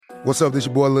What's up, this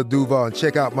your boy Lil Duval, and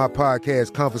check out my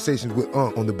podcast, Conversations with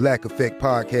Unc, on the Black Effect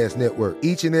Podcast Network.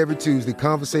 Each and every Tuesday,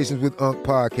 Conversations with Unc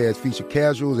podcast feature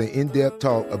casuals and in-depth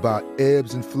talk about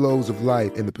ebbs and flows of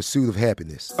life and the pursuit of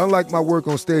happiness. Unlike my work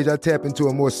on stage, I tap into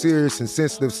a more serious and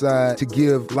sensitive side to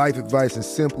give life advice and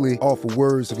simply offer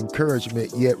words of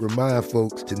encouragement, yet remind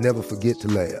folks to never forget to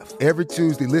laugh. Every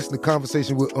Tuesday, listen to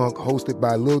Conversations with Unc, hosted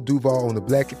by Lil Duval on the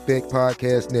Black Effect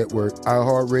Podcast Network,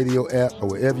 iHeartRadio app, or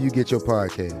wherever you get your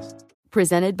podcasts.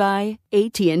 Presented by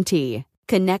AT&T.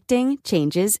 Connecting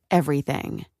changes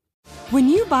everything. When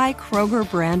you buy Kroger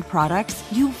brand products,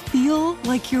 you feel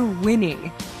like you're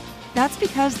winning. That's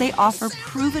because they offer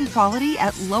proven quality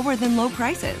at lower than low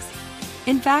prices.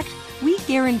 In fact, we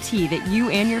guarantee that you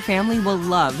and your family will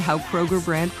love how Kroger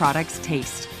brand products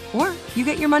taste, or you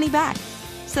get your money back.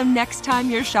 So next time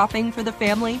you're shopping for the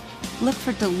family, look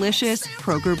for delicious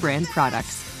Kroger brand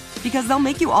products, because they'll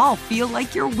make you all feel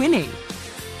like you're winning.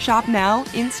 Shop now,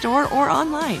 in-store, or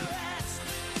online.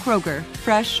 Kroger,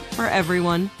 fresh for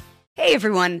everyone. Hey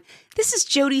everyone, this is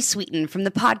Jody Sweeten from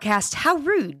the podcast How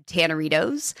Rude,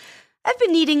 Tanneritos. I've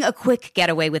been needing a quick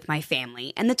getaway with my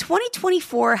family, and the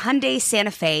 2024 Hyundai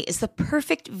Santa Fe is the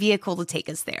perfect vehicle to take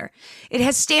us there. It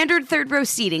has standard third-row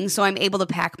seating, so I'm able to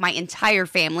pack my entire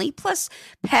family, plus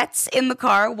pets, in the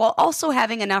car, while also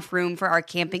having enough room for our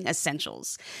camping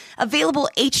essentials. Available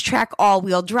H-Track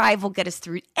all-wheel drive will get us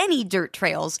through any dirt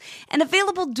trails, and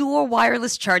available dual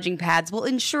wireless charging pads will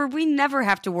ensure we never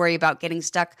have to worry about getting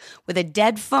stuck with a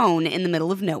dead phone in the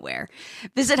middle of nowhere.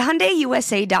 Visit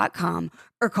HyundaiUSA.com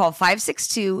or call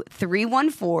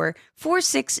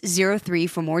 562-314-4603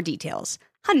 for more details.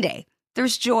 Hyundai,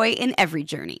 there's joy in every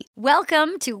journey.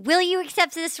 Welcome to Will You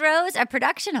Accept This Rose, a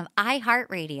production of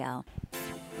iHeartRadio.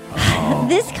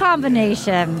 This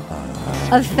combination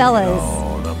of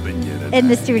fellas in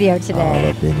the studio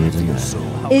today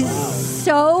is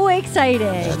so exciting.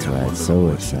 That's right, so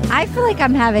exciting. I feel like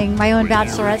I'm having my own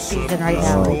Bachelorette season right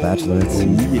now. Oh, Bachelorette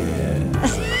season. Yeah.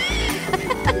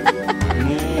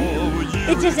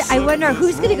 I wonder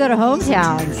who's going to go to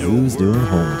hometowns. Who's doing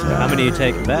hometown? How many are you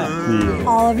taking back? Yeah.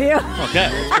 All of you. Okay,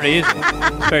 it's pretty easy.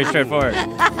 Very straightforward.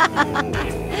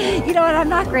 You know what? I'm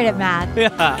not great at math.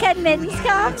 Yeah. Can mittens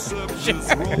come? Sure.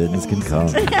 Mittens can come.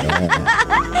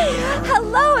 Yeah.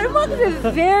 Hello, and welcome to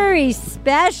a very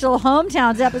special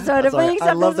Hometowns episode of Will You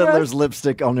Accept I love This that Rose? there's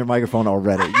lipstick on your microphone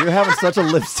already. You're having such a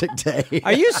lipstick day.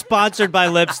 Are you sponsored by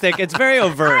lipstick? It's very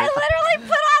overt. I literally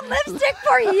put on lipstick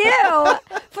for you.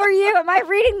 For you. Am I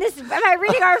reading this? Am I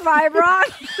reading our vibe wrong?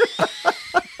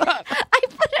 I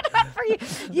put it on for you.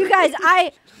 You guys,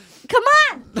 come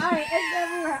on. All right, it's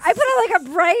everywhere. I put on like a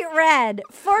bright red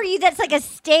for you. That's like a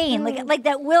stain, like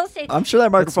that will stain. I'm sure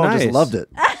that microphone That's just nice. loved it.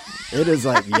 It is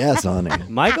like, yes, honey.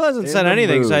 Michael hasn't In said the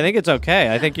anything, mood. so I think it's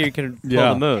okay. I think you can pull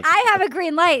the move. I have a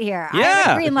green light here. I Yeah.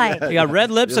 have a green light. You got red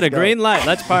lips and a Let's go. green light.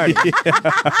 Let's party.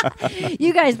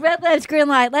 You guys, red lips, green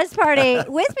light. Let's party.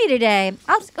 With me today,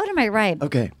 I'll just go to my right.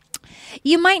 Okay.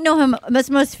 You might know him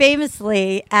most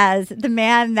famously as the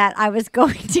man that I was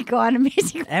going to go on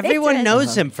Amazing Race Everyone with.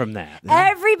 knows him from that.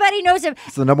 Everybody knows him.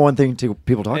 It's the number one thing people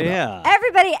talk about. Yeah.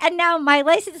 Everybody. And now my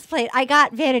license plate, I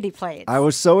got vanity plates. I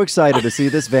was so excited to see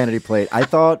this vanity plate. I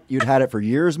thought you'd had it for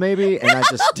years maybe, and I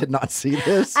just did not see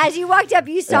this. As you walked up,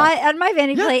 you saw it on my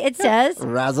vanity plate. It says,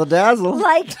 Razzle dazzle.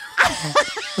 like,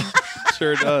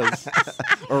 Sure does.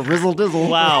 Or rizzle dizzle.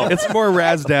 Wow. It's more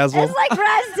Razz-Dazzle. it's like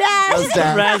Razzle.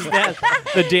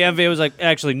 The DMV was like,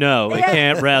 actually, no, it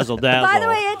can't razzle dazzle. By the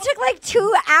way, it took like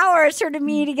 2 hours for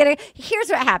me to get it. Here's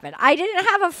what happened. I didn't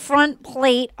have a front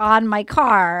plate on my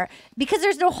car because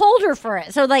there's no holder for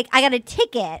it. So, like, I got a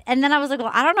ticket. And then I was like,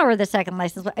 well, I don't know where the second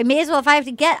license was. I may as well, if I have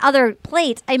to get other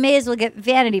plates, I may as well get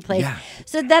vanity plates. Yeah.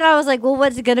 So then I was like, well,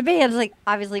 what's it going to be? I was like,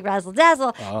 obviously, Razzle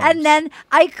Dazzle. And then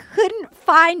I couldn't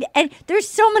find, and there's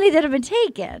so many that have been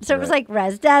taken. So it was like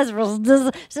Raz Dazzle, Razzle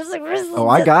Dazzle. So it was like Razzle Oh,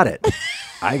 I got it.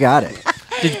 I got it.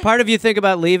 Did part of you think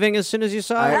about leaving as soon as you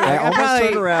saw it? I almost probably-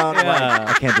 turned around. Yeah. Like,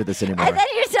 I can't do this anymore. And then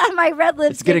you saw my red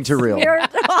lips. It's getting too real.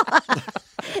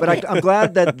 But I'm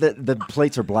glad that the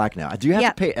plates are black now. Do you have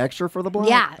Yep. to pay extra for the black?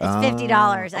 Yeah, it's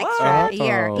 $50 extra a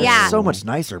year. Yeah. So much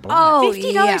nicer black. Oh,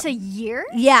 $50 yeah. a year?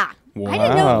 Yeah. I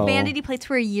didn't know vanity plates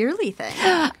were a yearly thing.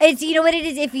 It's, you know what it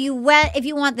is, if you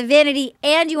want the vanity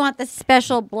and you want the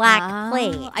special black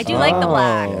plate. I do like the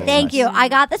black. Thank you. I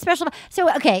got the special.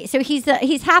 So okay, so he's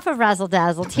half of Razzle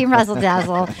Dazzle, Team Razzle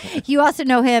Dazzle. You also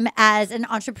know him as an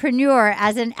entrepreneur,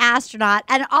 as an astronaut,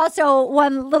 and also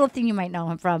one little thing you might know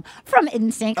him from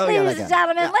NSYNC. Oh, yeah, Ladies that and guy.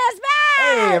 gentlemen, Les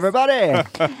Hey, everybody. And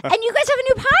you guys have a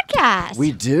new podcast.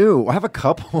 We do. I have a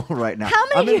couple right now. How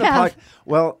many I'm do in you the have?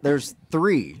 Well, there's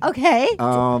 3. Okay.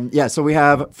 Yeah, so we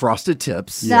have Frosted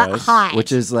Tips. Yes. Hot.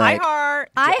 Which is like I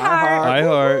I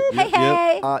heart. Hey,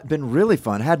 hey. been really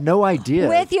fun. Had no idea.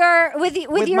 With your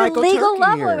Michael legal Turkey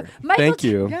lover. here. Michael Thank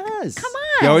you. Yes. Come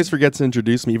He on. always forgets to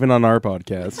introduce me, even on our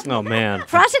podcast. Oh man.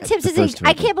 Frosted Tips is first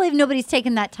I can't believe nobody's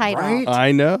taken that title. Right?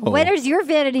 I know. When is your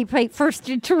vanity plate first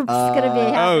troops going to be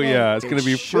happening? Oh yeah, it's gonna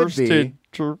be should first. be.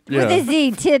 Yeah. With a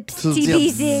Z, tips,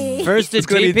 TBC. First It's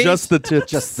gonna be TP? just the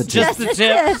tips. Just the Just tips. the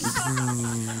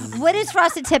tips. What is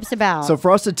Frosted Tips about? So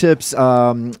Frosted Tips,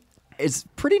 it's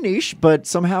pretty niche, but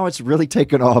somehow it's really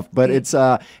taken off. But it's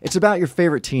about your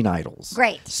favorite teen idols.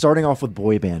 Great. Starting off with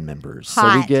boy band members. So we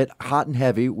Hot. get hot and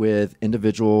heavy with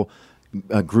individual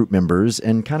group members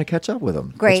and kind of catch up with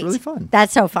them. Great. It's really fun.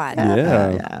 That's so fun.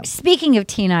 Yeah. Speaking of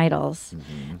teen idols,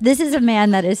 this is a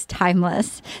man that is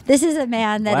timeless. This is a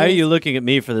man that Why are is- you looking at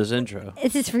me for this intro?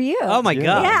 This is for you. Oh my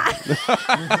god. Yeah.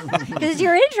 This is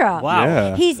your intro. Wow.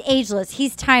 Yeah. He's ageless.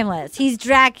 He's timeless. He's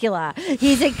Dracula.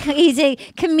 He's a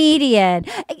comedian.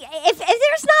 If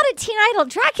there's not a teen idol,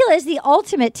 Dracula is the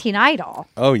ultimate teen idol.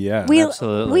 Oh yeah.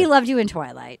 Absolutely. We loved you in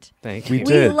Twilight. Thank We you.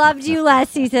 We did. loved you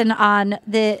last season on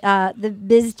the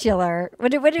Biz Chiller.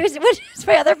 What is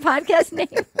my other podcast name?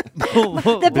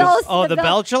 The Bell. The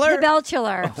Bell Chiller? The Bell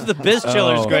Chiller. The Biz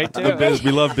Chiller's great too. The Biz,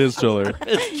 we love Biz Chiller.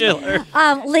 Biz Chiller.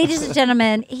 Ladies and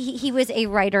gentlemen, he was a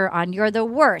writer on You're the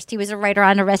Worst. He was a writer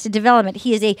on Arrested Development.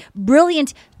 He is a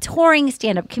brilliant touring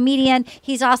stand-up comedian.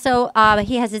 He's also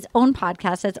he has his own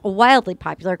podcast that's wildly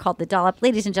popular called The Dollop.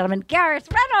 Ladies and gentlemen, Gareth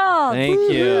Reynolds.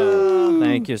 Thank you.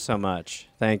 Thank you so much.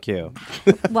 Thank you.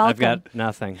 Welcome. I've got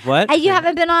nothing. What? And you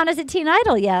haven't been on as a teen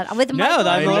idol yet with no, Michael.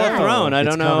 I'm a little thrown. I It's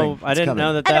don't know. coming. I It's didn't coming.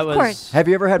 know And that of was. course, Have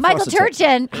you ever had Michael Frosted Tips?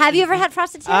 Turchin. Have you ever had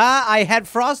Frosted Tips? I had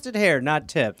frosted hair, not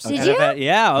tips. Did And you? I've had-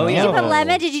 yeah. Oh Did yeah. you put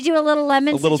lemon? Did you do a little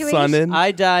lemon A little situation? sun in.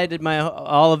 I dyed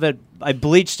all of it. I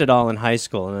bleached it all in high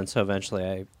school, and then so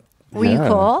eventually Were you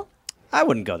cool? I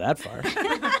wouldn't go that far.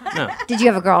 No. Did you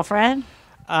have a girlfriend?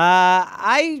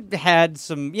 I had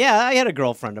some. Yeah, I had a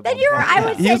girlfriend. At Then one you were. point. I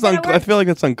would He say was that it I worked. feel like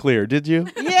it's unclear. Did you?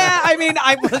 Yeah, I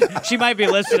mean, she might be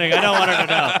listening. I don't want her to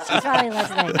know. She's probably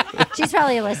listening. She's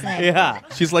probably listening. Yeah.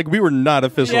 She's like, we were not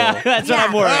official. Yeah, that's what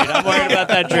I'm Yeah. worried. I'm worried about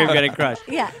that dream getting crushed.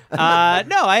 Yeah.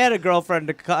 No, I had a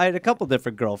girlfriend. I had a couple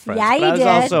different girlfriends. Yeah, but you I was did.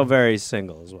 also very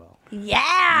single as well. Yeah.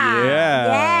 Yeah.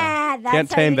 Yeah. That's Can't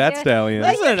how tame you that do it. stallion.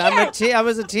 Well, you Listen, can't. I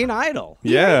was a teen idol.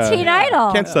 Yeah. Teen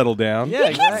idol. Can't settle down. Yeah,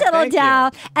 You can't settle thank you.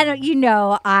 down. And you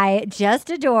know, I just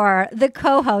adore the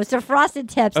co-host of Frosted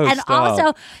Tips, Oh, and stop.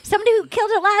 also somebody who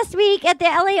killed it last week at the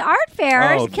LA Art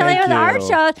Fairs, Oh, killing it thank with the art you.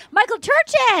 shows, Michael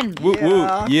Turchin. Woo,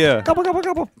 woo. Yeah. Couple.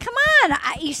 Come on,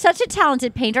 you're such a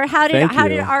talented painter. How did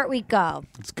Thank you. Art Week go?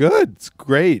 It's good. It's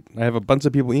great. I have a bunch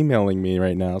of people emailing me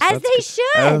right now. So As that's they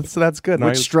good. should. So that's good.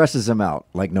 Which stresses him out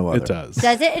like no other. It does.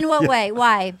 Does it? In what way?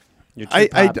 Why? You're too I,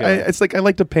 popular. it's like I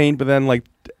like to paint, but then like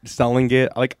selling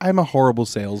it, like I'm a horrible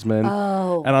salesman.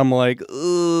 Oh. And I'm like, ugh,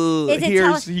 Is it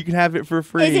here's tell- you can have it for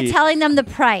free. Is it telling them the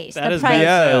price? That the is price. bad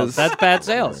Yes. sales. That's bad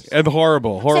sales. and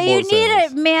horrible So you need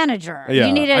sales. a manager. Yeah.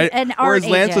 You need an art Whereas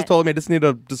Lance has agent. told me I just need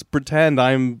to just pretend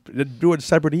do a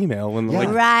separate email and like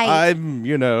Right.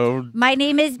 I'm My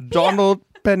name is Donald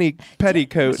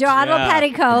Petticoat. Donald Yeah.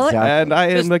 Petticoat. Exactly. And I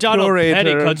am This the Donald curator.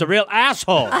 Petticoat's a real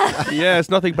asshole. Yes,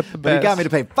 nothing but the But he best. got me to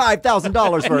pay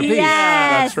 $5,000 for a piece.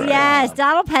 Yes, That's right. yes,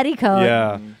 Donald Petticoat.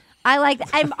 Yeah. I like.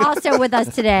 I'm also with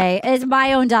us today is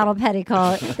my own Donald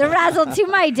Petticoat, the razzle to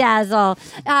my dazzle.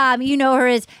 You know her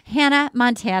as Hannah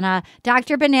Montana,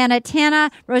 Dr. Banana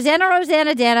Tana,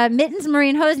 Rosanna Dana, Mittens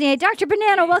Marine Hosnier. Dr.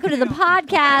 Banana, welcome to the I was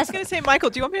podcast. going to say, Michael,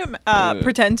 do you want me to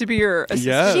pretend to be your assistant?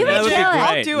 Yeah. She would That would be kill it. great.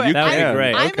 I'll do it. That would can. be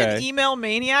great. I'm Okay. an email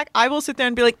maniac. I will sit there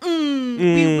and be like,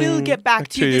 we will get back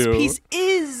to you. This you. piece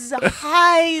is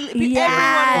highly. Yes.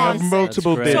 I Everyone have wants it.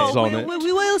 multiple That's great. bids So on it.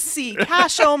 we will see.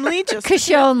 Cash only. Just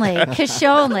Kish only.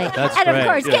 That's And of great.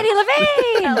 course, Katie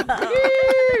Levine.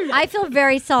 I feel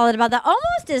very solid about that.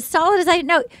 Almost as solid as I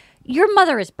know. Your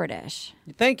mother is British.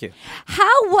 Thank you.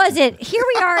 How was it? Here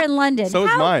we are in London. So is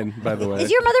How- mine, by the way.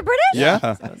 Is your mother British?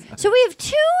 Yeah. So we have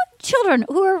two children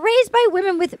who were raised by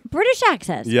women with British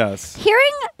accents. Yes.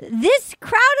 Hearing this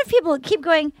crowd of people keep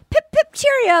going pip pip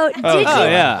cheerio, did you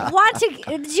yeah.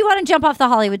 did you want to jump off the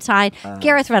Hollywood sign?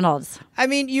 Gareth Reynolds. I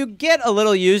mean, you get a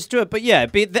little used to it, but yeah,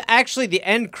 actually the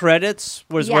end credits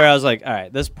was Yeah. where I was like, all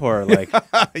right, this poor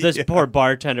poor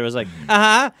bartender was like,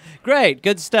 great,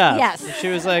 good stuff. Yes. She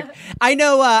was like, I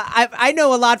know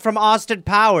a lot from Austin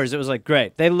Powers. It was like,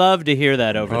 great, they love to hear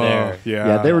that over there. Yeah.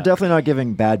 Yeah, they were definitely not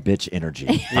giving bad bitch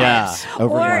energy. Yeah. Yeah.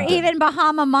 Over or London. even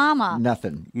Bahama Mama.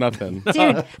 Nothing. Nothing.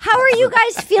 Dude, how are you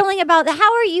guys feeling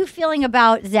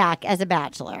about Zach as a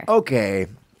bachelor? Okay.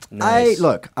 Nice.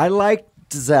 I liked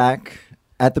Zach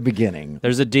at the beginning.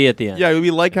 There's a D at the end. Yeah,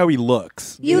 we like how he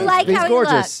looks. You like He's how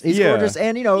gorgeous. he looks. He's Yeah. gorgeous,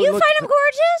 and You look- find him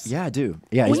gorgeous? Yeah, I do.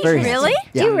 Yeah, he's very handsome. Really?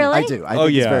 Yeah, Do you really? I do. I Oh think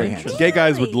he's yeah, very handsome. gay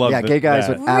guys would love. Yeah, gay guys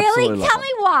that. would absolutely Really? love Tell him.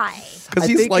 me why. Because I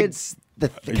he's think like it's the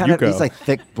kind of Yuko. he's like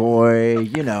thick boy,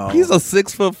 you know. he's a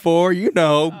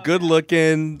 6'4", good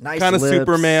looking, Nice kind of lips.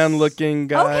 Superman looking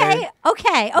guy.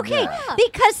 Okay. Yeah.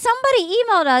 Because somebody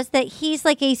emailed us that he's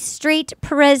like a straight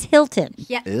Perez Hilton.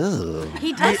 Yeah. Ew.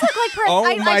 He does look like Perez.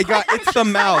 Oh my god, it's the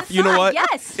mouth. You know what?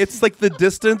 Yes. It's like the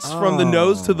distance from the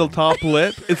nose to the top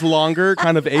lip. It's longer,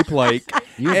 kind of ape-like.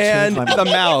 You And changed my the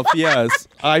mouth, yes.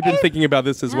 I've been thinking about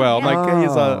this as well. I'm like, hey,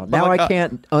 he's a... now I'm like, I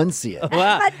can't unsee it.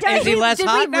 Wow. Is he less did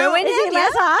hot we now? ruin Is he him?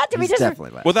 less hot? Did we He's just?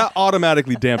 definitely less. Well, that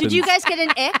automatically dampens. Did you guys get an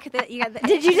ick? That you got the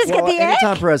Did you just Well, get the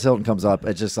anytime ick? Perez Hilton comes up,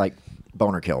 it's just like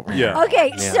boner kill. Yeah.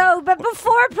 Okay, so but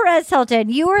before Perez Hilton,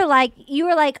 you were like,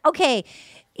 okay.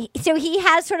 So he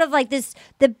has sort of like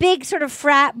the big sort of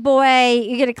frat boy.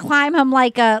 You're gonna climb him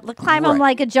like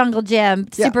a jungle gym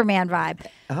Yeah. Superman vibe.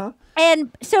 Uh-huh.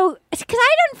 And so, because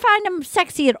I don't find him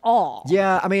sexy at all.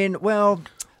 Yeah, I mean, well,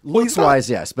 he's looks wise,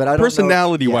 yes, but I don't know.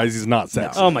 Personality-wise, he's not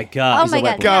sexy. Oh my god. Oh He's my a god!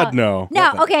 wet God, no.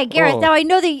 No, okay, Garrett. Oh. Now I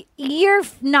know that you're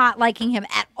not liking him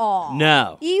at all.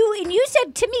 No. You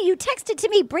said to me, you texted to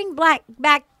me, bring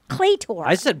back Claytor.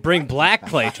 I said bring black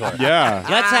Claytor. Yeah.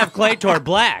 Let's have Claytor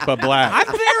black. But black.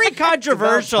 I'm very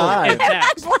controversial in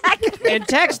text. In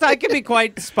text, I can be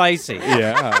quite spicy.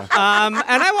 Yeah.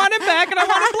 And I want him back, and I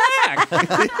want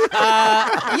him black.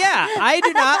 Yeah, I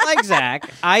do not like Zach.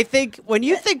 I think when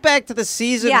you think back to the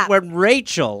season Yeah. when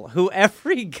Rachel, who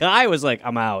every guy was like,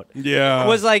 I'm out, Yeah.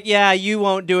 was like, yeah, you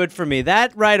won't do it for me.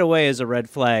 That right away is a red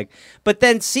flag. But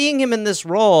then seeing him in this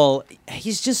role,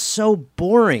 he's just so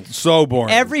boring. So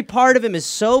boring. Every part of him is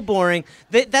so boring.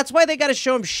 That's why they got to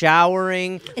show him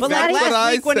showering. But that like what last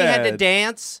I week when he had to said.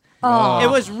 dance, Oh. it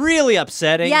was really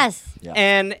upsetting. Yes. Yeah.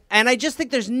 And I just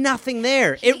think there's nothing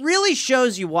there. It really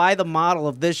shows you why the model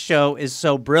of this show is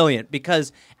so brilliant,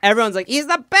 because everyone's like, he's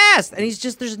the best, and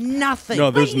there's nothing.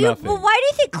 No, there's nothing. Well, why do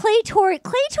you think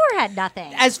Claytor had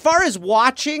nothing? As far as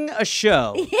watching a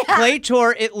show,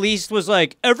 Claytor at least was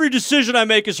like, every decision I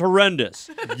make is horrendous.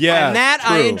 Yeah. And that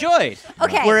I enjoyed.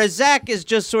 Okay. Whereas Zach is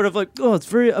just sort of like, oh, it's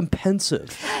very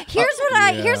pensive.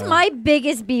 Here's my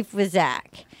biggest beef with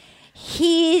Zach.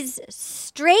 He's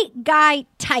straight guy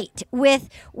tight with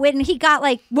when he got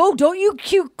like, whoa, don't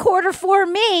you quarter for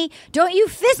me. Don't you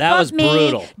fist That bump was me.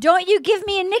 brutal. Don't you give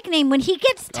me a nickname. When he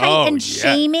gets tight and yeah.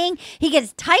 shaming, he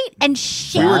gets tight and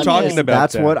shaming. We were talking about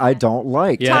That's that. what I don't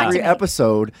like. Yeah. Every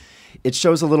episode, it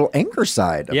shows a little anger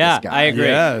side of Yeah, this guy. I agree.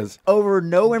 Yes. Over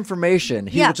no information,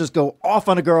 he Yeah. would just go off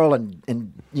on a girl and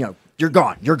you know, you're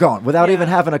gone, without even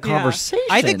having a conversation.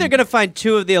 I think they're going to find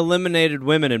two of the eliminated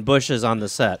women in bushes on the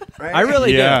set. I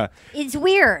really Yeah. It's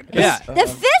weird. Yeah. The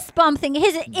fist bump thing,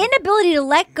 his inability to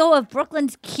let go of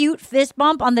Brooklyn's cute fist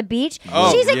bump on the beach.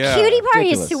 Oh, She's a yeah. cutie party,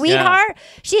 a Ridiculous. sweetheart.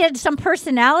 She had some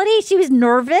personality. She was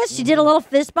nervous. She did a little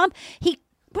fist bump. He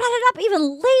brought it up even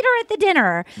later at the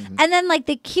dinner. And then like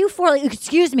the Q4, like,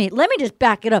 excuse me, let me just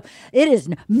back it up. It is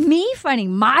me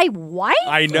finding my wife?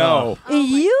 I know.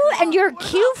 You and your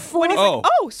Q4? When he's Oh. like,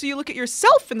 oh, so you look at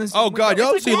yourself in the Zoom Oh, God, window.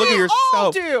 no, It's so you look at we all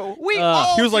yourself. do. We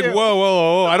all He was like, do.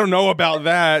 whoa, I don't know about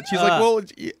that. She's like, well,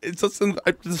 it's just, I'm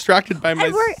distracted by And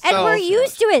myself. we're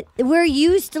used to it. We're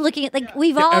used to looking at like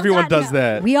we've all. everyone gotten- does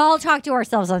that. We all talk to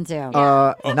ourselves on Zoom.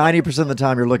 90% of the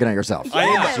time you're looking at yourself. I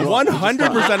am 100%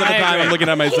 of the I time agree. I'm looking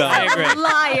at myself. I agree.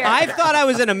 Liar. I thought I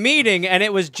was in a meeting and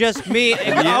it was just me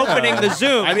opening the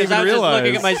Zoom I didn't because I was even just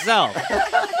looking at realize.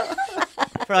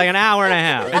 myself for like an hour and a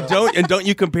half. And don't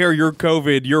you compare your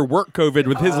COVID, your work COVID,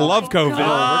 with his love COVID? We're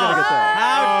gonna get there.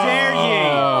 How dare you?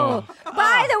 Oh,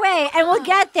 by the way, and we'll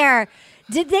get there.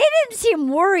 They didn't seem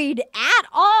worried at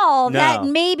all No. that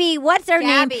maybe what's her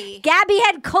name? Gabby. Gabby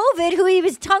had COVID. Who he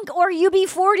was or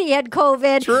UB40 had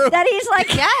COVID. True. That he's like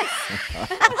Yes.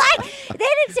 like they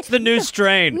didn't. It's the new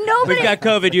strain. Nobody- We've got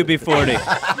COVID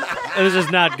UB40. This is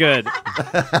not good.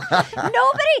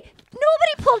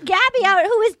 Nobody pulled Gabby out,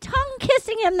 who was tongue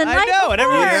kissing him the I night know, before. and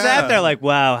everyone Yeah. sat there like,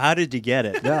 wow, how did you get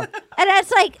it? Yeah. And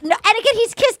it's like, no, and again,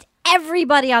 he's kissed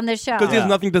everybody on this show. Because he has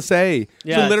nothing to say.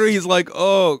 Yeah. So literally he's like,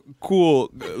 oh,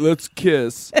 cool, let's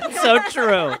kiss. So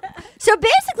true. So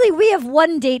basically, we have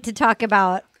one date to talk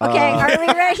about. Okay, are we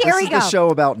ready? Here This we is go. the show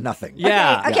about nothing.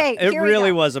 Yeah. Okay, It here we really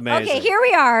go. was amazing. Okay, here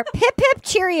we are. Pip pip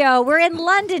cheerio. We're in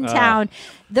London town.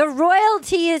 The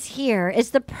royalty is here. It's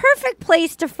the perfect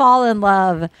place to fall in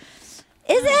love.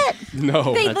 Is it?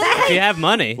 No. They, If you have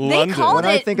money. they London. called When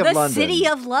I it think of the London- city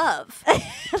of love.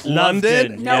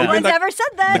 London. No Yeah. one's the, ever said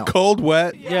that. the cold,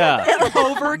 wet, Yeah.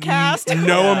 Overcast.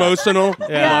 no emotional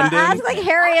Yeah. Ask London. like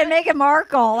Harry and Meghan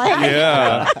Markle.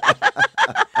 Yeah.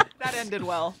 That ended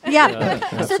well. Yeah.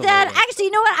 So then, actually,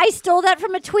 you know what? I stole that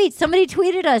from a tweet. Somebody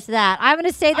tweeted us that. I'm going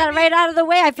to say that right out of the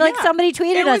way. I feel like yeah, somebody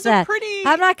tweeted it us was a that. pretty-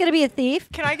 I'm not going to be a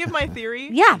thief. Can I give my theory?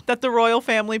 Yeah. That the royal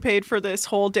family paid for this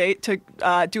whole date to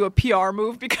do a PR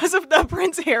move because of the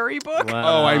Prince Harry book.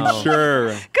 Oh, I'm sure.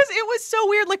 Because it was so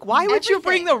weird. Like, why would you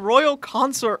bring the royal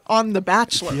consort on The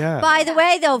Bachelor? Yeah. By the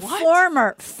way, though,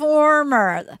 former.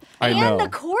 I know. the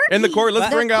corgi. In the court, let's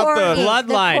The bring out corgi. the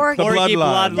Bloodline. corgi. The Corgi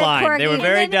bloodline. bloodline. They were corgi.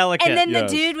 very and then, delicate. And then Yes.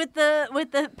 the dude with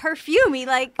the perfume, he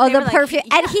like Oh, they the were like, perfume.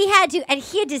 yeah. And he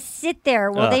had to sit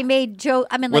there while they made Joe.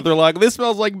 I mean, Where like, they're like, this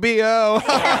smells like BO.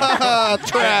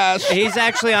 Trash. He's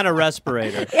actually on a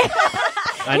respirator.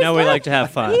 I know we like to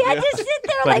have fun. he had to sit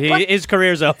there But like, what- his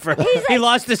career's over. He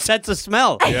lost his sense of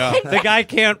smell. Yeah. The guy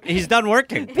can't. He's done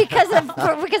working because of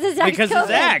Zach's because of COVID.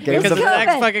 Zach. Because Because of of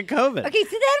Zach's COVID. fucking COVID. Okay, so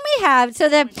then we have so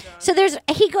there's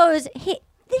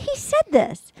he said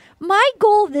this. My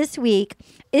goal this week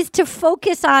is to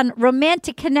focus on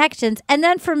romantic connections and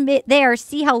then from there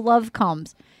see how love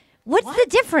comes. What's the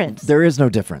difference? There is no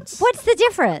difference. What's the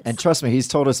difference? And trust me, he's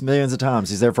told us millions of times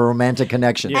he's there for romantic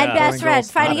connection. Yeah. And best Going friend,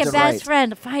 girls, finding a left best to right.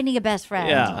 friend, finding a best friend.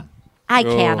 Yeah. I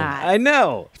Oh. cannot. I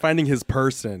know. Finding his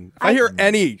person. If I hear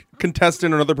any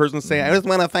contestant or another person say, I just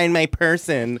want to find my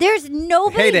person. There's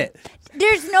nobody. Hate it.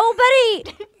 There's nobody.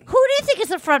 Who do you think is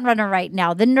the front runner right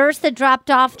now? The nurse that dropped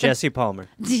off. Jesse Palmer.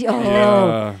 Oh,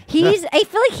 Yeah. I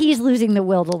feel like he's losing the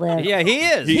will to live. Yeah, he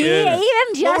is. He is.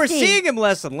 Even Jesse. But we're seeing him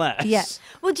less and less. Yeah.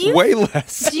 Well, do you Way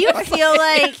less. do you feel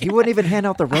like He wouldn't even hand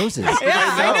out the roses. They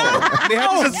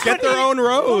have to just get their own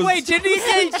rose. Oh, wait, didn't he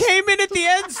say he came in at the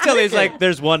end still? He's like,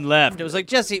 there's one left. It was like,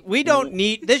 Jesse, we don't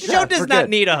need, this show does we're not good.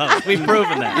 need a host. We've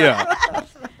proven that. Yeah.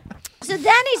 So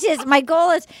then he says, my goal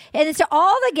is, and so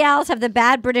all the gals have the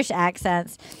bad British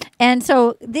accents. And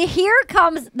so here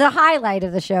comes the highlight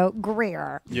of the show,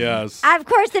 Greer. Yes. Of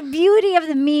course, the beauty of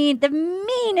the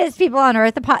meanest people on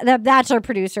earth, the Bachelor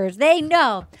producers, they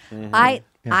know.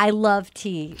 I love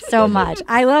tea so much.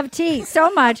 I love tea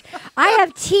so much. I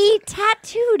have tea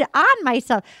tattooed on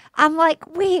myself. I'm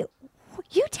like, wait,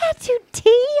 you tattooed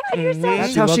tea on yourself?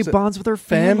 That's how she loves it. bonds with her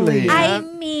family. I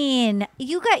mean,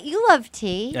 you love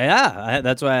tea. Yeah,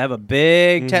 that's why I have a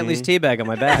big Tetley's tea bag on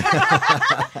my back.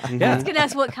 I was gonna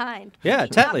ask what kind? Yeah,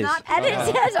 Tetley's. And it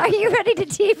says, are you ready to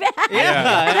teabag?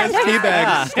 Yeah. And his tea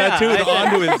bag tattooed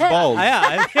onto his balls.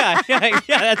 Yeah,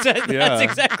 that's it. Yeah. That's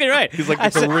exactly right. He's like,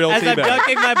 it's a real as tea I'm bag.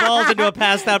 dunking my balls into a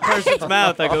passed out person's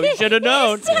mouth, I go, you should have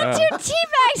known. He's tattooed tea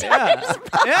bags on his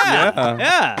butt.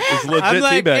 Yeah. It's legit I'm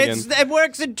like, teabagging. it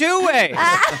works in two ways.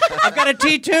 I've got a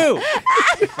T2.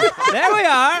 There we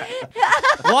are.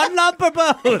 One lump or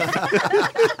both.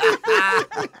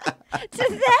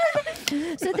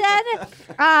 So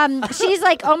then, she's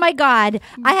like, "Oh my God,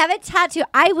 I have a tattoo.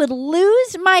 I would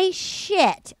lose my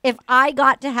shit if I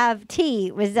got to have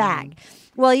tea with Zach."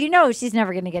 Well, you know she's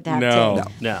never going to get to have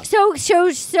tea. No.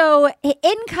 So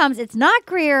in comes, it's not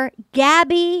Greer,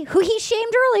 Gabby, who he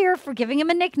shamed earlier for giving him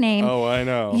a nickname. Oh, I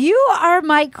know. You are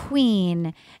my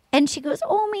queen. And she goes,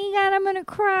 oh my God, I'm going to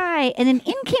cry. And then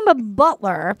in came a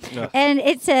butler, and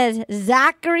it says,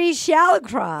 Zachary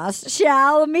Shallcross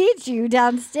shall meet you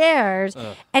downstairs.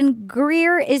 And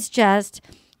Greer is just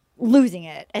losing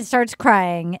it and starts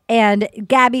crying. And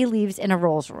Gabby leaves in a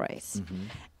Rolls Royce. Mm-hmm.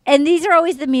 And these are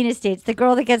always the meanest dates. The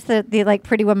girl that gets the like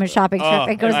Pretty Woman shopping trip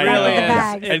and goes I right know. with the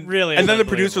bag. It really And is then the unbelievable.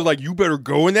 producer's like, you better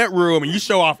go in that room and you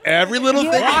show off every little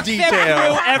thing Walk them detail.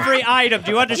 through every item.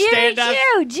 Do you understand us?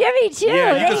 Jimmy Choo.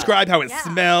 Yeah, you They- described how it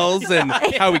smells and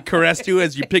how he caressed you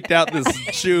as you picked out this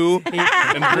shoe and We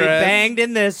dress. banged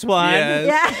in this one.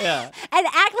 Yes. Yeah. And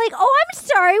act like, oh, I'm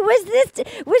sorry. Was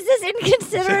this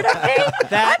inconsiderate of me?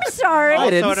 I'm sorry. I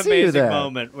didn't Also an see you amazing there.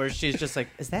 moment where she's just like,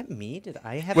 is that me? Did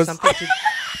I have Was- something to...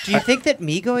 Do you think that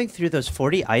me going through those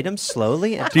 40 items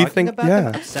slowly and Do you talking think- about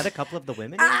them yeah. upset a couple of the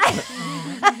women? 'Cause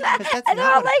that's And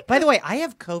not I'm like- By the way, I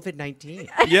have COVID-19.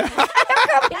 Yeah.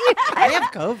 I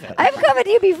have COVID. I've covered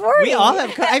you before. We all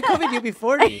have I have COVID you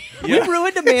before me. We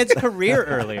ruined a man's career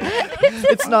earlier.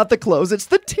 It's not the clothes, it's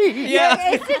the tea. Yeah.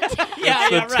 It's the tea. Yeah,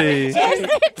 The right. tea. It's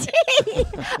the tea.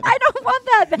 I don't want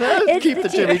that. It's Keep the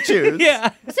tea. Jimmy Choos. Yeah.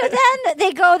 So then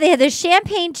they have the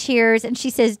champagne cheers, and she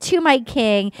says, to my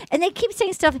king. And they keep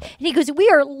saying stuff stuff. And he goes, we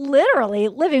are literally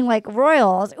living like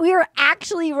royals. We are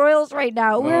actually royals right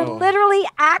now. We're literally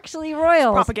actually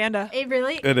royals. Propaganda. It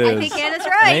really. It I is. think Anna's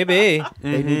right. Maybe.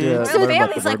 They need to So learn the about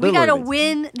family's the like, we gotta vulnerabilities.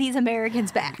 win these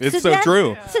Americans back. It's so then,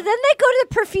 true. So then they go to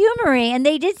the perfumery and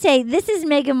they did say, this is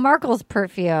Meghan Markle's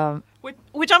perfume.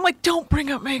 Which I'm like, don't bring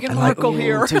up Meghan I'm like, Markle ooh,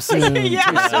 here. too soon, too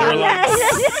Yeah.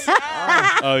 soon.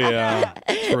 Oh yeah,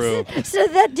 true. So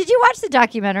did you watch the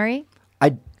documentary?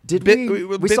 I did.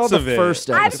 We saw bits the of it. first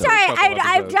I'm I'm episode. sorry, Couple I'm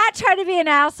episodes. not trying to be an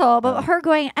asshole, but her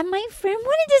going, and my friend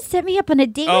wanted to set me up on a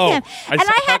date Oh, with him. I And I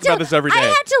had talk about this every I day.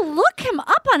 had to look him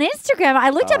up on Instagram. I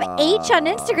looked up H on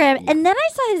Instagram, and then I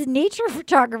saw his nature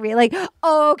photography. Like,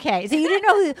 oh, okay. So you didn't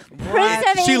know who Prince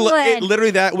of England.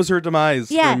 Literally, that was her demise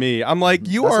Yeah. for me. I'm like,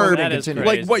 you That's why are we That is continue.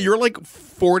 like what? You're like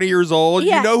 40 years old.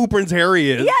 Yeah. You know who Prince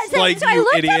Harry is? Yeah, so, like so I you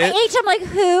looked idiot. up H. I'm like,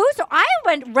 who? So I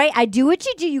went right. I do what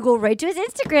you do. You go right to his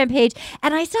Instagram page,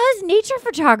 and I saw his nature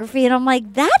photography, and I'm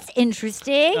like, that's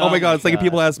interesting. Oh my god! It's like if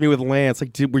people ask me with Lance,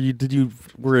 like, were you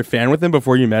a fan with him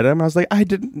before you met him? I was like, I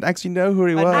didn't actually know who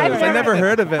he was. I've I never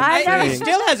heard of him. I've never- He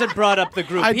still hasn't brought up the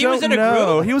group. I He don't was in a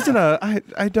know. group. He was in a.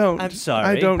 I don't. I'm sorry.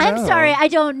 I don't know. I'm sorry. I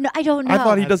don't know. I don't know. I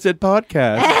thought he just did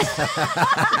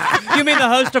podcasts. You mean the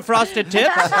host of Frosted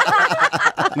Tips?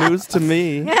 News to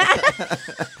me.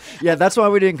 Yeah, that's why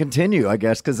we didn't continue, I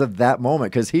guess, because of that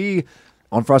moment. Because he,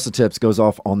 on Frosted Tips, goes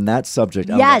off on that subject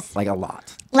Yes. like a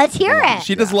lot. Let's hear it.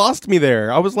 She just lost me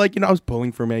there. I was like, I was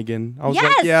pulling for Megan. I was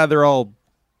Yes. like, yeah, they're all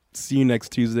see you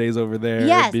next Tuesdays over there.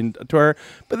 Yes. Being to her.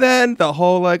 But then the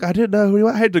whole like, I didn't know who he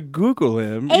was. I had to Google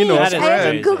him. H. that is I had to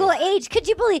crazy. Google H. Could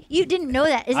you believe you didn't know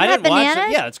that? Isn't I that didn't watch bananas?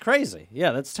 it. Yeah, it's crazy.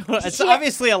 Yeah, it's She-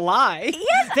 obviously a lie.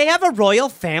 They have a royal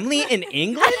family in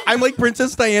England? I'm like,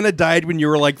 Princess Diana died when you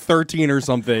were like 13 or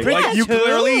something. Like Princess you who?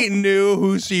 clearly knew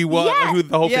who she was, Yeah. who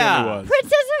the whole Yeah. family was.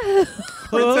 Princess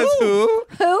Princess who?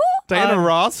 who? Diana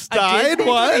Ross died?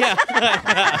 Disney- What? Yeah.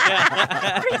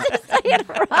 Princess Diana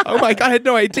Ross. Oh my god, I had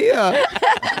no idea.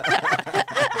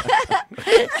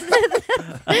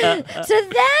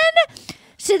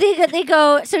 So they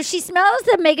go. So she smells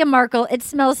the Meghan Markle. It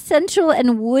smells sensual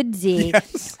and woodsy.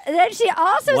 Yes. And then she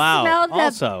also Wow, smelled the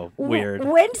also weird.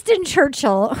 Winston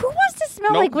Churchill. Who wants to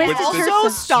smell Nope, like Winston Winston- Churchill? Also,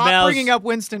 stop Smells- bringing up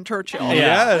Winston Churchill.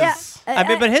 Yeah. Yes. I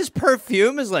mean, but his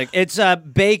perfume is like, it's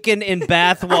bacon in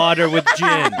bath water with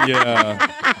gin.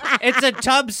 Yeah. It's a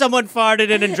tub someone farted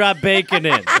in and dropped bacon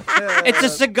in. It's a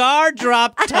cigar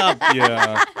drop tub.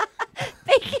 Yeah.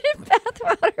 Bacon and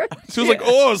bathwater. She was like,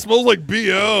 oh, it smells like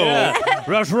B.O.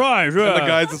 That's right. And the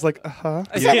guy's just like, uh-huh.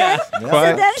 Yeah.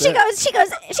 So then she goes.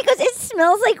 It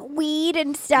smells like weed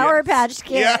and Sour Patch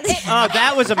Kids. Yes. Oh,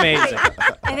 that was amazing.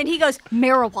 And then he goes,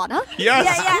 marijuana? Yes.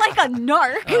 Like a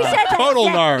narc. Who said that? Total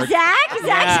Zach? narc.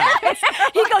 Zach?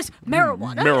 He goes,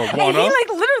 marijuana? Marijuana? And he like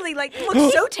literally like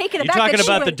looks so taken You aback. talking that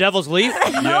she about the went, devil's leaf?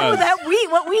 No, Yes. that weed,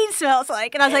 what weed smells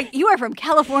like. And I was like, you are from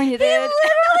California, He dude.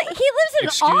 literally lives in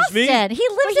Excuse me? Austin. He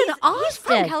lives in He's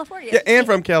from Austin. California. Yeah, and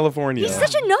from California. He's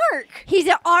such a narc. He's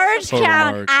in Orange Total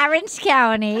County. narc. Orange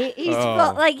County. He's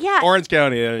Oh. yeah. Orange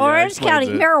County. Yeah, Orange explains County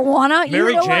it. marijuana.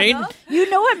 Mary you know Jane? What, you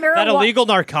know what marijuana? That illegal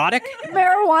narcotic?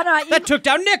 Marijuana. That took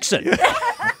down Nixon.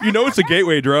 You know it's a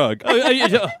gateway drug.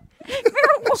 marijuana.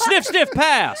 Sniff, sniff,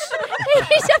 pass.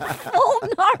 He's a full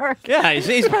narc. Yeah, he's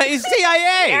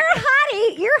CIA.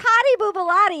 Your hottie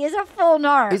Boobalati is a full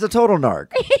narc. He's a total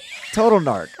narc. Total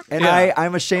narc. And Yeah.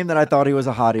 I'm ashamed that I thought he was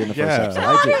a hottie in the first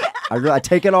Yeah. episode. I do. I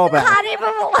take it all back. hottie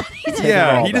Boobalati. Take it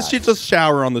Yeah, all he just back. she just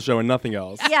shower on the show and nothing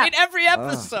else. Yeah. In every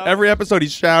episode. Every episode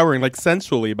he's showering like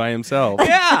sensually by himself.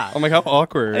 Yeah. I'm like, how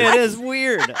awkward. It is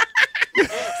weird.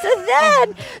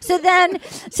 So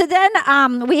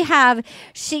then, we have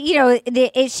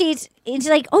she's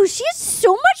like, oh, she has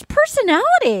so much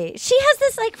personality. She has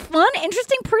this like fun,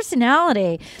 interesting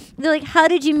personality. They're like, how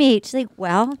did you meet? She's like,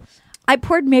 well, I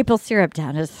poured maple syrup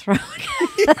down his throat.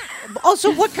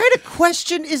 Also, what kind of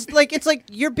question is like? It's like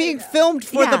you're being filmed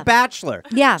for Yeah. The Bachelor.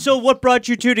 Yeah. So what brought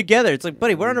you two together? It's like,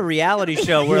 buddy, we're on a reality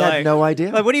show. We're He had like, no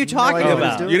idea. Like, what are you No talking idea what he was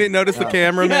about? doing. You didn't notice the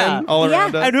cameraman Yeah. all Yeah.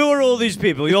 around us? And who are all these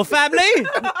people? Your family?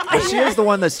 She is the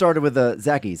one that started with the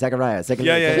Zachariah. Yeah, yeah, He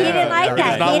yeah. didn't like He that.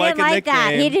 does not He like didn't a like that.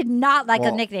 nickname. He did not like a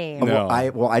Well, nickname. No.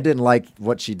 I didn't like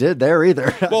what she did there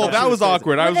either. Well, that was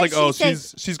awkward. I Well, was then like, she oh,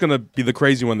 said- she's gonna be the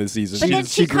crazy one this season. But then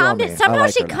she she grew on calmed me. it. I Somehow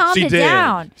like she her now. calmed she it did.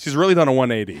 down. She's really done a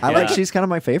 180. I like she's kind of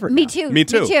my favorite. Me now. too. Me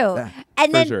too. Yeah, And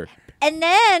for then, sure. and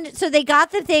then, so they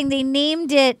got the thing. They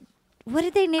named it. What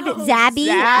did they name it? Zabby.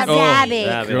 Zabby. Oh, Zabby. Zabby.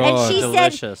 And God. she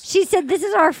Delicious. said, this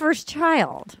is our first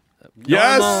child.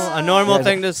 Yes. A normal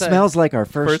thing to say. Smells like our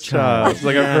first child. It's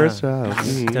like our first child.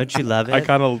 Don't you love it? I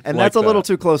kind of And like that's a little that.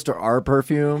 too close to our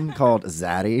perfume called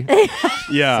Zaddy.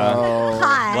 Yeah.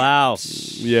 Hot. Wow.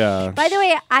 Yeah. By the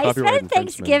way, I Copyright spent infringement.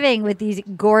 Thanksgiving with these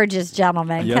gorgeous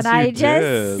gentlemen. Yes, Can I you just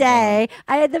did. say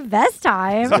I had the best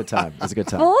time? It's a good time. It's a good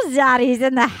time. Full zaddies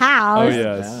in the Oh house.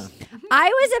 yes. I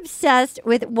was obsessed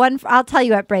with one. I'll tell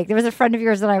you at break. There was a friend of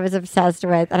yours that I was obsessed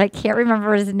with, and I can't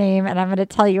remember his name, and I'm going to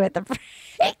tell you at the break.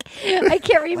 I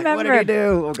can't remember. What did he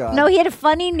do? Oh, God. No, he had a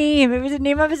funny name. It was a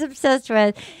name I was obsessed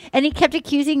with, and he kept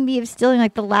accusing me of stealing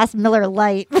like the last Miller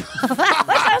Lite. I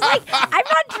was like, I'm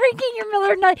not drinking your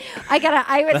Miller Lite. He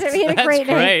had a great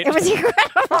name. great. It was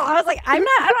incredible. I was like, I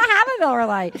don't have a Miller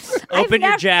Lite. Open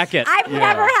your jacket. I've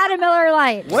never had a Miller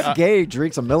Lite. What gay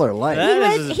drinks a Miller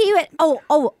Lite? He went,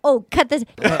 oh, cut this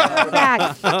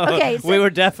back. Okay. So, We were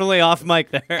definitely off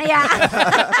mic there.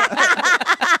 yeah.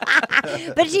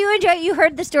 But did you enjoy it? You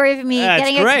heard the story of me Yeah, it's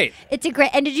getting great. It's a great.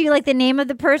 And did you like the name of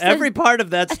the person? Every part of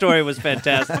that story was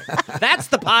fantastic. That's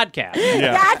the podcast.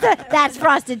 Yeah. That's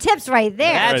Frosted Tips right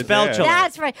there. That's Right there. Belchel.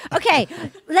 That's right. Okay,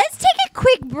 let's take a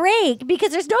quick break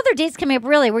because there's no other dates coming up,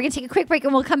 really. We're going to take a quick break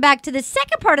and we'll come back to the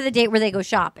second part of the date where they go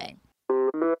shopping.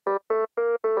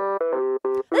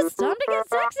 It's time to get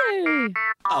sexy.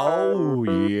 Oh,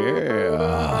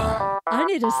 yeah. I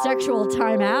need a sexual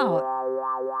timeout.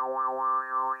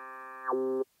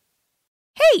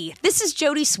 Hey, this is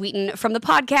Jodie Sweetin from the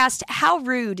podcast How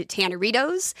Rude,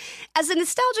 Tanneritos. As a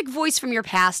nostalgic voice from your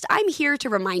past, I'm here to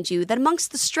remind you that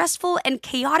amongst the stressful and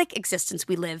chaotic existence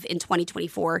we live in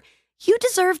 2024, you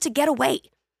deserve to get away.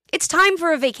 It's time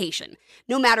for a vacation,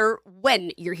 no matter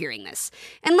when you're hearing this.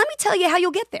 And let me tell you how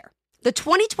you'll get there. The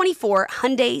 2024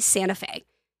 Hyundai Santa Fe.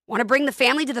 Want to bring the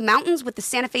family to the mountains with the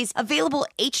Santa Fe's available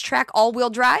H-Track all-wheel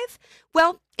drive?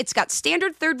 Well, it's got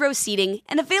standard third-row seating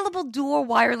and available dual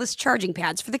wireless charging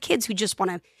pads for the kids who just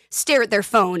want to stare at their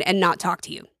phone and not talk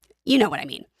to you. You know what I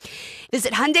mean.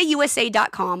 Visit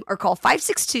HyundaiUSA.com or call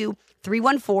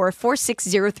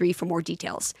 562-314-4603 for more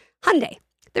details. Hyundai,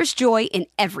 there's joy in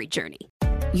every journey.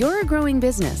 You're a growing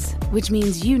business, which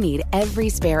means you need every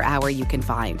spare hour you can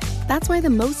find. That's why the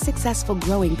most successful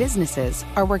growing businesses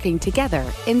are working together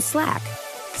in Slack.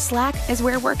 Slack is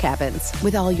where work happens,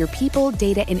 with all your people,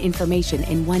 data, and information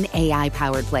in one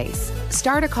AI-powered place.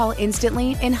 Start a call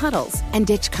instantly in huddles and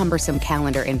ditch cumbersome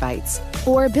calendar invites.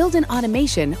 Or build an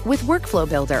automation with Workflow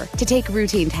Builder to take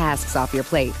routine tasks off your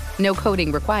plate. No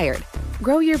coding required.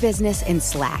 Grow your business in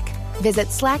Slack. Visit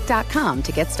slack.com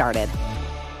to get started.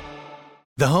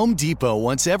 The Home Depot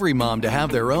wants every mom to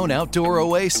have their own outdoor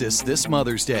oasis this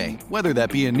Mother's Day, whether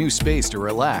that be a new space to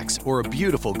relax or a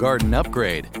beautiful garden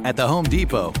upgrade. At the Home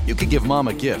Depot, you could give mom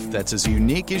a gift that's as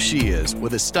unique as she is,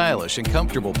 with a stylish and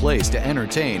comfortable place to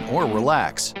entertain or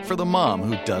relax for the mom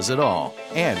who does it all.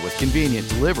 And with convenient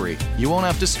delivery, you won't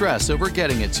have to stress over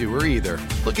getting it to her either.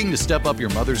 Looking to step up your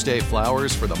Mother's Day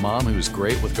flowers for the mom who's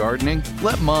great with gardening?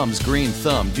 Let Mom's Green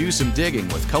Thumb do some digging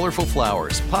with colorful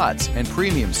flowers, pots, and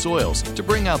premium soils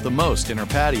to bring out the most in her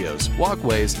patios,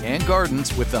 walkways, and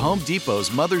gardens with the Home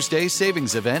Depot's Mother's Day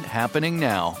Savings Event happening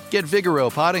now. Get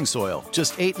Vigoro potting soil,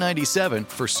 just $8.97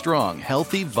 for strong,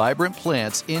 healthy, vibrant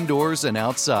plants indoors and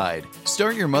outside.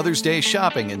 Start your Mother's Day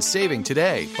shopping and saving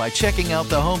today by checking out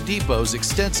the Home Depot's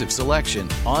extensive selection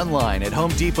online at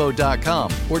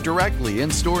HomeDepot.com or directly in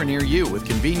store near you with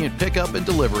convenient pickup and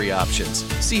delivery options.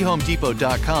 See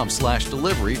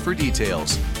HomeDepot.com/delivery for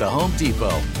details. The Home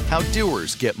Depot, how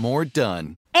doers get more done.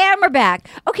 And we're back.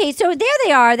 Okay, so there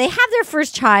they are. They have their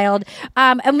first child.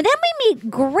 And then we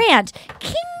meet Grant,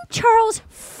 King Charles'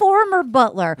 former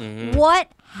butler. What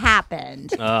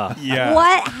happened? Yeah.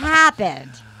 What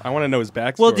happened? I want to know his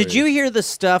backstory. Well, did you hear the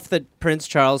stuff that Prince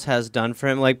Charles has done for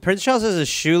him? Like, Prince Charles has his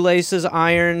shoelaces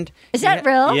ironed. Is that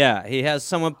real? Yeah, he has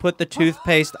someone put the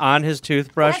toothpaste on his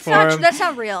toothbrush for him. That's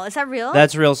not real. Is that real?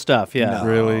 That's real stuff, yeah. No.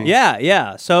 Really?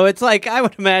 Yeah. So it's like, I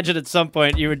would imagine at some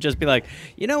point you would just be like,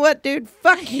 you know what, dude?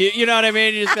 Fuck you. You know what I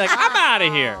mean? You just be like, I'm out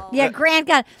of here. Yeah, Grant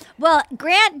got. Well,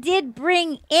 Grant did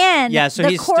bring in Yeah, so the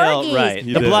he's corgis, still right.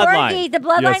 He The did. bloodline. The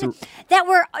bloodline Yes. that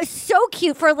were so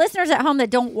cute for listeners at home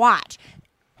that don't watch.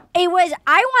 It was,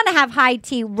 I want to have high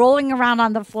tea rolling around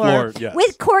on the floor Yes.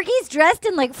 with corgis dressed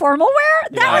in like formal wear.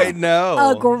 That I was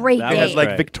know. a great That They date. had like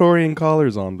Right. Victorian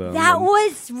collars on them. That and-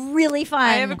 was really fun.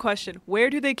 I have a question. Where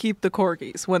do they keep the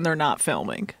corgis when they're not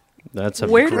filming? That's a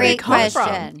Where do they great come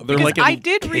question. from? They're Because like in I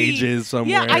did cages read,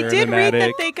 somewhere. Yeah, I did in an read that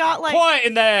attic. they got like Quiet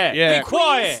in there. Yeah.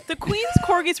 The Queen's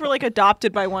corgis were like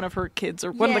adopted by one of her kids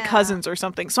or one of the Yeah. cousins or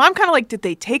something. So I'm kind of like, did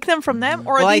they take them from them,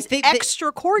 or Well, are I these think they-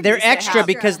 extra corgis? They're they extra have?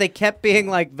 because they kept being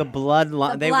like the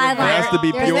bloodline. They were bloodline. very- It has to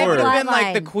be There's a They pure. would have been like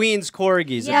bloodline. the Queen's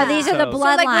corgis. Yeah, these are the So- So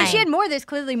like when bloodline. she had more, there's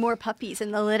clearly more puppies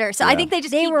in the litter. So I think they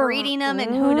just They keep were breeding them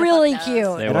and who the really fuck knows?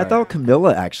 cute. They And I were. thought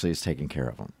Camilla actually is taking care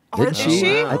of them. Didn't Is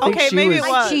she? I think Okay, she maybe was. it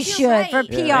was. She Feels should right. for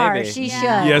PR. maybe. She should.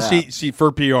 Yeah, she for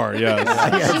PR.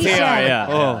 Yes. She should. Yeah.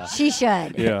 Oh. She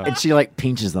should. Yeah. And she like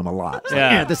pinches them a lot. It's like,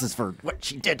 Yeah. this is for what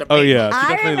she did to me. Oh yeah. She I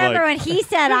definitely remember like. when he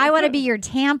said, "I want to be your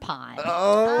tampon."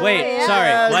 Wait,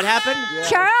 sorry. What happened?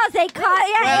 Charles, they caught.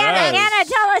 Yeah, Yes. Anna,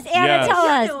 tell us. Anna, Yes. tell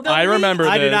us. I remember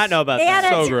this. I do not know about that.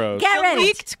 Anna, So gross. get The ready.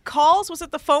 leaked calls, was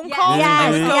it the phone calls?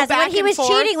 Yes, They would go yes. back When he and was forth,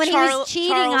 cheating, when he was Charles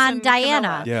cheating on and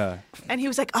Diana. Camilla. Yeah. And he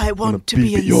was like, I want to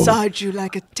be be your inside you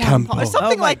like a tampon. Or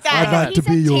something Oh my like that. God. He said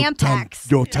Tampax.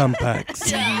 your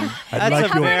Tampax. That's a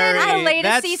Covered very. in the latest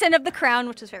that's, season of The Crown,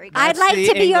 which was very good. I'd like the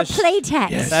to be your English-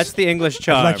 playtex. That's the English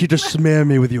charm. to smear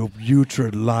me with your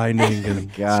putrid lining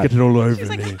and God. get it all over He's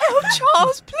like, me. oh,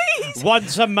 Charles, please.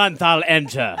 Once a month I'll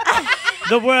enter.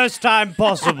 The worst time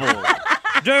possible.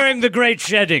 During the great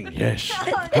shedding. Yes.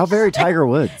 How very Tiger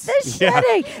Woods. The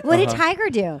shedding. What did Tiger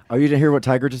do? Oh, you didn't hear what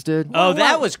Tiger just did? Oh,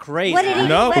 that was crazy. What did he?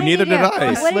 No, what did he neither do? did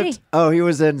I. What did he? Oh, he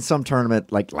was in some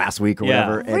tournament like last week or Yeah.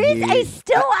 whatever. And Really? he, He's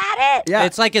still at it. yeah.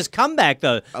 It's like his comeback,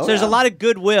 though. So there's yeah. a lot of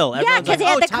goodwill. Yeah, Everyone's 'cause he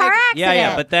like, had the car Yeah,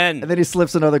 accident. but then and then he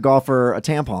slips another golfer a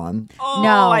tampon Oh,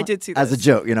 No. I did see this. as a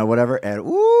joke, whatever. And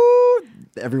woo,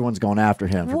 everyone's going after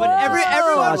him. For But being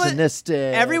everyone was-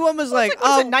 misogynistic. everyone was like,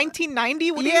 Was it oh,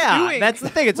 1990? What are you yeah, doing? that's the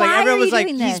thing. It's Why like are everyone you was like,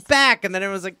 doing he's this? back, and then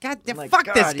everyone was like, God, damn, Like, fuck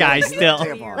God, this guy yeah, still.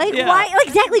 tampon. Like Yeah. why?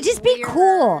 Exactly. Just be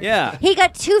cool. Yeah. He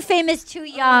got too famous, too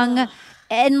young,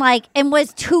 and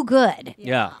was too good.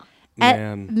 Yeah.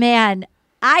 And, man,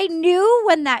 I knew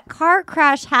when that car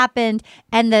crash happened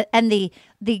and the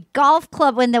golf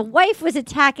club, when the wife was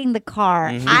attacking the car,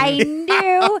 I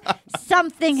knew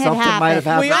something had Something happened. might have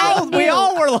happened. We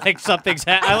all were like, something's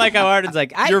I like how Arden's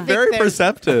like, I You're think very there's-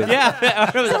 perceptive. Yeah.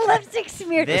 The lipstick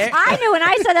smeared. There- I knew when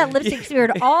I saw that lipstick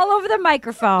smeared all over the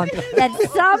microphone that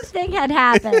something had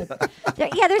happened.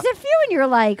 There's a few, and you're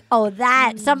like, oh,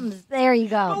 something's there. You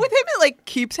But go. with him, it like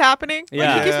keeps happening.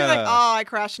 Yeah. Like, he keeps being like, Yeah. oh, I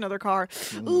crashed another car.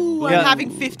 Ooh, Yeah. I'm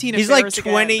having 15 He's like affairs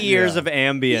 20 again. years of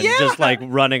Ambien, Yeah. just like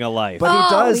running a life. But he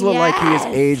does look like he is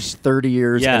yes. aged 30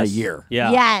 years in a Yes. year.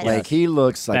 Yeah. Yes. Like he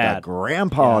looks like a Bad.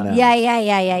 grandpa now.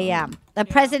 Yeah. A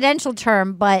presidential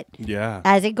term, but Yeah.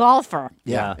 as a golfer.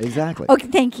 Yeah, exactly. Okay,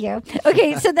 thank you.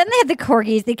 Okay, so then they had the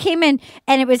corgis. They came in,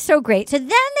 and it was so great. So then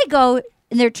they go,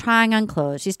 and they're trying on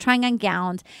clothes. She's trying on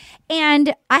gowns.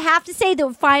 And I have to say, the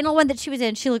final one that she was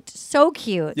in, she looked so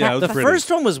cute. Yeah, That- it was The pretty. first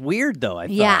one was weird, though, I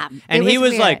thought. Yeah, And it he was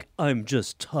was weird. like, I'm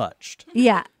just touched.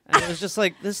 yeah. And it was just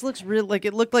like, this looks real. Like,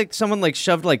 it looked like someone like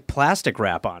shoved like plastic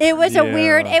wrap on It was a Yeah.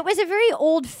 weird, it was a very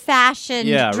old fashioned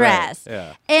Yeah, right. dress.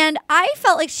 Yeah. And I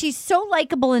felt like she's so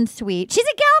likable and sweet. She's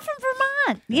a gal from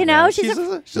Vermont, you know? She's She's a,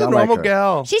 a I like normal her.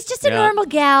 gal. she's just a Yeah. normal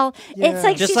gal. It's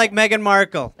like Just she's, like Meghan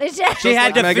Markle. She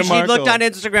had like to. Meghan She looked Markle. on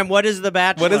Instagram. What is The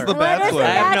Bachelor? What is The What is Bachelor? The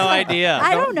I have no Bachelor? idea.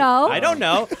 I don't know. I don't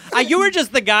know. You were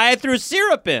just the guy I threw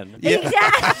syrup in.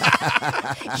 Exactly.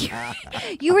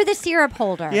 You were the syrup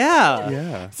holder. Yeah.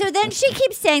 Yeah. So then she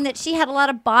keeps saying that she had a lot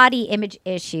of body image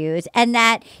issues and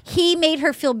that he made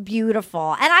her feel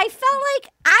beautiful. And I felt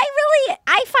like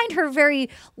I find her very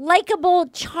likable,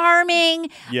 charming.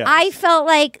 Yes. I felt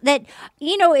like that,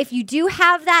 if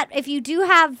you do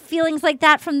have feelings like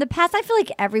that from the past, I feel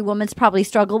like every woman's probably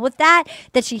struggled with that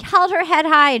she held her head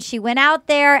high and she went out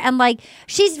there and like,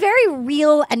 she's very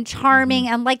real and charming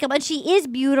and likable, and she is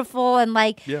beautiful. And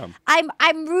like, Yeah.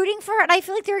 I'm rooting for her, and I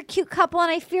feel like they're a cute couple,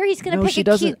 and I fear he's going to No, pick she a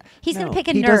doesn't. cute. He's going no, to pick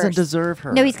a he nurse. doesn't deserve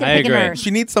her. No, he's going I to pick a agree. nurse.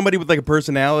 She needs somebody with like a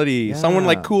personality, someone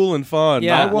like cool and fun.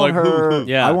 Yeah. I not want like, her.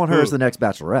 Yeah. I want her as the next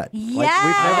Bachelorette.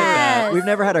 Yes. We've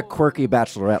never had a quirky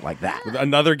Bachelorette like that.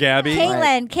 Another Gabby.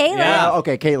 Caitlin. Yeah.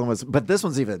 Okay, Caitlin was, but this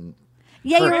one's even.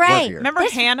 Yeah, you're right. quirkier. Remember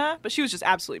Hannah? But she was just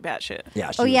absolutely batshit.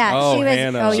 Yeah. Oh yeah, Oh, she was.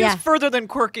 Hannah. Oh She yeah, was further than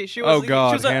quirky. She was, Oh, God,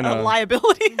 she was a Hannah.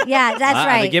 liability. yeah. That's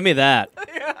right. Give me that.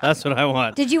 That's what I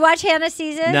want. Did you watch Hannah's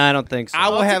season? No, I don't think so. I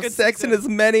will That's a have good sex in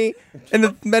season.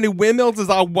 as many windmills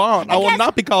as I want. I will guess-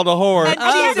 not be called a whore. And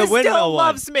Oh, Jesus the windmill still one.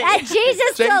 loves me. And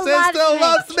Jesus still Jesus still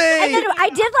loves me. And then I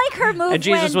did like her move. And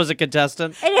Jesus when, was a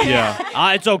contestant.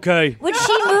 Yeah. It's okay. When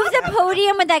she moved the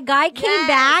podium when that guy came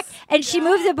back, and she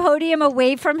moved the podium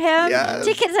away from him. Yes.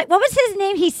 Like, what was his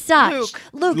name? He sucked.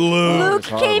 Luke. Luke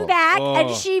came horrible. back, and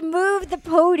Oh. she moved the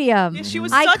podium. Yeah, she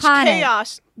was Iconic. such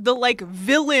chaos. The like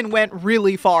villain went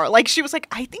really far. Like she was like,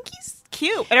 I think he's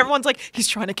cute. And everyone's like, he's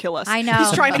trying to kill us. I know.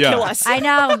 He's trying to kill us. I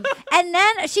know. And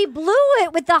then she blew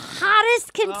it with the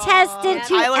hottest contestant to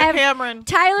Tyler ever. Cameron.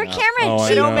 Tyler Cameron. Oh, I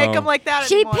They don't know. make him like that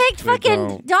She anymore. picked fucking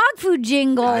don't. dog food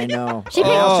jingle. I know. She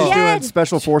picked She's yeah. doing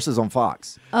Special Forces on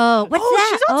Fox. Oh, what's Oh, that?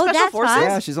 she's on Special that's Forces? fun.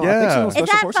 Yeah, she's on. I think she's on Yeah. Is Special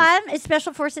that Forces. fun? Is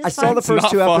Special Forces I fun? saw the first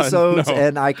not 2 fun, episodes no.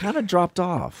 and I kind of dropped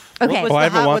off. Okay. Oh, I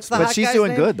haven't what's the watched But hot she's guy's doing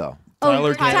name? good though.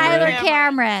 Tyler Tyler Cameron.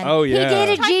 Cameron. Oh, yeah. He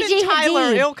dated Type Gigi in Tyler,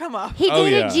 Hadid. it'll come up. He Oh,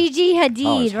 dated yeah. Gigi Hadid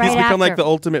He's right He's after. become like the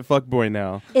ultimate fuckboy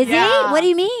now. Is he? Yeah. What do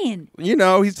you mean? You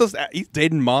know, he's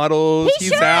dating models. He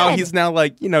He's now should. he's now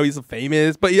like, you know, he's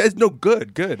famous, but he's no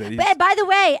good. He's- But by the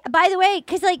way,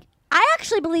 because like I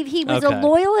actually believe he was a Okay.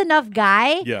 loyal enough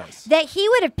guy Yes. that he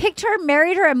would have picked her,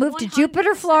 married her, and moved to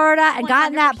Jupiter, Florida, and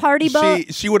gotten that party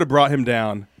boat. she would have brought him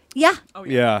down. Yeah,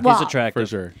 Yeah. Well- He's attractive. for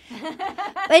sure.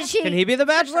 but she. Can he be the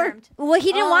bachelor? Well,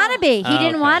 he didn't want to be. He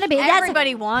didn't okay. want to be.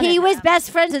 Everybody wanted He was him.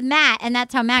 best friends with Matt, and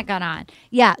that's how Matt got on.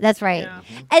 Yeah, that's right.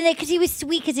 And because he was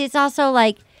sweet, because it's also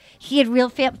like he had real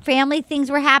family things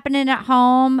were happening at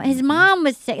home. His mom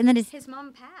was sick, and then His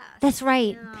mom passed. That's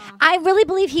right. I really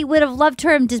believe he would have loved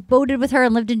her and just boated with her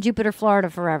and lived in Jupiter, Florida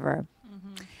forever.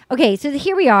 Okay, so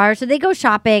here we are. So they go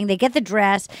shopping. They get the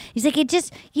dress. He's like,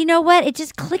 you know what? It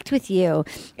just clicked with you.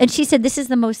 And she said, this is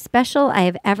the most special I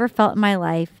have ever felt in my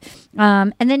life.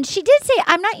 And then she did say,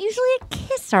 I'm not usually a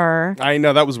kisser. I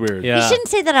know that was weird. Yeah. You shouldn't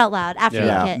say that out loud after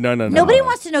Yeah. you kiss. No. Nobody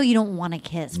wants to know you don't want to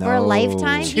kiss for a No.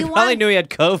 lifetime. She You probably want. knew he had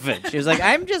COVID. She was like,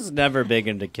 I'm just never big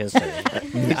into kissing.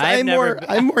 I'm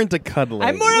more into cuddling.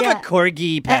 I'm more Yeah. of a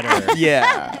corgi petter.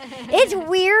 Yeah. It's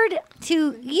weird to.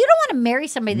 You don't want to marry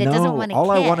somebody that doesn't want to kiss.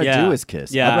 all I want to Yeah. do is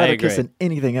kiss. Yeah, I'd I rather agree. kiss than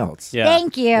anything else. Yeah.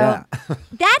 Thank you. Yeah.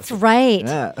 That's right. Yeah.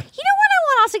 You know what I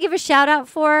want to also give a shout out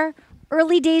for?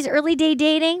 Early day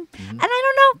dating. Mm-hmm. And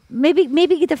I don't know,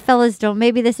 maybe the fellas don't.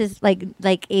 Maybe this is like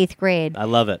 8th grade. I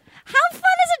love it. How fun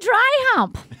is a dry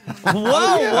hump?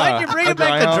 Whoa, why'd you bring A it back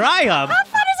dry to hump? dry hump? How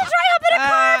fun is a dry hump in a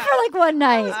car for like one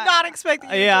night? Not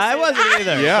expecting you Yeah, to I say wasn't that.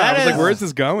 either. Yeah. That I was like, is- where's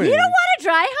this going? You don't want a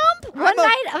dry hump? One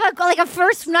night, like a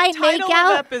first night Title make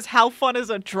out? of ep is How Fun is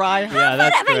a Dry Hump? Yeah,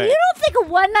 that's But great. you don't think a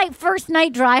one night, first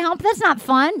night dry hump? That's not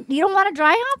fun. You don't want a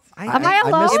dry hump? Am I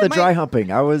alone? I missed the dry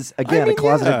humping. I was again a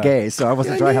closeted yeah. gay, so I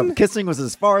wasn't dry humping. Kissing was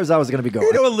as far as I was going to be going.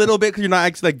 You know, a little bit because you're not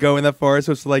actually like going that far.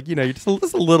 So it's like, you know, you're just a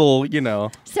little, you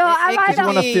know. So am I You the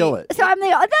want to feel it. So I'm the.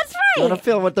 Oh, that's You want right. to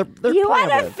feel what they're You playing want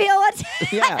to with. feel what's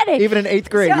Yeah, happening. even in 8th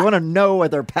grade, So- you want to know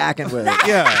what they're packing with.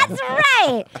 Yeah. That's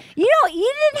right. You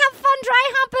didn't have fun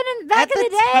dry humping back in the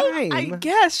day. I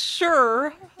guess,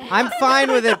 sure. I'm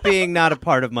fine with it being not a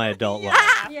part of my adult life.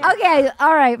 Okay,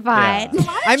 all right, fine.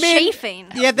 I mean, Chafing.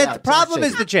 yeah, the problem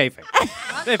is the chafing.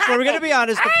 If we're going to be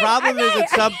honest, the problem is at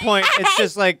some point it's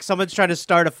just like someone's trying to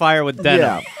start a fire with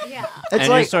denim. Yeah. And It's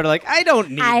you're like sort of like, I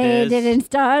don't need I this. didn't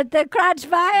start the crotch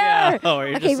fire. Yeah. Oh,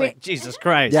 you're Okay, just like, wait. Jesus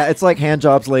Christ. yeah, it's like hand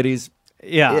jobs, ladies.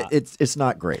 Yeah. It's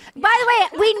not great. By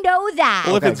the way, we know that.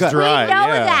 Well, if it's good. dry, we know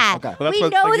yeah. that. Okay. Well, that's we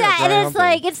what's know like, yeah, that, dry and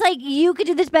humping. it's like you could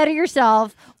do this better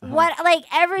yourself. What like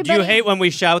everybody? Do you hate when we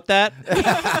shout that?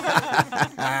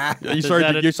 You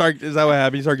start. Is that what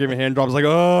happened? You start giving hand drops like,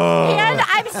 oh. And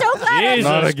I'm so glad. Jesus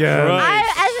Not again.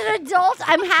 Christ. As an adult,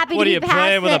 I'm happy What to are be you past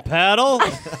playing with a it. paddle?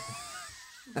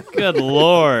 Good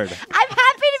Lord. I'm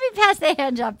happy to be past the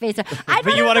hand job phase.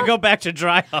 But you want to go back to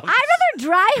dry hump? I'd rather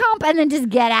dry hump and then just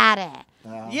get at it.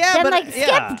 Yeah, Then but like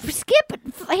yeah. skip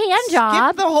hand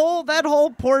job. Skip that whole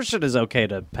portion is okay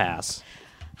to pass.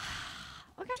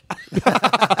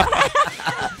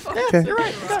 Okay. You're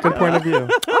right. That's a good point of view.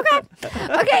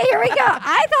 Okay, here we go.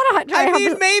 I thought a dry I hump. mean,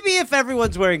 was- maybe if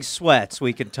everyone's wearing sweats,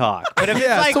 we could talk. But if it's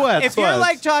Yeah, like, sweats, if you're sweats.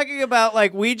 like talking about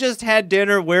like we just had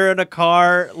dinner, we're in a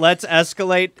car, let's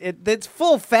escalate. It's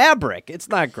full fabric. It's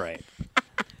not great.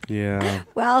 Yeah.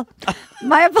 Well,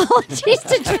 my apologies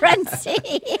to Trency.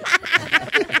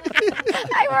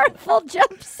 I wore a full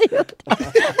jumpsuit. I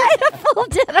had a full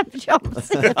denim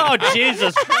jumpsuit. Oh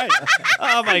Jesus Christ!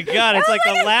 Oh my God! It's like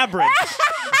a labyrinth.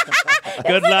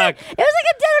 Good luck. It was like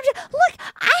a denim jumpsuit. Look,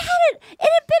 I had it. It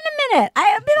had been a minute. I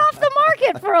have been off the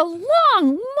market for a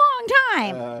long, long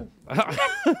time.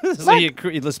 So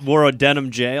let's borrow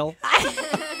denim jail.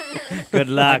 Good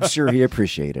luck. I'm sure he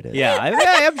appreciated it. Yeah,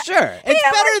 I'm sure. It's it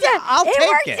better worked than out. I'll It take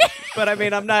worked it. out. But I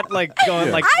mean, I'm not like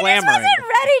going like I just clamoring. wasn't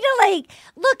ready to like.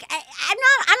 Look, I'm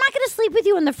not going to sleep with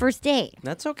you on the first date.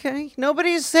 That's okay.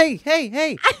 Nobody's saying,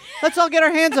 hey, let's all get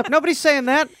our hands up. Nobody's saying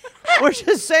that. We're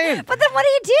just saying. But then what do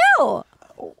you do?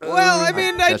 Well, I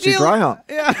mean, That's your dry hump.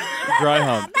 Yeah, Dry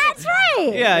hump. That's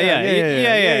right. yeah. yeah.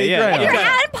 If You you're got-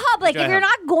 out in public, Dry if you're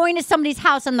hump. not going to somebody's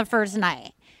house on the first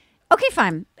night. Okay,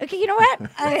 fine. Okay, you know what?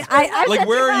 I Like, said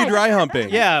where are you fine. dry humping?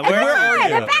 Yeah, At the where are bar,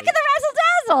 you? the back of the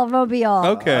Razzle muscle mobile.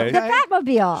 Okay. The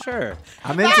Batmobile. Sure.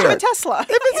 I'm Back into of a it. Tesla. In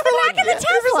the back of the If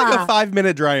it's like Tesla. a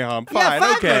 5-minute dry hump, fine,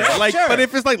 5 okay. minutes, Like, sure. but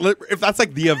if it's like if that's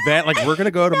like the event, like we're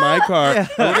gonna go to my car, and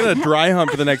we're gonna dry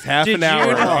hump for the next half Did an hour.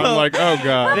 you know- I'm like, oh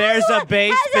god. There's a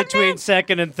base between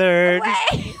second and third.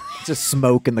 Wait. Just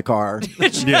smoke in the car.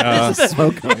 Yeah. Just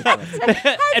smoke.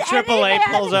 A AAA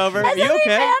pulls over. Has You any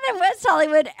okay? man in West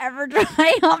Hollywood ever dry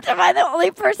humped? Am I the only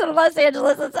person in Los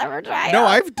Angeles that's ever dry No,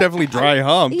 humped? I've definitely dry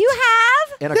humped. You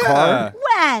have? In a car?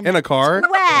 When? In a car?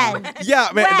 When? Yeah,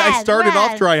 man. I When? started off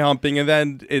When? dry humping, and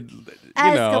then it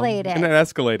Escalated. and it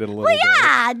escalated a little Well, bit.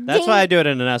 yeah. That's why I do it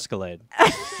in an Escalade.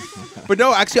 But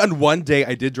no, actually, on one day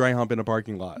I did dry hump in a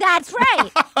parking lot. That's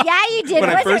right. Yeah, you did. When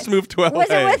I Was first it, moved to LA. Was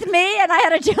it with me and I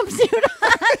had a jumpsuit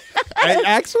on? I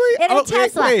actually in a oh,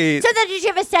 Tesla. Wait. So then did you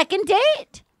have a second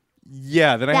date?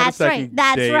 Yeah, then I had a That's right. second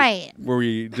That's date right. where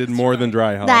we did more than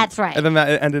dry hump. That's right. And then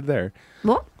that ended there.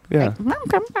 Well, Yeah.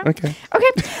 Okay.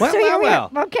 Okay. So here we are.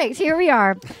 Okay, so here we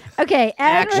are. Okay,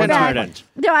 and we're Action back. ardent.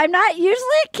 No, I'm not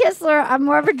usually a kissler. I'm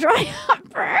more of a dry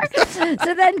humper.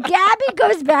 So then Gabby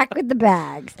goes back with the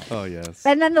bags. Oh yes.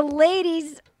 And then the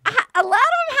ladies, a lot of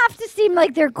them have to seem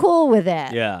like they're cool with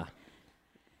it. Yeah.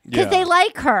 Because they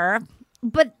like her,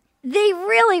 but they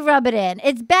really rub it in.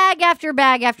 It's bag after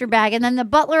bag after bag, and then the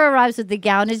butler arrives with the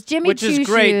gown. It's Jimmy Which Choo is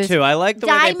great, shoes, too. I like the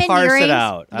way they diamond parse earrings. it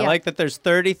out. I Yeah. like that there's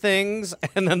 30 things,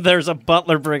 and then there's a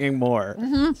butler bringing more.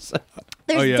 Mm-hmm.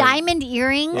 There's Oh, yeah. diamond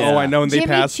earrings. Oh, I know, and they Jimmy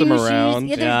pass them Choo shoes. around.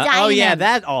 Yeah, there's diamonds. Oh, yeah,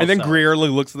 that also. And then Greer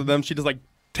looks at them. She just like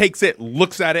takes it,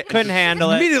 looks at it, couldn't handle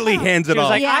it. immediately hands it She was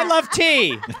off. like, Yeah. I love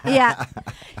tea. Yeah.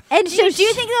 And So so do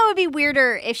you think that would be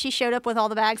weirder if she showed up with all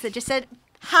the bags that just said,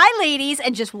 "Hi, ladies,"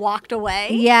 and just walked away?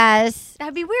 Yes.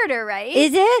 That'd be weirder, right?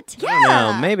 Is it?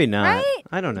 No, maybe not. Right?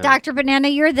 I don't know. Dr. Banana,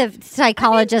 you're the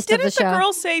psychologist of the Didn't show. the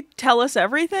girls say, "Tell us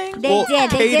everything"? They well, did.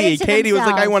 They did it to Katie was like,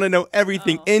 I themselves. want to know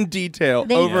everything in detail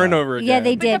They- over and over again. Yeah,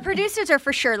 they But did. the producers are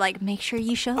for sure like, make sure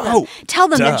you show them. Oh, Tell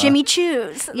them duh. that Jimmy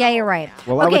Choo's. Yeah, you're right.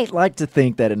 Well, okay. I would like to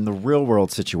think that in the real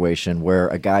world situation where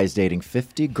a guy's dating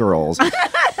 50 girls,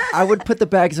 I would put the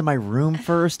bags in my room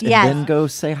first and Yes. then go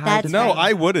say hi That's to No, them.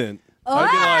 I wouldn't.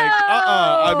 I'd be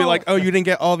like, I'd be like, oh, you didn't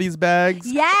get all these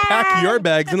bags? Yeah. Pack your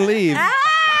bags and leave.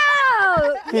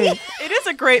 Oh! It is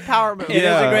a great power move. It is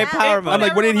a great power move. I'm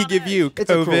like, what did he give you? It's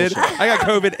a cool COVID. show. I got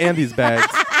COVID and these bags.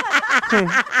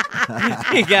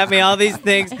 He got me all these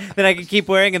things that I can keep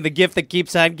wearing and the gift that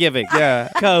keeps on giving. Yeah.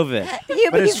 COVID.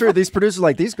 But it's true. These producers,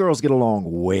 like, these girls get along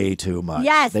way too much.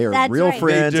 Yes, they are that's real right.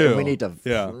 friends, They do. and we need to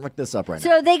Yeah. look this up right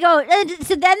now. So they go, and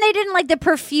so then they didn't like the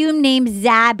perfume name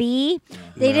Zabby.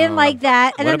 They didn't like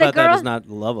that. And what then about the girl, that is not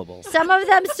lovable? some of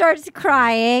them starts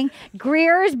crying.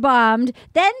 Greer's bummed.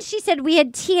 Then she said we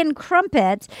had tea and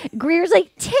crumpets. Greer's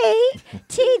like, tea,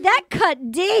 that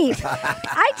cut deep.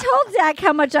 I told Zach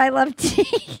how much I love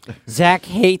tea. Zach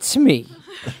hates me.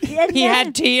 And He then-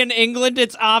 had tea in England.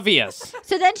 It's obvious.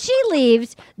 So then she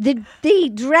leaves. The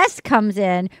dress comes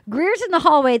in. Greer's in the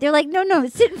hallway. They're like, no,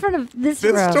 sit in front of this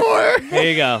room. This door. There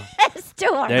you go. This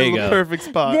door. There you The go. perfect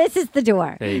spot. This is the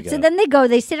door. There you So go. then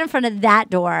they sit in front of that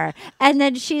door, and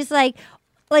then she's like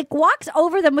walks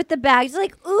over them with the bags.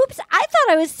 Like, oops, I thought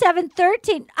I was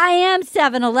 713. I am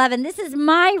 711. This is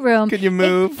my room. Can you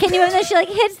move? Can you? And then she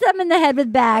hits them in the head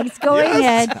with bags going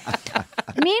in.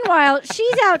 Meanwhile,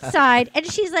 she's outside and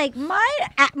she's like,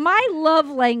 my love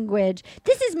language.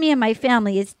 This is me and my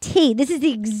family is tea. This is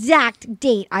the exact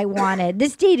date I wanted.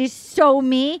 This date is so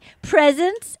me.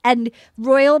 Presents and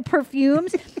royal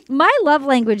perfumes. My love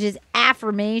language is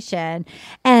affirmation.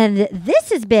 And this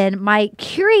has been my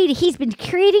curate. He's been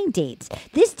curating dates.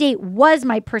 This date was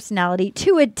my personality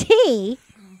to a T.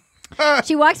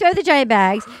 She walks by with the giant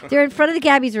bags. They're in front of the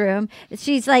Gabby's room.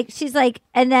 She's like,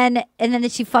 and then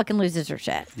she fucking loses her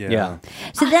shit. Yeah.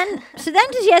 So then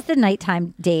she has the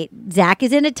nighttime date. Zach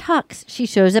is in a tux. She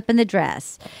shows up in the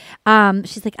dress.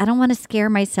 She's like, I don't want to scare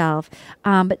myself.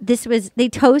 But they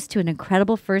toast to an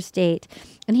incredible first date.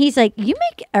 And he's like, you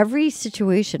make every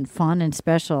situation fun and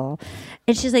special.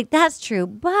 And she's like, that's true,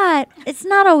 but it's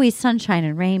not always sunshine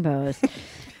and rainbows.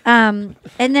 And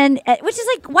then, which is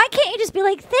like, why can't you just be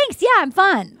like, thanks, yeah, I'm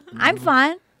fun. I'm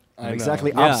fun.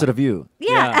 Exactly opposite of you.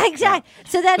 Yeah, exactly.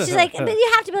 So then she's like, but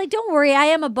you have to be like, don't worry, I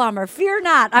am a bummer. Fear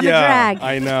not, I'm a drag.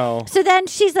 I know. So then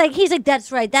he's like,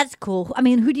 that's right, that's cool. I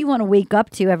mean, who do you want to wake up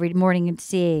to every morning and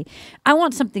see? I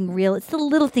want something real. It's the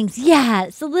little things. Yeah,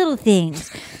 it's the little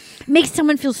things. Makes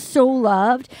someone feel so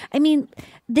loved. I mean,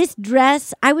 this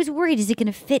dress, I was worried, is it going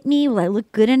to fit me? Will I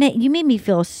look good in it? You made me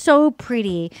feel so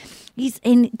pretty.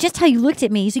 And just how you looked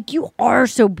at me, he's like, you are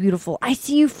so beautiful. I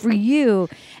see you for you.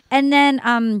 And then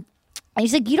And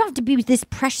she's like, you don't have to be this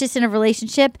precious in a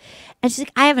relationship. And she's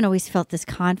like, I haven't always felt this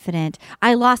confident.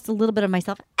 I lost a little bit of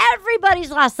myself.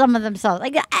 Everybody's lost some of themselves.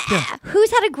 Like,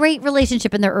 who's had a great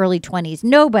relationship in their early 20s?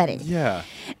 Nobody. Yeah.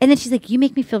 And then she's like, you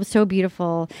make me feel so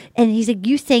beautiful. And he's like,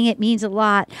 you saying it means a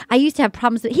lot. I used to have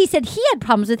problems he said he had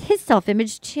problems with his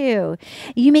self-image too.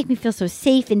 You make me feel so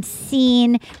safe and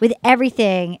seen with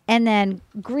everything. And then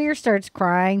Greer starts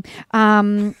crying.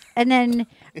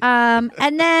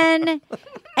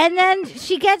 And then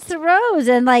she gets the rose,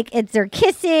 and like they're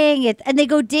kissing, and they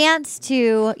go dance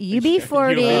to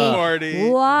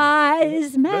UB40.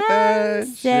 Wise men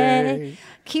say.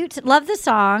 Cute. Love the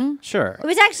song. Sure. It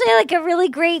was actually like a really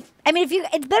great. I mean,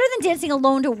 it's better than dancing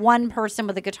alone to one person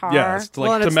with a guitar. Yeah, it's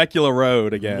like Temecula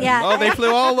Road again. Yeah. Oh, they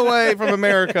flew all the way from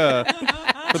America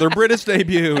for their British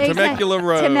debut, Temecula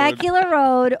Road. Temecula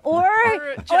Road,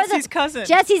 or Jesse's cousin.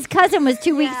 Jesse's cousin was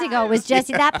 2 weeks ago. Was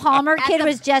Jesse that Palmer kid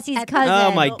was Jesse's cousin?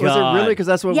 Oh my God! Was it really? Because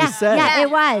that's what we said. Yeah, it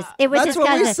was. It was That's his what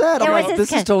cousin. we said. It I'm was like, his this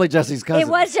cousin. is totally Jesse's cousin. It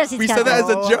was Jesse's We cousin. said that as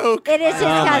a joke. It is his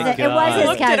cousin. It was his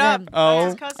Looked it up. cousin.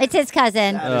 Oh. It's his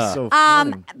cousin. That is so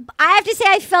funny. I have to say,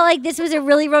 I felt like this was a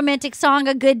really romantic song,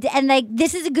 and like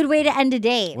this is a good way to end a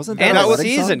date. Wasn't And that the a wedding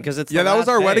season song? because it's Yeah, the that was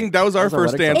last our day. wedding. That was our That was our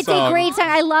first wedding dance It's song. a great song.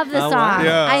 I love the Oh, song. wow.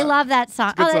 Yeah. I love that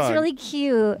song. good Oh, that's song. really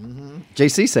cute.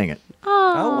 JC sang it.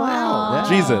 Oh, wow.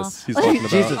 Jesus, he's talking about.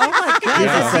 Jesus. Oh my God!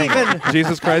 Jesus sang it.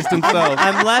 Jesus Christ himself.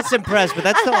 I'm less impressed, but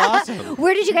that's still awesome.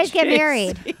 Where did you guys get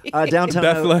married? Downtown.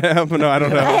 Bethlehem. No, I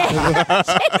don't know.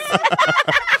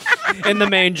 In the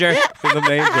manger. In the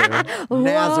manger. Nazareth. We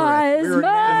were in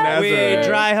Nazareth. We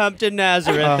dry humped in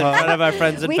Nazareth in front of our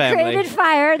friends and We family. created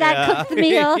fire that Yeah. cooked the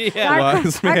meal. Yeah. Our-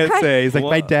 Wise our man Christ- say. He's like,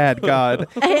 my dad, God.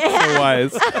 So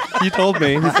wise. You told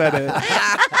me. He said it.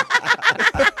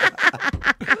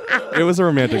 It was a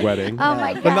romantic wedding. Oh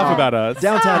my God. But enough about us.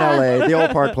 Downtown LA, the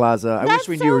old Park Plaza. I That's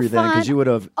wish we knew so you then fun. because you would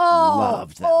have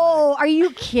loved that. Oh, are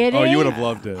you kidding? Oh, you would have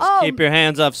loved it. Oh, Keep your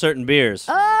hands off certain beers.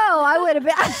 oh, I would have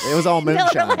been. It was all Miller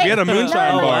moonshine. Lite. We had a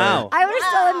moonshine Oh, bar. wow. I would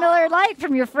have stolen Miller Lite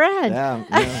from your friend. Yeah,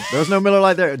 there was no Miller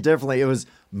Lite there. Definitely, it was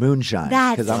moonshine.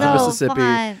 That's Because I'm so from Mississippi,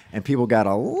 fun. and people got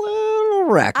a little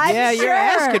wrecked. I'm Yeah, sure. you're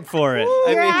asking for it.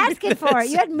 I You're mean, asking for it.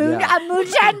 You had Yeah. a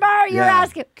moonshine bar. You're Yeah.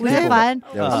 asking. Was it fun?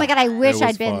 It was- Oh my God, I wish was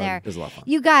I'd been fun. there. It was a lot of fun.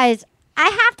 You guys, I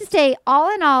have to say,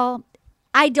 all in all,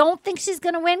 I don't think she's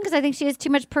going to win because I think she has too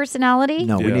much personality.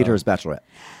 No, we Yeah. need her as Bachelorette.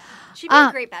 She'd be a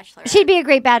great bachelorette. She'd be a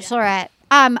great bachelorette.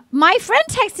 My friend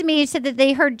texted me and said that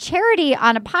they heard Charity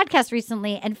on a podcast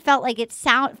recently and felt like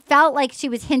felt like she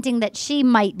was hinting that she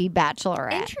might be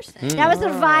bachelorette. Interesting. That was the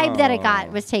vibe that it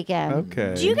got was taken.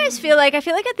 Okay. Do you guys feel like I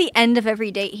feel like at the end of every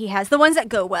date he has, the ones that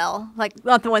go well, like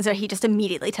not the ones that he just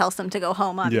immediately tells them to go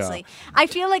home, obviously. I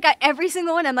feel like every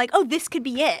single one I'm like, oh, this could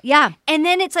be it. Yeah. And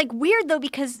then it's like weird though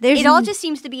because There's it all n- just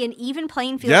seems to be an even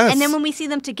playing field. Yes. And then when we see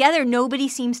them together, nobody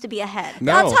seems to be ahead.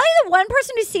 No. I'll tell you, the one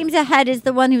person who seems ahead is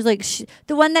the one who's like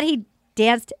the one that he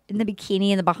danced in the bikini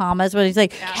in the Bahamas when he's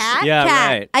like Kat? Yeah, Kat.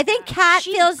 right. I think Kat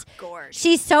She's feels gorgeous.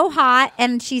 she's so hot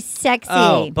and she's sexy.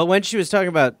 Oh, but when she was talking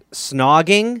about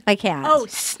snogging, I can't. Oh,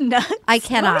 snug. I Why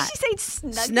cannot. would she say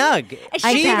snug? snug. And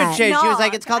I She even can't. changed. She was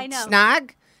like, Snog. "It's called I know.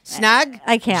 snug, snug."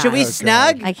 I can't. Should we Oh,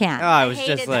 snug? I can't. Oh, I was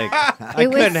hated just like, that. I It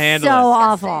was couldn't handle so it.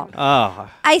 awful. Oh,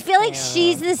 I feel like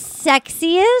she's the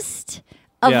sexiest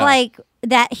of Yeah. like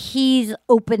that he's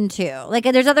open to. Like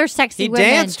there's other sexy he women.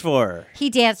 danced for her. He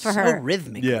danced for so her.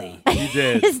 rhythmically. Yeah, he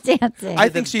did. He's dancing. I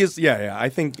think she is. Yeah. I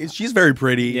think she's very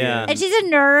pretty. Yeah. and she's a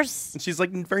nurse. And she's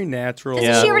like very natural.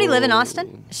 Doesn't Yeah. she already live in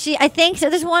Austin? I think so.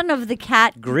 There's one of the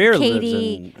cat Greer lives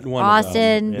Katie in one of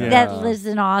Austin them. that Yeah. lives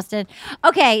in Austin.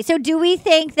 Okay, so do we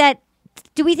think that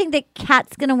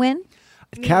Kat's gonna win?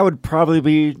 Kat would probably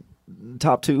be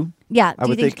top two. Yeah. I Do you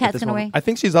would think think at Kat's this gonna moment. win? I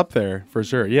think she's up there for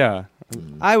sure. Yeah.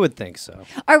 I would think so. All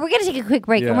right, we're gonna take a quick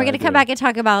break, and Yeah, we're gonna I come do. back and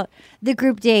talk about the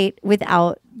group date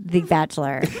without the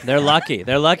Bachelor. They're lucky.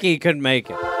 They're lucky he couldn't make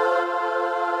it. Oh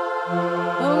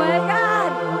my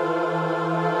God!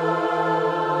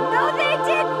 No, they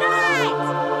did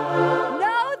not!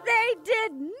 No, they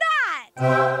did not!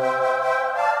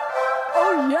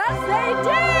 Oh, yes, they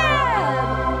did!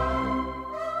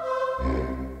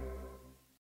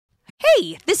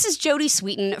 Hey, this is Jody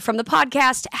Sweeten from the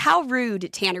podcast How Rude,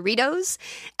 Tanneritos.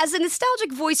 As a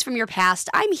nostalgic voice from your past,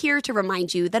 I'm here to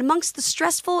remind you that amongst the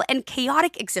stressful and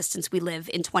chaotic existence we live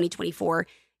in 2024,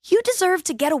 you deserve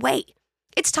to get away.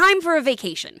 It's time for a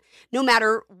vacation, no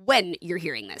matter when you're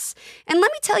hearing this. And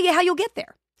let me tell you how you'll get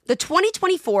there. The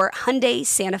 2024 Hyundai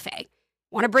Santa Fe.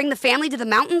 Want to bring the family to the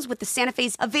mountains with the Santa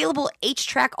Fe's available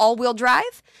H-Track all-wheel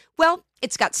drive? Well,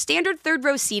 it's got standard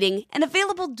third-row seating and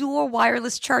available dual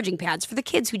wireless charging pads for the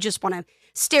kids who just want to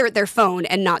stare at their phone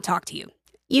and not talk to you.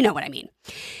 You know what I mean.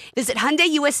 Visit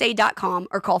HyundaiUSA.com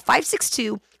or call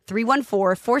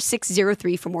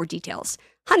 562-314-4603 for more details.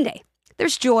 Hyundai,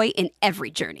 there's joy in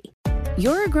every journey.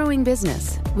 You're a growing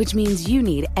business, which means you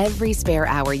need every spare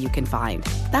hour you can find.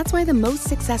 That's why the most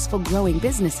successful growing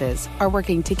businesses are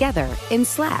working together in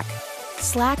Slack.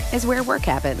 Slack is where work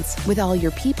happens, with all your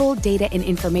people, data, and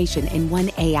information in one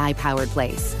AI-powered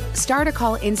place. Start a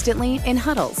call instantly in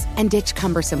huddles and ditch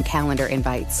cumbersome calendar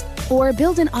invites. Or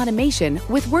build an automation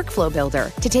with Workflow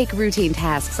Builder to take routine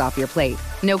tasks off your plate.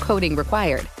 No coding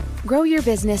required. Grow your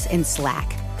business in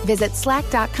Slack. Visit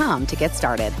slack.com to get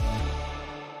started.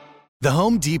 The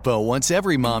Home Depot wants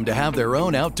every mom to have their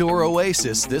own outdoor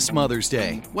oasis this Mother's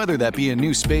Day, whether that be a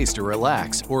new space to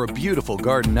relax or a beautiful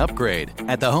garden upgrade.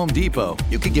 At the Home Depot,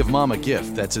 you could give mom a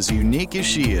gift that's as unique as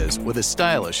she is, with a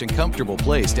stylish and comfortable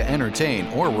place to entertain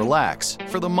or relax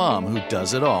for the mom who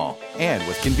does it all. And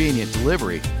with convenient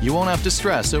delivery, you won't have to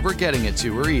stress over getting it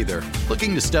to her either.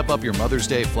 Looking to step up your Mother's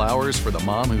Day flowers for the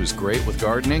mom who's great with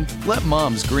gardening? Let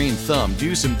Mom's Green Thumb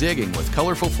do some digging with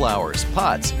colorful flowers,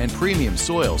 pots, and premium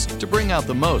soils to bring out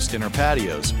the most in her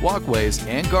patios, walkways,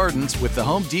 and gardens with the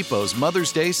Home Depot's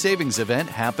Mother's Day savings event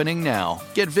happening now.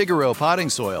 Get Vigoro potting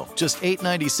soil, just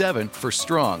 $8.97 for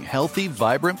strong, healthy,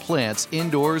 vibrant plants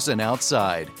indoors and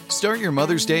outside. Start your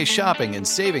Mother's Day shopping and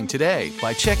saving today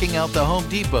by checking out the Home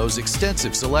Depot's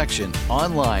extensive selection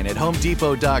online at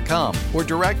HomeDepot.com or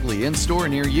directly in store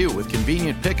near you with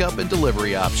convenient pickup and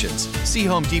delivery options. See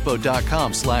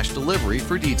HomeDepot.com/delivery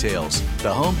for details.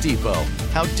 The Home Depot,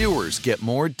 how doers get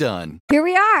more done. Here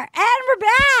we are, and we're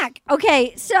back.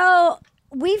 Okay, so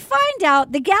we find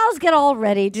out the gals get all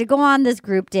ready to go on this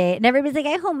group date, and everybody's like,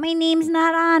 I hope my name's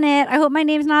not on it. I hope my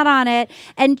name's not on it.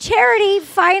 And Charity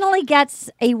finally gets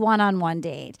a one-on-one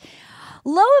date.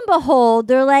 Lo and behold,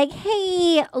 they're like,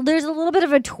 hey, there's a little bit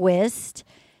of a twist.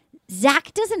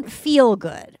 Zach doesn't feel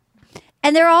good.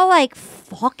 And they're all like,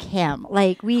 fuck him.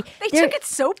 Like, they took it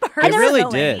so personally. They really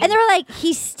did. And they were like,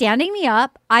 he's standing me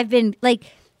up. I've been like...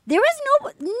 There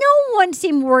was no one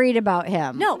seemed worried about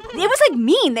him. No, it was like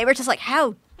mean. They were just like,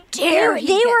 how dare he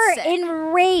They get were sick?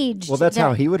 enraged. Well, that's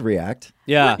how he would react.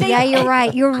 Yeah. Yeah, you're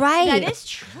right. You're right. That is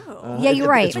true. Yeah, you're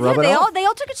right. It's But rubbing they off.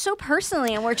 all took it so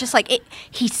personally, and we're just like,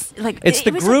 he's like, It's it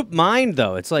the was group mind,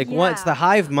 though. It's like it's the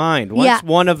hive mind. Once Yeah.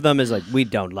 one of them is like, we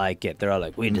don't like it, they're all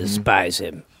like, we despise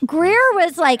him. Greer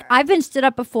was like, I've been stood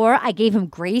up before. I gave him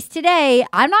grace today.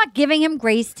 I'm not giving him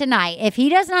grace tonight. If he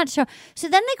does not show. So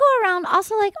then they go around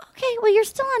also like, okay, well, you're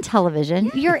still on television.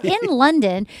 You're in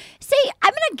London. Say, I'm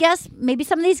going to guess maybe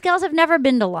some of these girls have never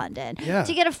been to London. Yeah.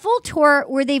 To get a full tour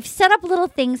where they've set up little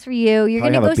things for you. You're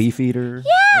going Probably to have go a beef eater.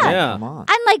 Yeah. Yeah. Come on.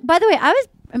 And like, by the way, I was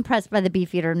impressed by the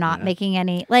Beefeater not making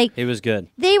any like. It was good.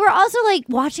 They were also like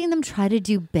watching them try to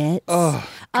do bits of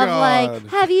like,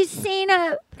 have you seen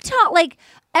a talk? Like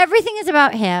everything is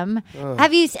about him.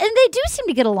 Have you? And they do seem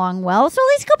to get along well. So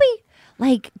at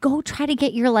least go try to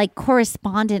get your like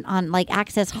correspondent on like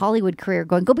Access Hollywood career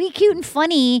going. Go be cute and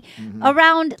funny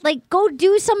around. Like go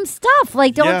do some stuff.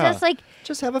 Like don't just like.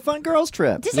 Just have a fun girls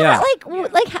trip. Just not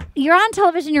like you're on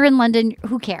television, you're in London,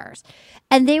 who cares?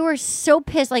 And they were so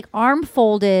pissed, like arm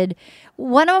folded.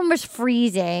 One of them was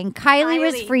freezing. Kylie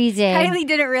was freezing. Kylie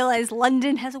didn't realize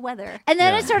London has weather. And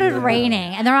then it started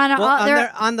raining, and they're on.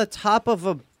 They're on the top of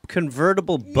a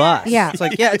convertible bus. Yeah. It's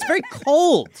like, it's very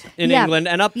cold in England,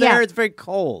 and up there it's very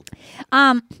cold.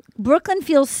 Brooklyn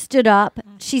feels stood up.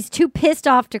 She's too pissed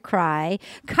off to cry.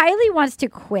 Kylie wants to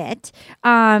quit.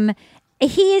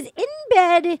 He is in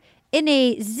bed in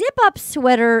a zip-up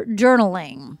sweater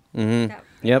journaling. Mm-hmm.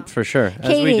 Yep, for sure. As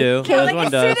Katie, we do. Katie, As Like one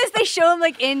as does. soon as they show him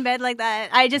like in bed like that,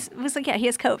 I just was like, yeah, he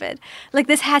has COVID. Like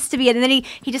this has to be it. And then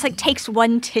he just like takes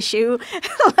one tissue.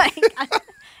 Like,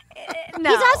 no.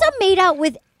 He's also made out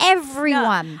with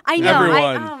everyone. I know.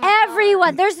 Everyone.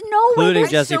 Everyone. There's no way. Including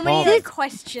There's Jesse so many Palmer. like,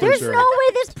 questions. There's no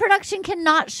way this production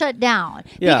cannot shut down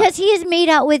Yeah. because he is made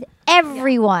out with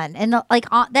everyone and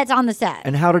that's on the set.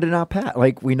 And how did it not pass?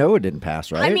 Like, we know it didn't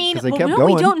pass, right? I mean, 'Cause they well, kept no,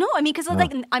 going. we don't know. I mean, because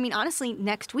honestly,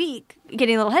 next week,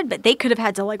 getting a little ahead, but they could have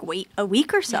had to like wait a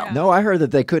week or so. No, I heard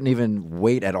that they couldn't even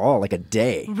wait at all, like a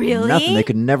day. Really? Nothing. They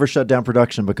could never shut down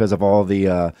production because of all the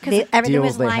Everything deals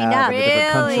was they lined have up. with the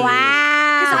different countries. Wow.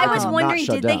 Because I They was could not wondering,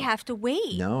 shut did they down. have to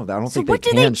wait? No, I don't So think what they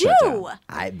do they can shut do? down.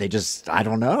 I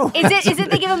don't know. Is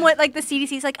it they give them what like the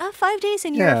CDC's like 5 days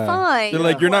and you're fine. They're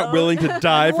like, you're not willing to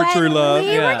die for true love.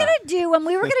 When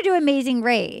we were gonna do Amazing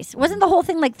Race, wasn't the whole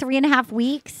thing like 3.5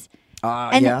 weeks?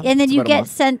 And yeah, then it's you about a get month.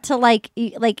 sent to like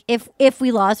if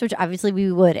we lost, which obviously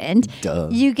we wouldn't. Duh.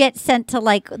 You get sent to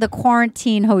like the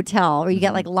quarantine hotel, or you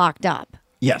get like locked up.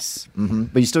 Yes,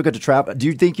 but you still get to travel. Do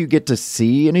you think you get to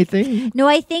see anything? No,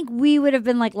 I think we would have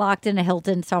been like locked in a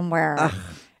Hilton somewhere.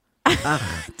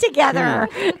 Together.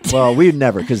 Well, we'd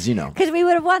never, because Because we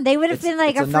would have won. They would have been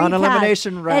like it's a free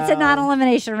non-elimination pass. round. It's a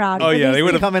non-elimination round. Oh yeah, they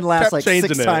would have come in last kept like changing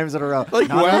 6 it. times in a row. Like,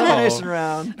 Non-elimination wow.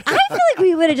 round. I feel like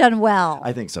we would have done well.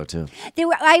 I think so too.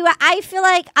 I feel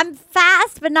like I'm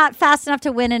fast, but not fast enough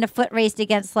to win in a foot race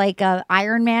against like a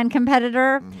Ironman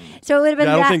competitor. So it would have been.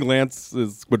 Yeah, I don't think Lance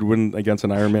would win against an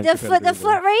Ironman. the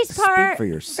foot race part. Speak for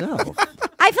yourself.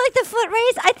 I feel like the foot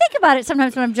race. I think about it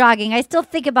sometimes when I'm jogging. I still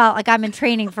think about like I'm in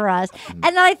training for us, and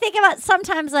then I think about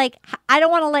sometimes like I don't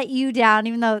want to let you down,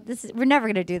 even though we're never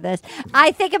gonna do this.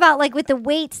 I think about like with the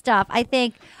weight stuff. I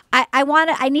think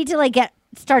I need to like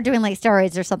start doing like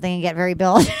steroids or something and get very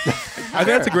built. I think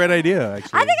that's a great idea.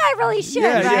 Actually, I think I really should.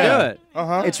 Yeah, right? Do it.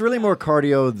 Uh-huh. It's really more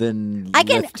cardio than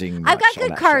lifting. I've got much on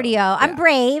good that cardio. show. I'm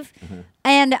brave,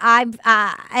 and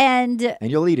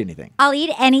And you'll eat anything. I'll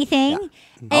eat anything.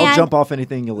 I'll And- jump off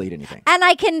anything. You'll eat anything. And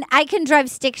I can drive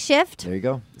stick shift. There you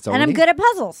go. That's all And we I'm need. good at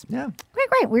puzzles. Yeah.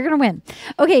 Great. We're gonna win.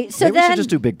 Okay, so Maybe we then should just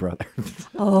do Big Brother.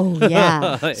 Oh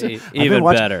yeah. I've been Even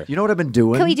watching- better. You know what I've been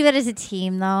doing? Can we do it as a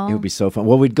team though? It would be so fun.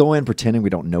 Well, we'd go in pretending we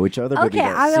don't know each other, but Okay, we'd be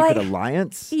a I'm secret like-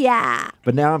 alliance. Yeah.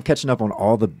 But now I'm catching up on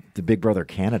all the Big Brother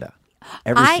Canada.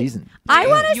 Every season. I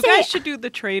want to You say. guys should do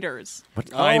the Traders.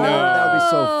 I know. That would be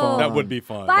so fun. That would be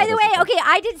fun. By the way, okay,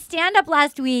 I did stand up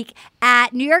last week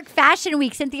at New York Fashion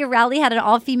Week. Cynthia Rowley had an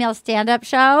all-female stand-up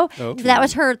show. Oh. That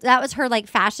was her like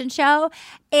fashion show.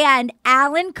 And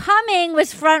Alan Cumming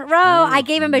was front row. I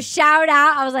gave him a shout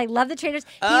out. I was like, love the Traders.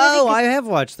 He was I have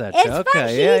watched that it's show. fun.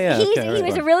 Okay, He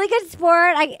was a really good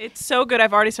sport. It's so good.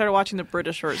 I've already started watching the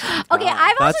British version. Okay,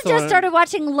 I've also That's the just one- started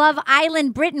watching Love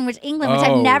Island Britain, which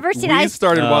I've never seen. We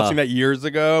started watching that years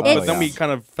ago, but It's- then we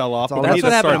kind of fell off. all But we need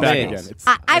that's to what start happened back to me. again. It's,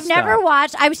 I've never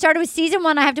watched. I started with season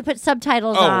 1. I have to put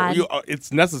subtitles on.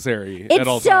 it's necessary at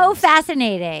all It's so times.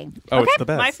 fascinating. Oh, okay? it's the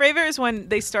best. My favorite is when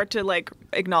they start to like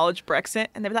acknowledge Brexit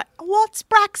and they're like, "What's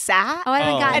Brexit?" Oh, I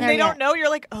haven't gotten and there they yet. don't know. You're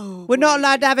like, "Oh, We're not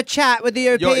allowed to have a chat with the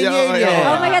European Union.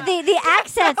 Oh my god, the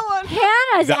accents.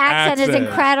 Hannah's The accent is accent.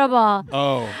 incredible.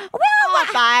 Oh. Well,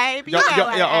 babe, you know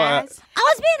yeah, it yeah, is." I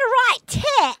was being a right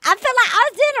tit. I feel like I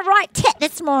was doing a right tit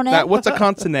this morning. What's a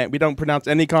consonant? We don't pronounce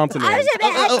any consonants. I was a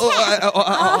bit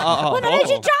when I made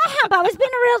you jaw hump, I was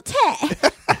being a real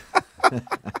tit.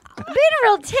 Being a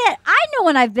real tit. I know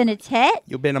when I've been a tit.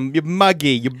 You're muggy.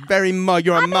 You're very mug.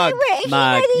 You're a mug.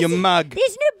 Mug. You're mug.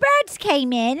 These new birds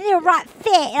came in and they were right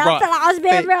fit, and I Right felt like I was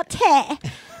being fit. a real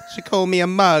tit. She called me a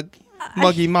mug.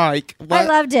 Muggy Mike. I What?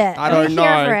 loved it. I don't I'm know.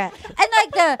 here for it. And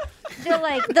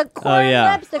like the corn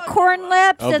yeah. lips, the corn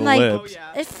lips, Oh, and the like lips.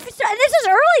 this is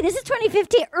early. This is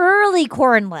 2015, early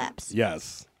corn lips.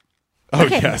 Yes. Oh,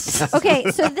 Okay. yes. Okay,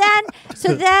 so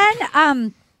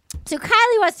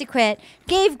Kylie wants to quit.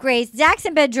 Gave Grace. Zach's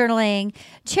in bed journaling.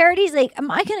 Charity's like,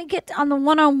 am I gonna get on the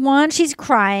one-on-one? She's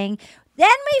crying. Then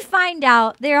we find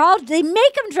out they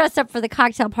make them dress up for the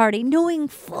cocktail party, knowing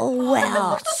full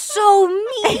well. So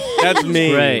mean. That's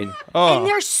me. Great. Oh. And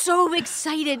they're so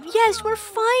excited. Yes, we're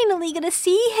finally going to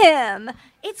see him.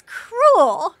 It's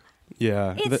cruel.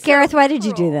 Yeah. Gareth, why did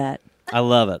you do that? I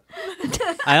love it.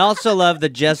 I also love that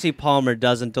Jesse Palmer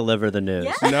doesn't deliver the news.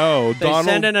 No, They Donald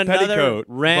send in another Petticoat.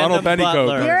 random Donald Petticoat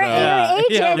butler. comes Your out.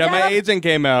 agent. Yeah, my agent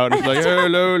came out. He's like,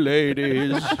 hello,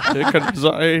 ladies. It has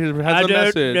a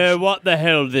message. what the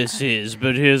hell this is,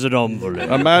 but here's an envelope.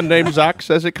 A man named Zach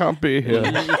says it can't be here.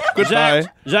 Goodbye.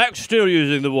 Zach's still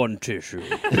using the one tissue.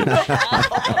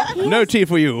 No tea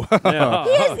for you. He is,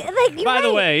 like, By the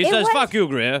right, way, he it says, was- fuck you,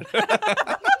 Greer.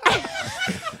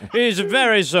 He's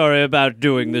very sorry about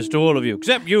doing this to all of you,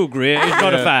 except you, Greer. He's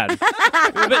not a fan.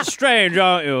 You're a bit strange,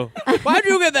 aren't you? Why'd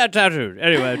you get that tattooed?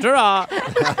 Anyway, ta-ra.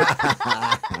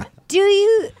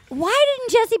 Why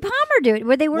didn't Jesse Palmer do it?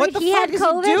 Were they worried What the he fuck had is he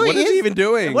COVID? doing? What is he even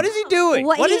doing? What is he doing?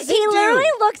 What he does he do? literally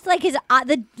looks like his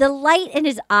the light in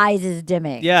his eyes is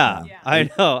dimming. Yeah, I know.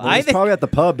 Well, I he's think. probably at the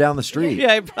pub down the street.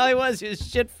 Yeah, he probably was. His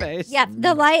shit face. Yeah,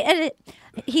 the light and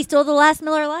he stole the last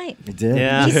Miller Lite. He did.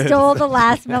 Yeah. He stole the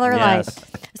last Miller Yes. Lite.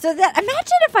 So that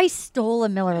imagine if I stole a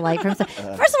Miller Lite from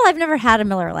someone. First of all, I've never had a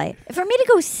Miller Lite. For me to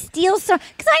go steal some,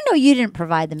 because I know you didn't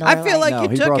provide the Miller I Lite. feel like No, you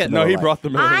he took brought it. the No, Miller he Lite. brought the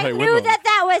Miller I Lite with knew him.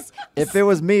 that was. If it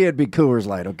was me, it'd be Coors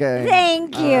Light, okay?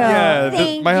 Thank you. Yeah,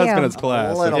 Thank my you. husband is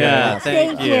class. Little okay? Yeah, bit.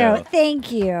 thank Thank you. you.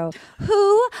 Thank you.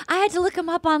 Who? I had to look him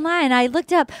up online. I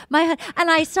looked up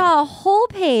and I saw a whole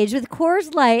page with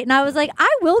Coors Light, and I was like, I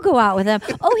will go out with him.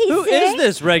 Oh, he's Who is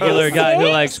this regular guy who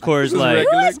likes Coors Light?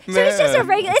 Who is? So he's just a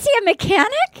regular. Is he a mechanic?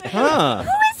 Huh. Who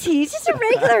is He's just a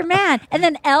regular man. And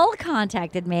then Elle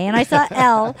contacted me, and I saw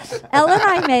Elle. Elle and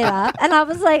I made up, and I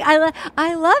was like,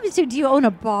 I love you. So do you own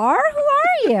a bar?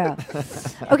 Who are you?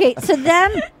 Okay, so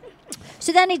then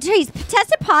he's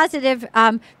tested positive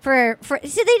for. So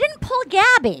they didn't pull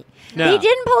Gabby. No. They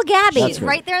didn't pull Gabby. She's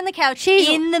right there on the couch. She's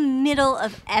in the middle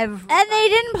of everything. And they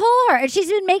didn't pull her. And she's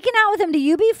been making out with him to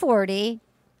UB40.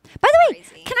 By the way,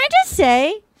 can I just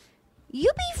say,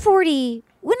 UB40,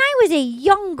 when I was a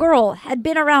young girl, had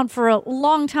been around for a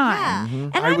long time. Yeah.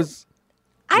 And I'm Yes.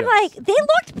 like, they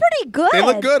looked pretty good. They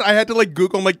look good. I had to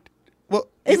Google. I'm like, well,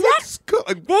 he looks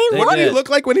good. What did he look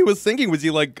like when he was singing? Was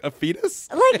he like a fetus?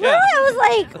 Like, really? I was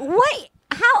like, what?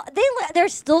 How they're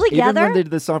still together? Even when they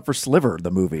did the song for Sliver, the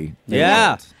movie.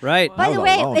 Yeah, right. By the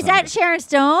way, is that Sharon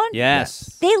Stone?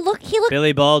 Yes. He looked.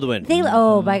 Billy Baldwin.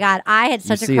 Oh my God, I had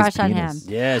such a see his crush on him. penis.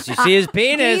 Yes, you see his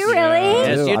penis. Do you really?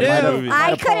 Yes, you do.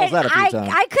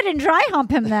 I couldn't dry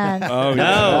hump him then. Oh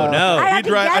No. I'd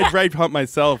I drive hump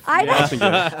myself. I'd have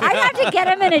to get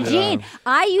him in a jean.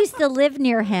 I used to live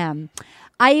near him.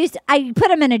 I put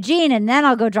him in a jean and then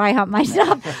I'll go dry hump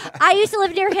myself. I used to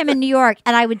live near him in New York,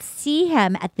 and I would see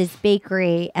him at this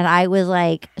bakery, and I was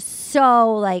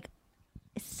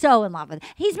so in love with him.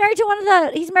 He's married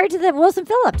to the Wilson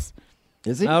Phillips.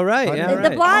 Is he? Oh, right. Yeah, The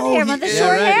blonde hair with the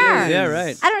short hair. Yeah,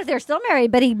 right. I don't know if they're still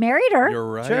married, but he married her. You're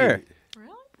right. Sure.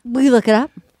 Will you look it up?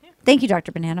 Thank you,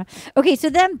 Dr. Banana. Okay, so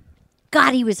then,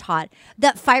 God, he was hot.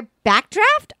 That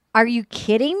backdraft? Are you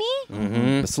kidding me?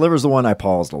 Mm-hmm. The Sliver's the one I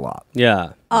paused a lot.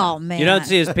 Yeah. Oh, man. You don't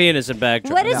see his penis in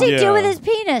Backdraft. What does he do with his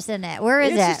penis in it? Where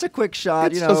is It's it? just a quick shot.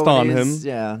 It's you know, just on he's-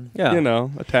 him. Yeah. You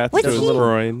know, attached What's to his he-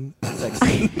 groin.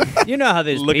 You know how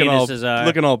these looking penises are.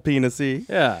 Looking all penisy.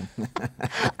 Yeah.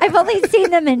 I've only seen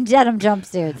them in denim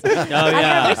jumpsuits. Oh,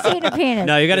 yeah. I've never seen a penis.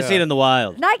 No, you got to see it in the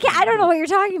wild. No, I don't know what you're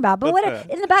talking about. But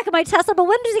in the back of my Tesla, but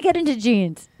when does it get into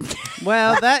jeans?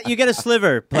 Well, you get a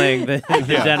sliver playing the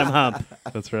denim hump.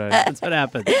 That's right. That's what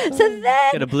happens. So then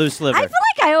Get a blue sliver. I feel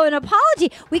like I owe an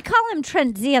apology. We call him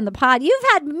Trent Z on the pod. You've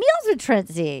had meals with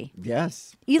Trent Z.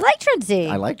 Yes. You like Trent Z.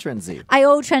 I like Trent Z. I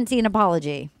owe Trent Z an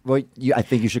apology. Well, I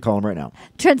think you should call him right now.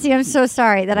 Trent Z, I'm so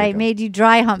sorry that I made you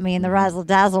dry hump me in the Razzle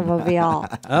Dazzle mobile.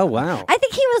 Oh, wow. I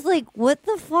think he was like, what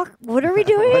the fuck? What are we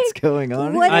doing? What's going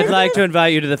on? What I'd is like this? to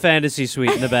invite you to the fantasy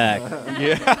suite in the back.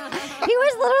 Yeah. He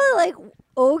was literally like,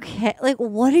 okay, like,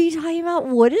 what are you talking about?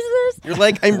 What is this? You're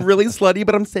like, I'm really slutty,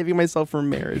 but I'm saving myself for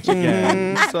marriage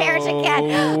again. Not marriage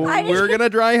again. I just- We're going to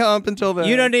dry hump until then.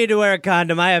 You don't need to wear a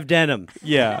condom. I have denim.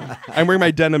 Yeah. I'm wearing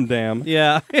my denim dam.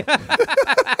 Yeah.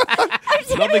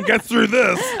 Nothing gets through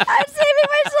this. I'm saving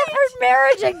myself for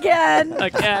marriage again.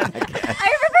 Again.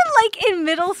 I remember, in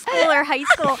middle school or high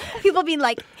school, people being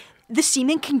like, the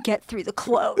semen can get through the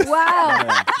clothes. Wow.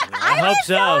 I hope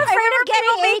so. I'm afraid of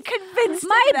getting AIDS. Convinced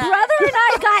My of that. brother and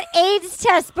I got AIDS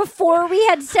tests before we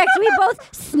had sex. We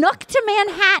both snuck to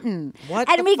Manhattan. What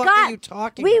and the we fuck got, are you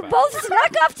talking We about? both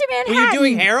snuck off to Were Manhattan. you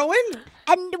doing heroin?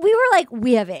 And we were like,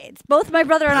 we have AIDS. Both my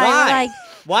brother and I were Why? like,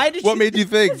 Why did What you? made you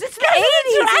think? It's the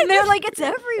 80s, and they're like, it's it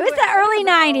everywhere. was the early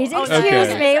 90s. Oh, Excuse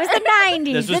Okay. me. It was the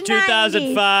 90s. This was the 90s.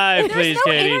 2005, There's please,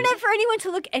 no Katie. internet for anyone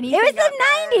to look anything It was up.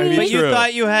 the 90s. I mean, But you True.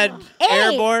 thought you had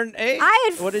airborne AIDS? I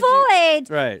had What did full you? AIDS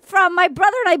Right. from my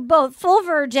brother and I both, full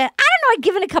virgin. I don't know, I'd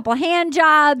given a couple hand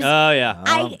jobs. Oh,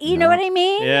 yeah. You know what I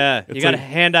mean? Yeah. You It's got a- a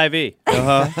hand IV.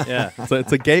 Uh-huh. Yeah.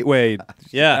 It's a gateway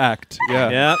Yeah. act. Yeah.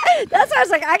 Yeah. That's why I was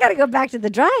like, I got to go back to the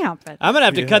dry humping. I'm going to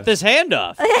have to cut this hand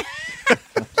off.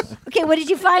 Okay, what did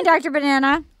you find, Dr.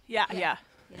 Banana? Yeah.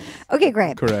 Okay,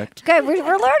 great. Correct. Good. We're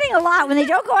learning a lot. When they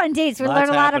don't go on dates, we Lots learn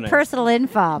a lot happening. of personal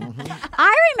info.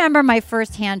 I remember my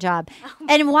first hand job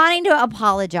and wanting to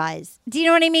apologize. Do you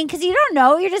know what I mean? Because you don't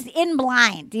know. You're just in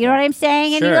blind. Do you know what I'm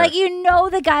saying? And Sure. you're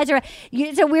like, the guys are,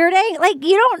 it's a weird thing. Like,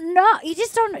 you don't know. You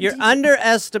just don't. You're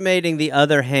underestimating the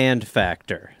other hand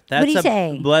factor. That's are you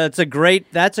saying? Well, that's a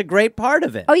great part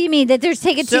of it. Oh, you mean that there's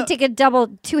take a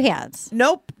double two hands?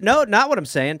 Nope. No, not what I'm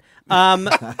saying.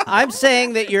 I'm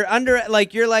saying that you're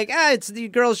it's the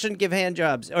girls shouldn't give hand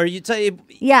jobs, or you tell you.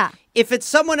 Yeah. If it's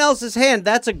someone else's hand,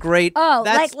 that's a great. Oh,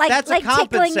 that's like a compensator.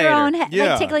 tickling your own head. Yeah.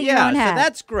 Like tickling your Yeah, own so head.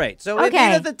 that's great. So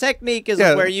Okay. if the technique isn't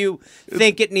Yeah. where you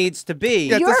think it needs to be,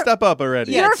 Yeah, it's Your- a step up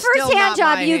already. Yeah, Your it's first still hand not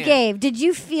job my you hand. gave, did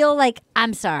you feel like,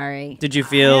 I'm sorry? did you I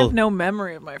feel? have no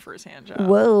memory of my first hand job.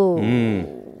 Whoa.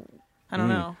 I don't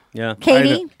know. Yeah.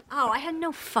 Katie? Oh, I had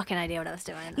no fucking idea what I was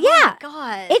doing. Yeah. Oh my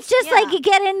God. It's just Yeah. like you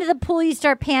get into the pool, you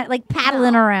start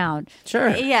paddling around. Sure.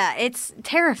 Yeah, it's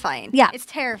terrifying. Yeah. It's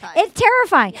terrifying. It's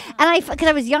terrifying. And because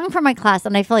I was young for my class,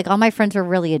 and I feel like all my friends were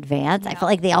really advanced. I felt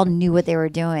like they all knew what they were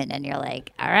doing. And you're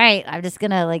like, all right, I'm just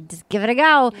going to just give it a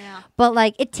go. Yeah.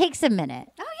 But it takes a minute.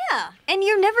 Oh Yeah, and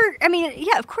you're never. I mean,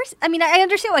 yeah, of course. I mean, I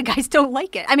understand why guys don't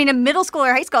like it. I mean, in middle school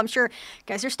or high school, I'm sure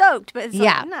guys are stoked, but it's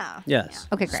like, no. Yes.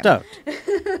 Okay, great. Stoked.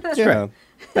 That's right.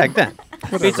 Back then.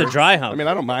 Beats a dry hump. I mean,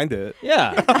 I don't mind it.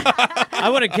 Yeah. I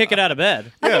wouldn't kick it out of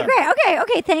bed. Okay, great.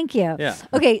 Okay, thank you. Yeah.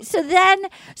 Okay, so then,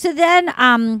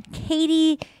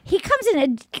 Katie, he comes in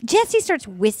and Jesse starts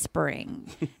whispering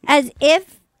as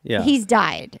if he's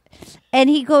died. And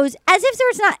he goes, as if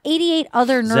there's not 88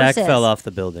 other nurses. Zach fell off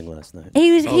the building last night.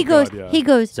 He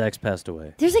goes, Zach's passed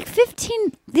away.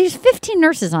 there's 15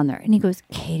 nurses on there. And he goes,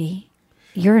 Katie,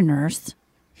 you're a nurse.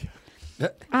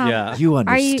 Yeah. You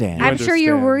understand. I'm sure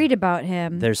you're worried about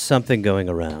him. There's something going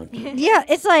around. Yeah,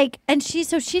 it's like, and she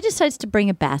decides to bring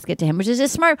a basket to him, which is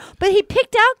just smart. But he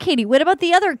picked out Katie. What about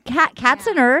the other cat? Cat's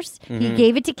a nurse. He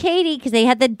gave it to Katie because they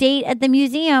had the date at the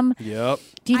museum. Yep.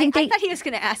 Do you think I thought he was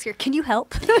going to ask her, "Can you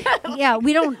help?" Yeah,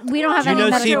 we don't have Do you any know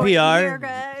medical.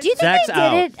 CPR? Do you think Zach's they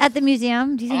out. did it at the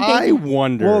museum? Do you think I they?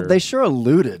 wonder. Well, they sure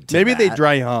alluded to Maybe they that.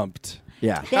 dry humped.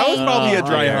 Yeah. That was probably a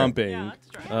dry yeah. humping.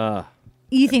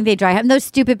 You think they dry hump those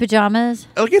stupid pajamas?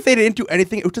 Like if they didn't do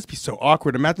anything, it would just be so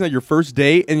awkward. Imagine that your first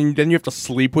date and then you have to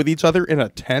sleep with each other in a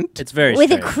tent. It's very With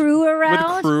strange. a crew around?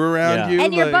 With a crew around Yeah. you.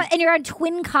 And you're like, and you're on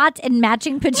twin cots and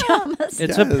matching pajamas.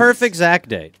 It's a perfect Zach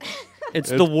date. It's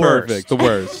the worst. Perfect. The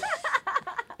worst.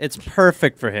 It's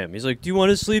perfect for him. He's like, "Do you want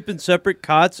to sleep in separate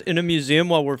cots in a museum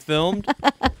while we're filmed?"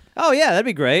 Oh yeah, that'd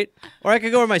be great. Or I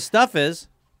could go where my stuff is.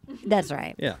 That's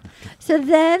right. Yeah. So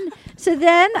then,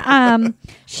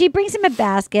 she brings him a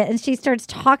basket and she starts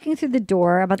talking through the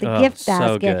door about the gift so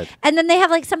basket. good. And then they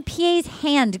have like some PA's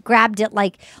hand grabbed it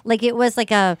like it was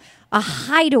like a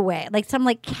hideaway, like some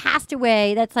like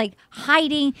castaway that's like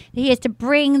hiding. He has to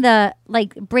bring the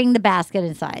basket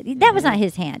inside. That was not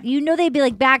his hand. You know, they'd be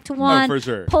like back to one, for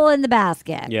sure. pull in the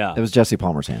basket. Yeah. It was Jesse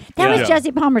Palmer's hand. That Yeah. was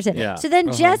Jesse Palmer's hand. Yeah. So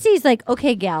then Jesse's like,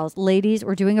 okay, gals, ladies,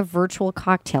 we're doing a virtual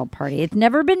cocktail party. It's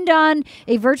never been done,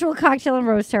 a virtual cocktail and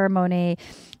rose ceremony.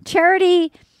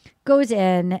 Charity goes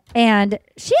in and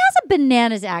she has a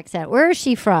bananas accent. Where is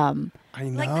she from? I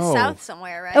know. Like the South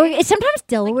somewhere, right? Oh, sometimes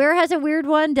Delaware has a weird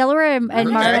one. Delaware and Really?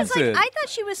 Maryland. It's like, accent. I thought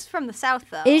she was from the South,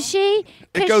 though. Is she?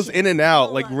 'Cause It goes in and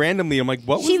out like randomly. I'm like,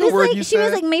 what was she the was word like, you she said?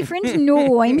 was like, my friends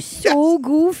know I'm so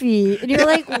goofy, and you're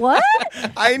like, what?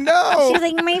 I know. She's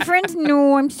like, my friends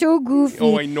know I'm so goofy.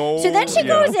 Oh, I know. So then she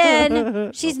goes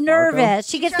in. She's nervous.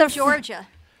 She gets from the Georgia.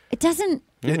 It doesn't.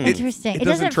 Interesting. it It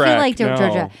doesn't doesn't feel track, like no.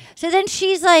 Georgia. So then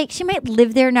she's like, she might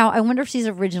live there now. I wonder if she's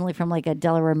originally from like a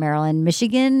Delaware, Maryland,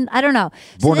 Michigan. I don't know.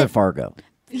 So Born then- in Fargo.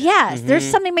 Yes, there's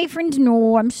something my friends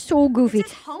know. I'm so goofy.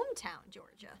 It's his hometown,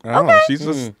 Georgia. Oh, she's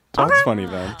just talks funny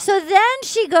then. So then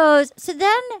she goes. So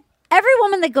then every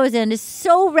woman that goes in is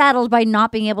so rattled by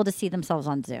not being able to see themselves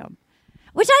on Zoom.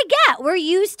 Which I get. We're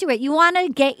used to it. You want to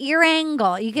get your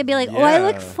angle. You could be like, oh, I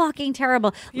look Yeah. fucking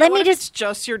terrible. Yeah, Let what me if just. it's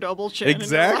just your double chin. and you're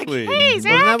Exactly. Like, hey,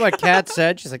 Zach. Wasn't that what Kat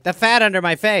said? She's like, "The fat under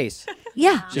my face."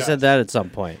 Yeah. She said that at some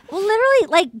point. Well, literally,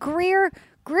 like Greer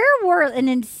wore an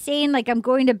insane, like, I'm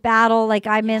going to battle. Like,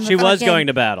 I'm in. She was going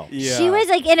to battle. Yeah. She was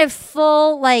like in a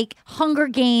full, like, Hunger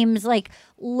Games, like,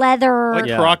 leather. like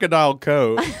Yeah. crocodile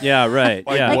coat. Yeah, right.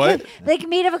 Like yeah. what? Like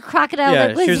made of a crocodile. Yeah,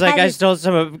 like, she was like, head "I is- stole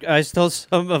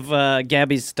some of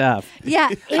Gabby's stuff. Yeah.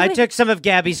 it I was- took some of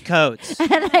Gabby's coats.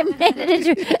 And I made it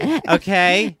into.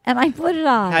 Okay, And I put it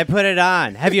on. I put it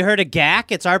on. Have you heard of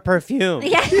GAC? It's our perfume.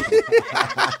 yeah.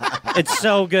 It's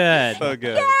so good. So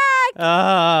good.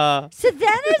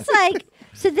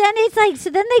 So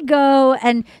then they go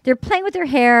and they're playing with her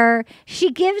hair.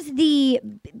 She gives the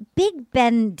Big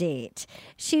Ben date.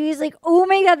 She was like, oh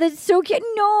my God, that's so cute.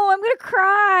 No, I'm going to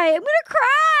cry.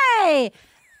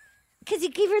 Because he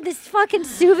gave her this fucking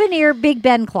souvenir Big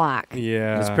Ben clock.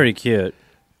 Yeah. It's pretty cute.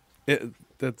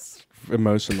 That's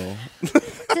emotional.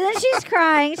 So then she's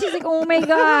crying. She's like, oh my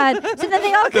God. So then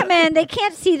they all come in. They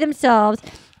can't see themselves.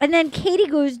 And then Katie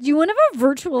goes, do you want to have a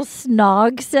virtual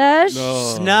snog sesh?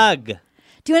 Snug.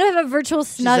 Do you want to have a virtual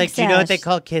She's snug like, sesh? "Do you know what they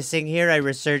call kissing here? I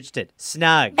researched it.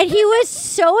 Snug." And he was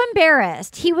so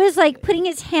embarrassed. He was like putting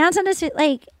his hands on his,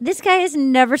 like, this guy has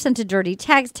never sent a dirty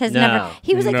text, has No. never.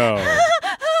 He was like, No.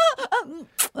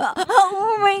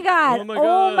 oh my God. Oh my Oh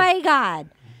God. my God.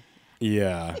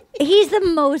 Yeah. He's the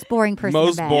most boring person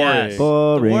Most in bed. boring. Yes.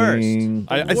 Boring.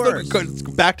 The worst. I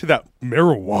still back to that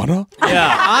marijuana?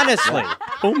 Yeah, honestly.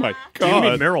 Oh my Do you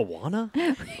mean god.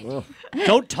 marijuana?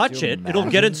 Don't touch it. It'll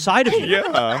get inside of you. Yeah.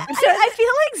 So I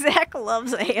feel like Zach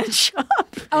loves a hand job.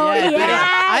 Oh yeah,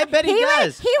 I bet he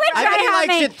does. He would I try bet he hump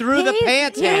likes me. it through the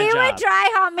pants He hand would job. try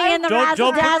hump me in the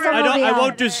razzle dazzle I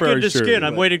won't do skin For to sure, skin. yeah.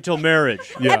 I'm waiting till marriage.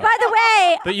 Yeah. And by the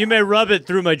way, But you may rub it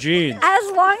through my jeans.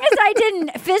 as long as I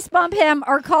didn't fist bump him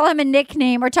or call him a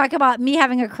nickname or talk about me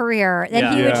having a career, then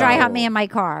Yeah. he would try Yeah. hump me in my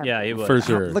car. Yeah, he would. For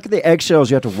sure. Look at the eggshells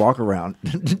you have to walk around,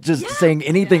 just saying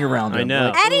anything around them. I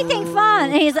know. Like, Anything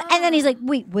fun. And then he's like,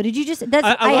 wait, what did you just say? That's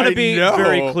I want to be know.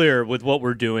 very clear with what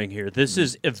we're doing here. This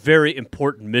is a very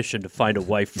important mission to find a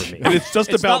wife for me. And it's just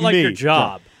it's about not like me. your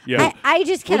job. Yeah. I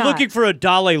just We're cannot. looking for a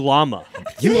Dalai Lama.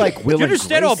 you like Will Do you and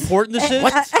understand how Grace? important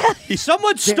this is?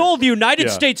 Someone stole the United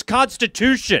Yeah. States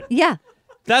Constitution. Yeah.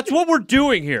 That's what we're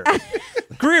doing here.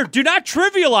 Greer, do not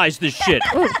trivialize this shit.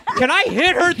 Can I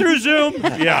hit her through Zoom?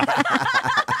 Yeah.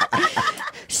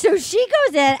 So she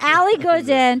goes in. Allie goes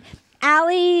in.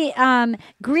 Allie,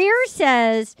 Greer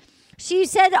says, she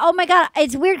said, oh my God,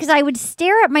 it's weird because I would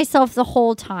stare at myself the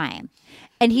whole time.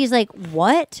 And he's like,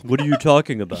 what? What are you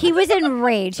talking about? He was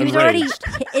enraged. He was already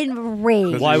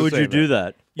enraged. Why would you do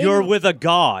that? You're with a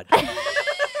god.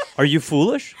 Are you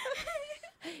foolish?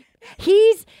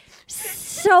 He's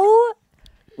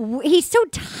so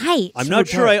tight. I'm not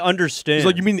sure I understand. He's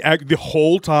like, you mean the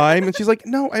whole time? And she's like,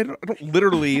 no, I don't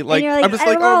literally. Like, you're like, I'm just I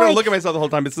like, don't oh, I'm know, going like- to look at myself the whole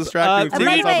time. It's distracting. See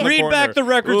myself in the read corner. back the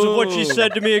records of what she Ooh.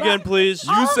 said to me again, please.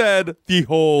 You said the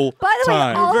whole By the way,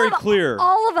 time. all Very of, clear.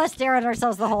 all of us stare at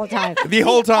ourselves the whole time. The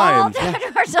whole time. All stare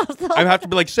at ourselves the whole I have to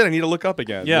be like, shit, I need to look up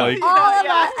again. Yeah. Like, All of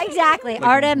us. Exactly.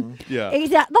 Artem. yeah.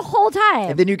 Exactly. The whole time.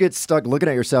 And then you get stuck looking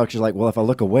at yourself because you're like, well, if I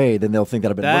look away, then they'll think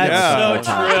that I've been looking That's at so myself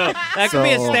the whole time. true. That could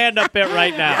be a So- stand-up bit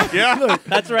right now. Yeah.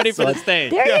 That's ready for the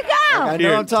stage. There you go. I know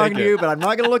Here, I'm talking take to you, it. but I'm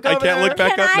not going to look I over can't there. look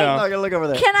back Can up I- now. I'm not going to look over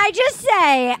there. Can I just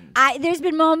say, there's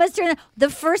been moments during the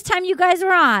first time you guys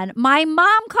were on, my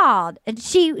mom called and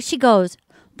she goes,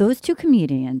 those two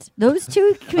comedians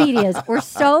were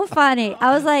so funny.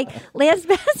 I was like, Lance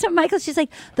Bass and Michael, she's like,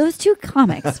 those two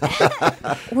comics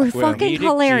were fucking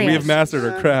hilarious. We have mastered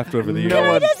our craft over the years.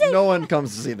 No one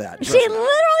comes to see that. She literally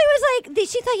was like,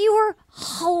 she thought you were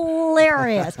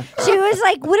hilarious. She was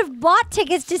like, would have bought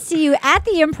tickets to see you at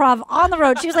the Improv on the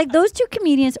road. She was like, those two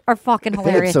comedians are fucking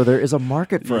hilarious. So there is a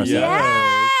market for us.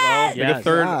 Yes. Yes. Make a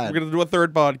third, God. we're going to do a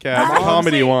third podcast, a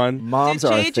comedy one. Moms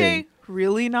Did are a JJ thing.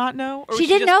 really not know? Or She was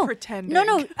didn't just know. Pretending?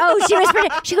 No. Oh, she was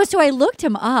pretending. She goes, so I looked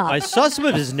him up. I saw some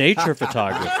of his nature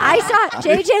photography. I saw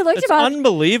JJ looked It's him up.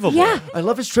 unbelievable. Yeah. I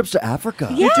love his trips to Africa.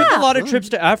 Yeah. He did a lot of trips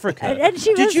to Africa. And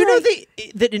she Did was you know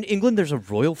like- that in England there's a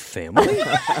royal family?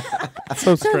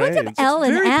 So So I looked strange. up L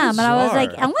and very M, and I was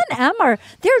like, bizarre. L and M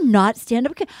they're not stand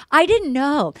up. I didn't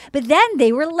know, but then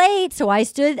they were late, so I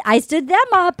stood them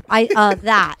up.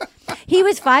 That he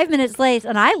was 5 minutes late,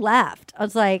 and I left. I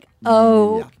was like,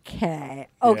 okay.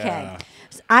 Yeah.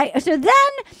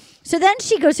 So then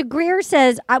she goes. So Greer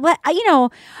says,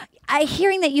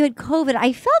 hearing that you had COVID,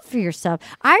 I felt for yourself.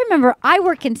 I remember I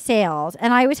work in sales,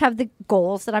 and I always have the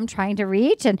goals that I'm trying to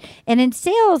reach, and in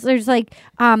sales, there's like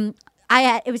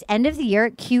it was end of the year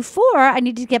at Q4. I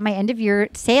needed to get my end of year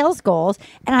sales goals,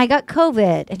 and I got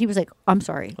COVID. And he was like, "I'm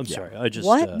sorry." I'm sorry. I just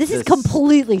What? This is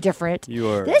completely different. You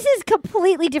are- This is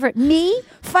completely different. Me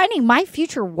finding my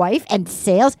future wife and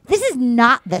sales. This is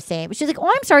not the same. She's like,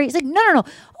 "Oh, I'm sorry." He's like, "No.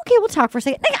 Okay, we'll talk for a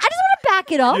second. Like, I just want to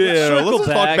back it up. Yeah, Circle let's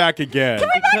just talk back. back again. Can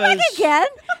we back again?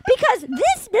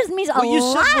 Because this means a What you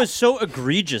lot. said was so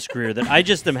egregious, Greer, that I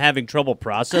just am having trouble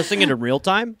processing it in real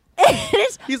time.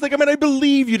 He's like, I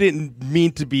believe you didn't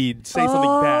mean to say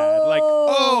something bad. Like,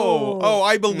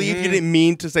 I believe you didn't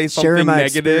mean to say something Sharing my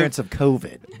negative. experience of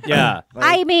COVID. Yeah.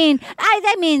 I mean,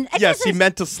 Yes, she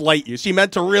meant to slight you. She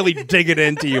meant to really dig it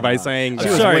into you by saying, I'm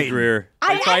sorry, waiting. Greer.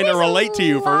 I'm trying to relate to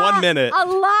you for 1 minute. A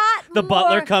lot. The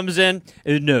butler comes in.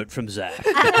 A note from Zach.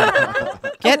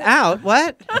 Get out.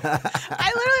 What?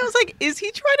 I literally was like, is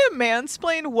he trying to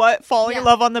mansplain what falling in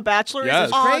love on The Bachelor Yes.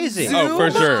 is on Crazy. Zoom? Oh,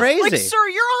 for sure. Crazy. Like, sir,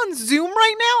 you're on Zoom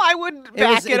right now? I would It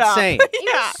back was it insane. up. He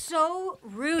Yeah. was so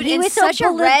rude He and was so such a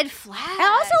beli- red flag. And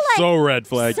also, like, So red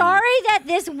flag. sorry that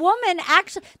this woman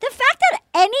actually, the fact that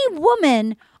any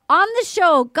woman on the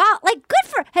show got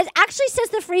has actually says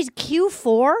the phrase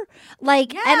Q4,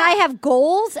 like, Yeah. and I have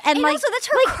goals, and like, also that's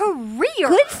her career.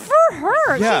 good for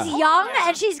her. Yeah. She's young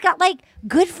and she's got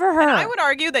good for her. And I would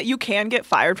argue that you can get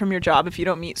fired from your job if you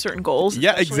don't meet certain goals.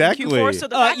 Yeah, especially in exactly. Q4. So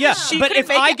the fact Yeah, that she but couldn't if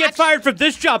make I it get fired from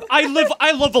this job, I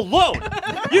live alone.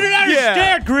 You don't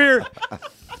understand, Greer.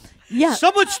 yeah.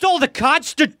 Someone stole the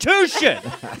Constitution.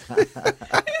 his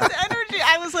energy,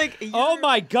 I was like, oh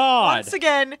my God. Once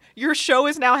again, your show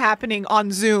is now happening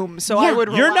on Zoom, so I would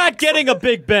You're not getting a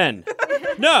Big Ben.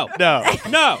 No.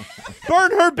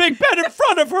 Burn her Big Ben in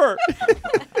front of her.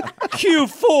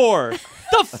 Q4.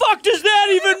 The fuck does that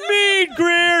even mean,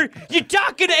 Greer? You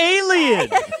talking alien?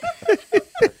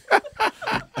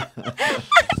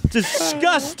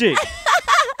 Disgusting.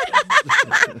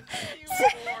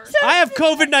 I have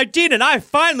COVID-19 and I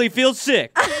finally feel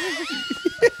sick.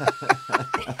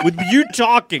 With you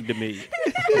talking to me.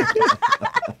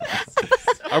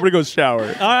 I'm going to go shower. All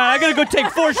right, I got to go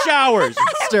take 4 showers.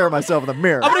 Stare at myself in the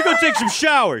mirror. I'm going to go take some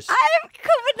showers. I have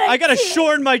COVID-19. I got to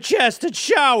shorten my chest and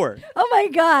shower. Oh, my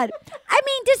God. I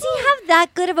mean, does he have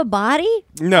that good of a body?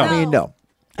 No. I mean, no.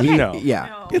 No.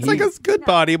 Yeah. It's like a good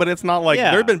body, but it's not like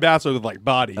Yeah. there have been baths with like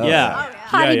body.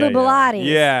 Hottie boobalotties.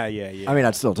 Yeah. I mean,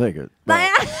 I'd still take it.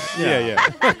 Yeah.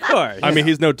 Of course. I mean,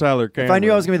 he's no Tyler If Cameron. I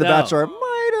knew I was going to be the No. Bachelor, I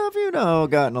might have,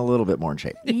 gotten a little bit more in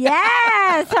shape.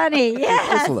 Yes, honey. Yes.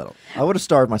 Just a little. I would have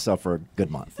starved myself for a good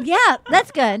month. Yeah,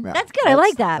 that's good. Yeah. That's good. I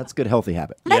like that. That's a good, healthy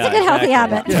habit. That's a good healthy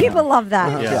habit. People love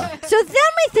that. Yeah. So then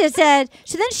we said,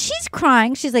 so then she's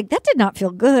crying. She's like, that did not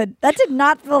feel good. That did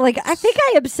not feel like, I think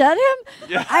I upset him.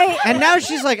 And now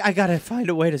she's like, I gotta find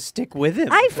a way to stick with him.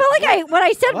 I feel like what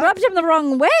I said rubbed him the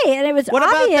wrong way, and it was What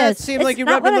obvious. about that? Seemed like you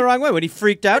rubbed him the wrong way when he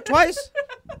freaked out twice.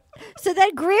 So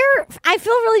then Greer, I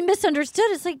feel really misunderstood.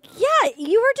 It's like, yeah,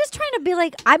 you were just trying to be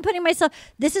like, I'm putting myself,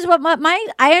 this is what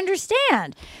I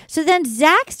understand. So then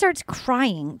Zach starts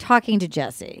crying, talking to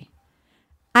Jesse.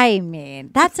 I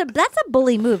mean, that's a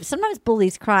bully move. Sometimes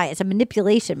bullies cry. It's a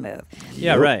manipulation move.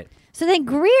 Yeah, right. So then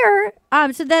Greer,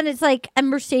 so then it's like, and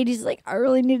Mercedes is like, I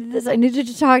really needed this. I needed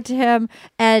to talk to him.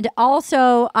 And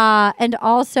also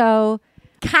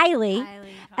Kylie.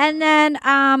 And then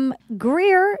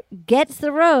Greer gets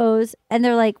the rose, and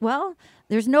they're like, well,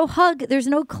 there's no hug, there's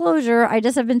no closure. I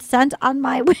just have been sent on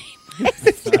my way. A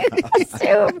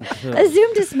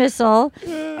Zoom dismissal.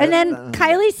 And then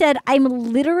Kylie said, I'm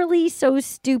literally so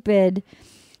stupid.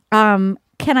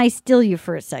 Can I steal you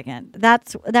for a second?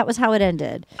 That was how it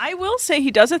ended. I will say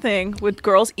he does a thing with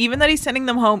girls, even that he's sending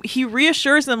them home. He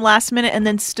reassures them last minute and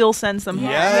then still sends them home.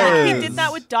 Yes. Like, he did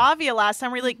that with Davia last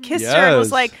time, where he like kissed her and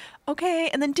was like, okay,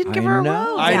 and then didn't give her a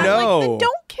rose. I And I'm know. like, then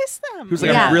don't kiss them. He was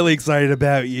like, I'm really excited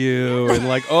about you. And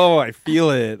like, oh, I feel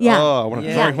it. Yeah. Oh, I want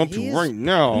to drive home to you right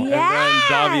now. And then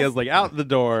Davia's like out the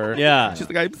door. Yeah. She's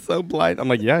like, I'm so blind. I'm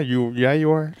like, yeah,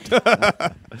 you are.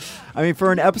 I mean,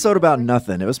 for an episode about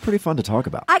nothing, it was pretty fun to talk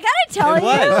about. I gotta tell It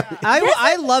was. you.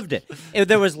 I loved it.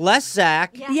 There was less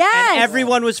Zach. Yes. And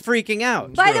everyone was freaking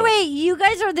out. By the way, you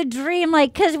guys are the dream,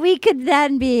 like, because we could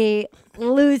then be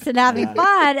loose and having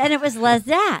fun, and it was less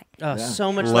Zach. Oh,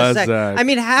 so much Less less Zach. Zach. I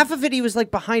mean, half of it he was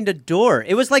like behind a door.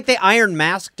 It was like they iron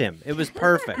masked him. It was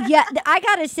perfect. Yeah, I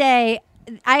gotta say,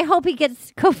 I hope he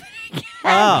gets COVID again.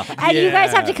 Oh, and you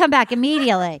guys have to come back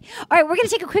immediately. All right, we're gonna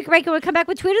take a quick break, and we'll come back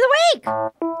with Tweet of the Week.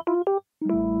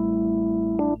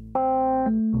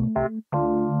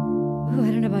 Ooh, I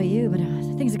don't know about you, but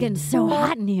things are getting so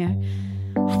hot in here.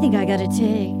 I think I gotta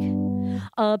take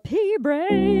a pee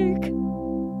break.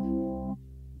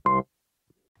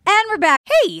 And we're back.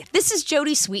 Hey, this is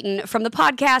Jodie Sweetin from the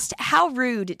podcast How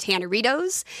Rude,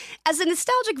 Tanneritos. As a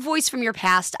nostalgic voice from your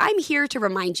past, I'm here to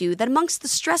remind you that amongst the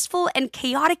stressful and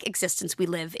chaotic existence we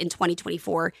live in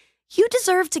 2024, you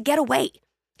deserve to get away.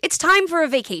 It's time for a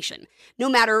vacation, no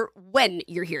matter when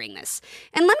you're hearing this.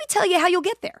 And let me tell you how you'll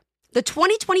get there. The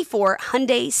 2024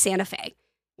 Hyundai Santa Fe.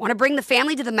 Want to bring the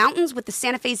family to the mountains with the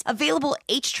Santa Fe's available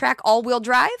H-Track all-wheel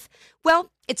drive?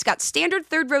 Well, it's got standard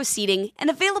third-row seating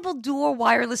and available dual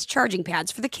wireless charging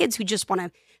pads for the kids who just want to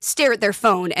stare at their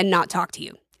phone and not talk to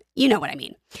you. You know what I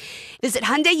mean. Visit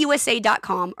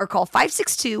HyundaiUSA.com or call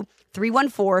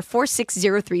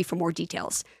 562-314-4603 for more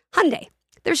details. Hyundai,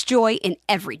 there's joy in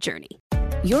every journey.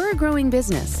 You're a growing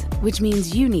business, which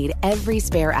means you need every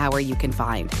spare hour you can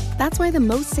find. That's why the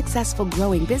most successful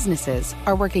growing businesses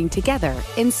are working together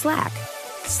in Slack.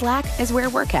 Slack is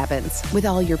where work happens, with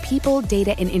all your people,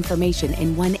 data, and information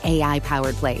in one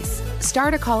AI-powered place.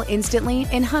 Start a call instantly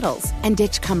in huddles and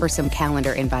ditch cumbersome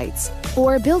calendar invites.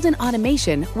 Or build an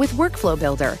automation with Workflow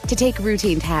Builder to take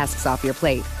routine tasks off your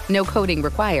plate. No coding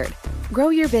required. Grow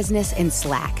your business in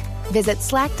Slack. Visit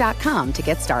slack.com to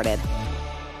get started.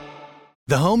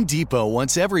 The Home Depot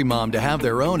wants every mom to have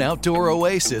their own outdoor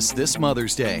oasis this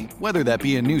Mother's Day, whether that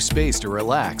be a new space to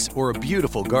relax or a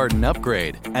beautiful garden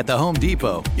upgrade. At the Home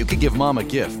Depot, you can give mom a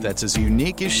gift that's as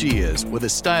unique as she is, with a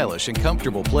stylish and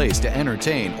comfortable place to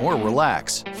entertain or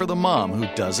relax. for the mom who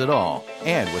does it all.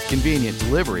 And with convenient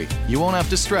delivery, you won't have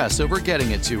to stress over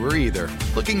getting it to her either.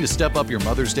 Looking to step up your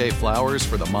Mother's Day flowers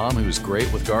for the mom who's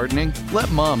great with gardening? Let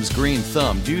Mom's Green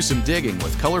Thumb do some digging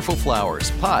with colorful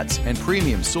flowers, pots, and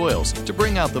premium soils to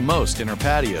bring out the most in her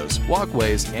patios,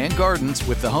 walkways, and gardens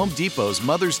with the Home Depot's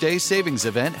Mother's Day Savings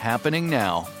Event happening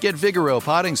now. Get Vigoro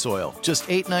potting soil, just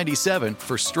 $8.97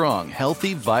 for strong,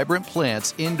 healthy, vibrant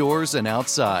plants indoors and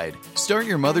outside. Start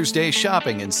your Mother's Day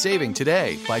shopping and saving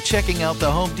today by checking out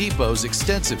the Home Depot's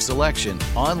extensive selection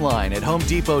online at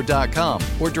homedepot.com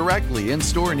or directly in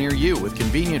store near you with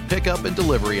convenient pickup and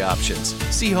delivery options.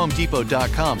 See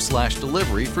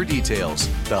homedepot.com/delivery for details.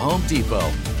 The Home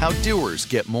Depot. How doers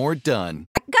get more done.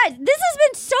 Guys, this has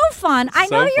been so fun. I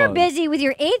know you're busy with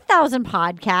your 8,000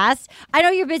 podcasts. I know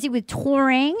you're busy with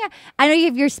touring. I know you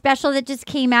have your special that just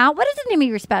came out. What is the name of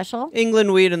your special?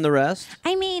 England Weed and the Rest.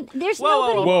 I mean, there's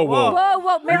nobody. Whoa.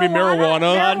 Whoa. You mean marijuana?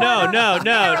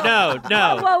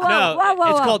 No.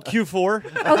 It's called Q4.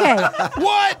 Okay.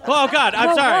 What? Oh God,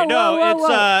 I'm sorry.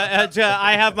 It's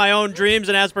I have my own dreams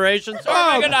and aspirations.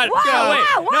 Oh my God!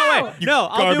 No,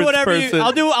 I'll do whatever you.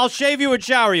 I'll shave you and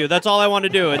shower you. That's all I want to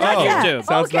do. It's on YouTube.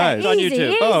 Sounds nice. It's on YouTube.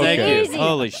 Thank you.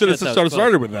 Holy shit! Should have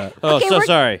started with that. Oh, Okay,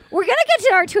 sorry. We're going to get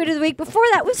to our tweet of the week. Before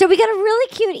that, so we got a really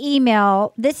cute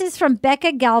email. This is from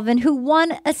Becca Galvin, who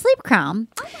won a sleep crown.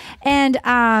 And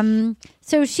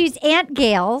so she's Aunt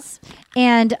Gail's.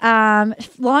 And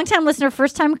longtime listener,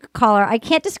 first-time caller, I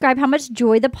can't describe how much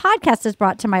joy the podcast has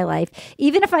brought to my life.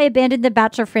 Even if I abandoned the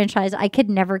Bachelor franchise, I could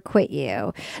never quit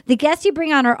you. The guests you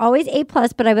bring on are always A+,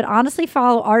 but I would honestly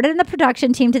follow Arden and the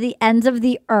production team to the ends of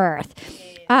the earth.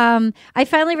 I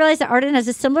finally realized that Arden has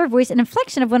a similar voice and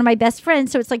inflection of one of my best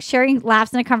friends, so it's like sharing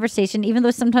laughs in a conversation, even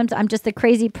though sometimes I'm just the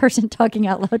crazy person talking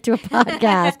out loud to a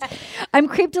podcast. I'm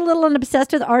creeped a little and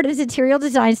obsessed with Arden's interior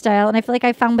design style, and I feel like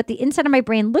I found what the inside of my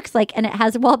brain looks like, and it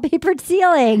has wallpapered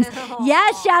ceilings.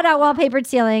 Yes, shout out wallpapered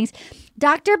ceilings.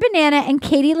 Dr. Banana and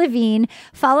Katie Levine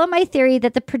follow my theory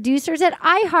that the producers at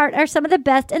iHeart are some of the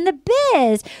best in the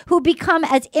biz, who become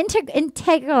as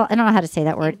integral. I don't know how to say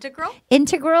that word.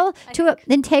 Integral to a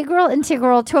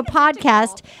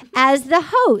podcast as the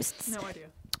hosts. No idea.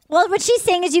 Well, what she's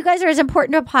saying is you guys are as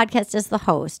important to a podcast as the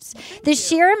hosts. The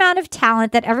sheer amount of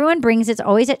talent that everyone brings is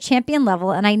always at champion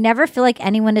level, and I never feel like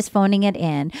anyone is phoning it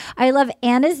in. I love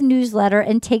Anna's newsletter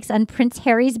and takes on Prince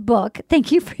Harry's book.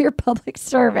 Thank you for your public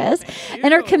service.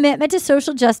 And her commitment to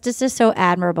social justice is so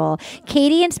admirable.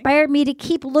 Katie inspired me to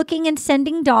keep looking and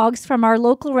sending dogs from our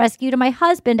local rescue to my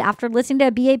husband after listening to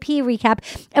a BAP recap.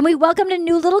 And we welcomed a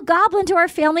new little goblin to our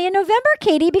family in November,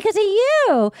 Katie, because of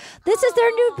you. This is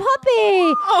their new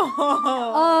puppy.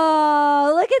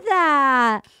 Oh, look at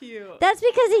that. Cute. That's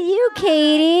because of you,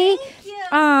 Katie. Thank you.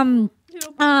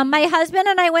 My husband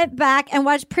and I went back and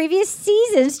watched previous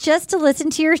seasons just to listen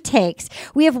to your takes.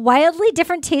 We have wildly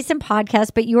different tastes in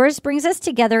podcasts, but yours brings us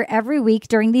together every week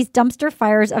during these dumpster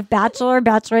fires of Bachelor or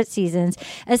Bachelorette seasons.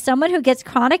 As someone who gets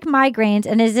chronic migraines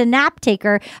and is a nap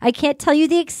taker, I can't tell you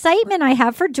the excitement I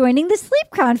have for joining the Sleep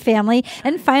Crown family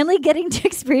and finally getting to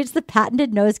experience the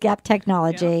patented nose gap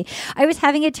technology. Yeah. I was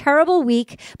having a terrible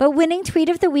week, but winning tweet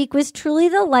of the week was truly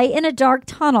the light in a dark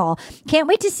tunnel. Can't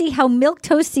wait to see how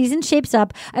Milquetoast season shapes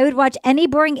up. I would watch any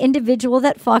boring individual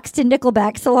that flocks to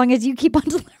Nickelback so long as you keep on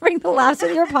delivering the laughs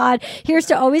with your pod. Here's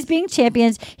to always being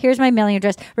champions. Here's my mailing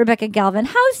address, Rebecca Galvin.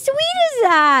 How sweet is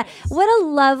that? What a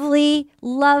lovely,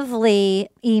 lovely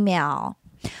email.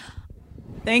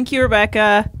 Thank you,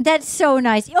 Rebecca. That's so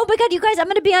nice. Oh my God, you guys, I'm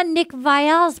going to be on Nick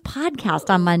Viall's podcast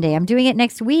on Monday. I'm doing it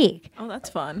next week. Oh, that's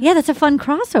fun. Yeah, that's a fun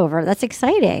crossover. That's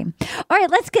exciting. All right,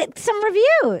 let's get some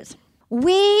reviews.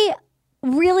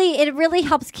 It really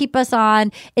helps keep us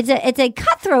on. It's a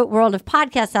cutthroat world of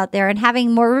podcasts out there, and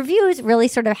having more reviews really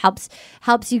sort of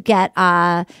helps you get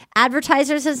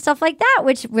advertisers and stuff like that,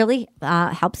 which really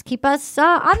helps keep us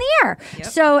on the air. Yep.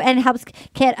 So, and helps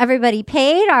get everybody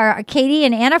paid. Our Katie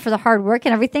and Anna for the hard work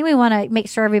and everything. We want to make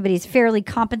sure everybody's fairly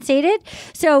compensated.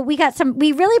 So we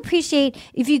really appreciate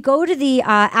if you go to the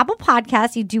Apple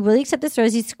Podcast, you do really accept this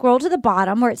rose. You scroll to the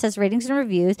bottom where it says ratings and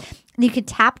reviews. You can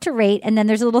tap to rate, and then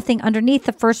there's a little thing underneath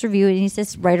the first review, and it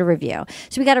says write a review.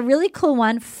 So we got a really cool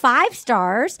one, 5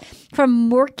 stars from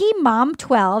Morky Mom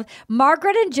 12.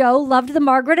 Margaret and Joe loved the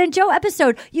Margaret and Joe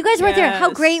episode. You guys were there.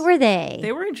 How great were they?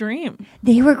 They were a dream.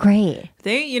 They were great.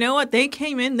 You know what? They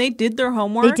came in. They did their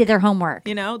homework. They did their homework.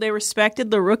 You know, they respected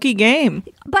the rookie game.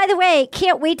 By the way,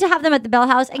 can't wait to have them at the Bell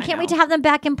House, and can't wait to have them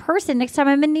back in person next time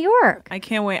I'm in New York. I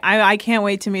can't wait. I can't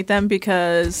wait to meet them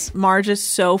because Marge is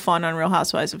so fun on Real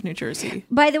Housewives of New Jersey.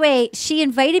 By the way, she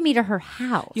invited me to her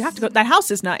house. You have to go. That house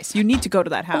is nice. You need to go to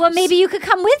that house. Well, maybe you could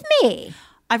come with me.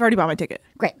 I've already bought my ticket.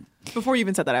 Great. Before you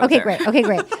even said that, I was Okay, there. great. Okay,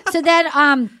 great. So then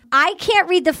I can't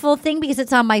read the full thing because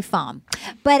it's on my phone.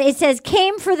 But it says,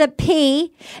 came for the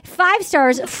P, 5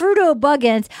 stars, Fruto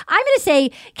Buggins. I'm going to say,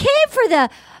 came for the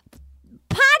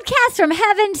podcast from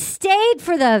heaven, stayed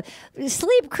for the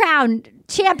Sleep Crown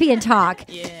champion talk.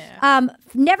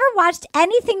 Never watched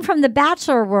anything from the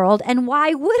Bachelor world, and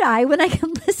why would I when I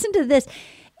can listen to this?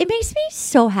 It makes me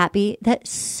so happy that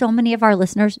so many of our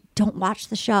listeners don't watch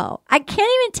the show. I can't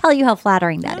even tell you how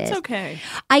flattering that is. That's okay.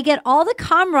 I get all the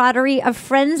camaraderie of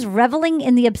friends reveling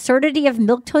in the absurdity of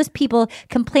milquetoast people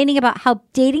complaining about how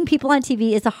dating people on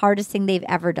TV is the hardest thing they've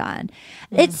ever done.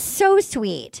 It's so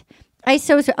sweet.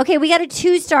 Okay, we got a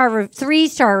 2-star,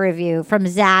 3-star review from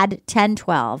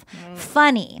Zad1012.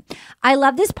 Funny. I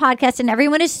love this podcast and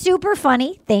everyone is super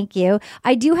funny. Thank you.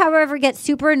 I do, however, get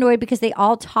super annoyed because they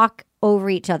all talk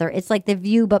over each other. It's like The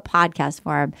View, but podcast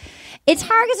form. It's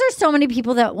hard because there's so many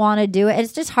people that want to do it.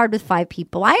 It's just hard with 5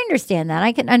 people. I understand that.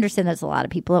 I can understand that's a lot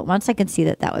of people at once. I can see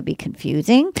that would be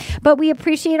confusing. But we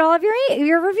appreciate all of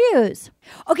your reviews.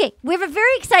 Okay, we have a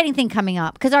very exciting thing coming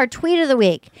up because our tweet of the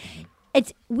week.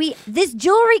 This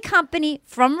jewelry company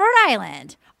from Rhode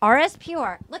Island, RS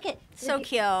Pure. Look at so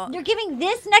cute. They're giving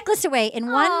this necklace away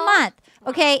in 1 month.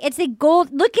 Okay, it's a gold.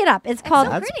 Look it up. It's called.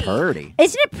 That's pretty.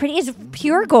 Isn't it pretty? It's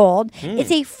pure gold.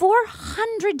 It's a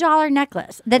 $400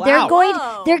 necklace that they're going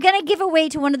to give away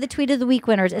to one of the Tweet of the Week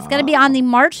winners. It's going to be on the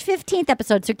March 15th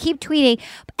episode. So keep tweeting.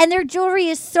 And their jewelry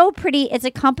is so pretty. It's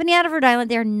a company out of Rhode Island.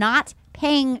 They're not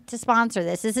paying to sponsor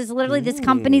this. This is literally this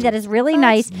company that is really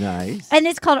nice. And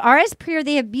it's called RS Pure.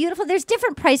 They have beautiful, there's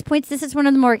different price points. This is one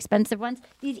of the more expensive ones.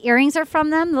 These earrings are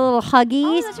from them, the little huggies.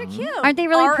 Oh, those are cute. Aren't they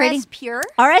really pretty? RS Pure?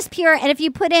 RS Pure. And if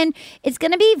you put in, it's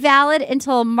going to be valid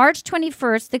until March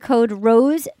 21st, the code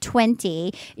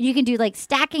ROSE20. You can do like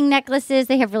stacking necklaces.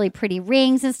 They have really pretty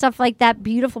rings and stuff like that,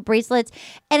 beautiful bracelets.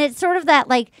 And it's sort of that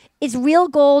like, it's real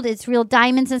gold, it's real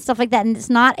diamonds and stuff like that, and it's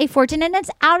not a fortune, and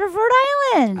it's out of Rhode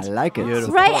Island. I like it.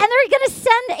 Beautiful. Right? And they're going to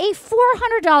send a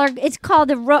 $400. It's called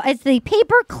it's the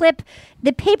paperclip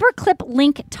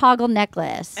link toggle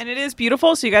necklace. And it is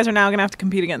beautiful, so you guys are now going to have to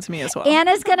compete against me as well.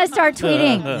 Anna's going to start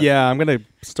tweeting. Yeah, I'm going to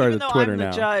start a Twitter I'm now.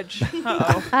 the judge.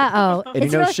 Uh-oh. Uh-oh.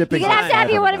 And You're going to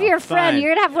have one of your friends.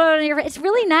 You're going to have one of your friends. It's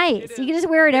really nice. You can just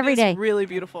wear it every day. It's really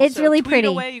beautiful. It's so really tweet pretty.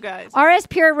 away, you guys. RS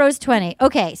Pure Rose 20.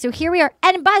 Okay, so here we are.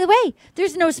 And by the way,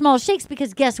 there's no small shakes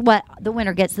because guess what? The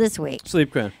winner gets this week.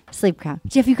 Sleep Crown. Sleep Crown.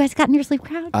 Have you guys gotten your Sleep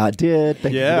Crown? I did.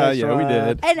 Thank you guys we for,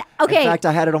 did. And okay, In fact,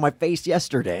 I had it on my face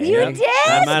yesterday. You did? I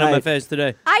had mine on my face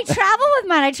today. I travel with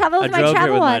mine. I travel with I my drove here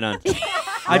travel with one. mine on.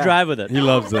 I drive with it. He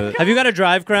loves it. Have you got a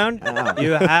drive crown?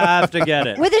 You have to get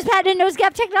it. With this patented nose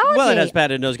gap technology. Well, it has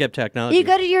patented nose gap technology. You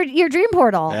go to your dream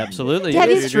portal. Absolutely. Have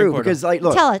you- It's true because, like,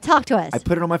 look, Talk to us. I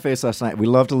put it on my face last night. We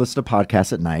love to listen to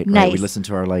podcasts at night. Right? Nice. We listen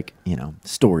to our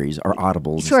stories, our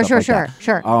audibles. Sure, and stuff sure, like that.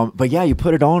 sure. But yeah, you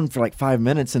put it on for like 5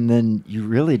 minutes, and then you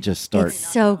really just start It's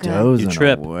so good. dozing You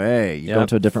trip. away. You go Yep.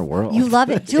 into a different world. You love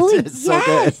it. Julie, It's so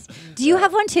yes. Do you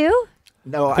have one too?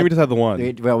 No, I think we just have the one.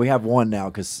 we have one now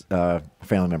because a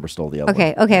family member stole the other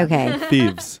Okay.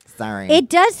 Thieves. Sorry. It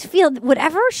does feel,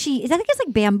 whatever I think it's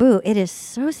like bamboo. It is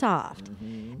so soft.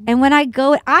 And when I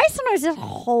go, I sometimes just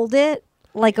hold it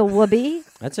like a whoopee.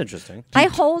 That's interesting. I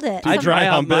hold it. I dry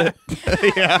hump it.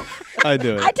 Yeah, I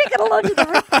do it. I take it along to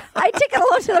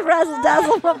the Razzle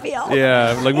Dazzle mobile.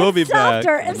 Yeah, like we'll be back.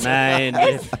 Softer. It's- Man,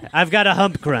 I've got a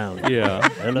hump crown. Yeah.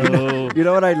 Hello. You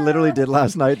know what I literally did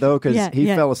last night though, because he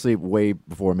Yeah. fell asleep way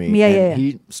before me. Yeah, and yeah.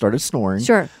 He started snoring.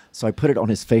 Sure. So I put it on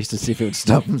his face to see if it would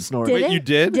stop him snoring. Did Wait, it? you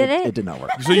did? Did it? It did not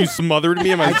work. So you smothered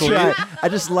me in my I sleep? tried. I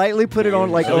just lightly put it on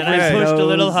like And over then I his pushed a nose,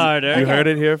 little harder. You heard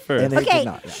it here first. And it Okay, did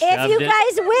not. if Shoved you it.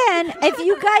 guys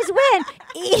win,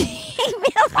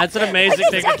 email. That's an amazing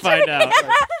thing to find out.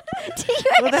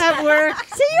 Will that work?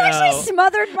 So you No. actually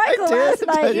smothered Michael last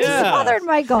night. You Yeah. smothered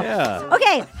Michael. Yeah.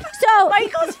 Okay, so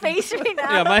Michael's face right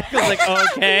now. Yeah, Michael's like,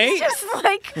 okay. He's just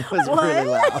like, It was what? really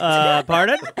loud.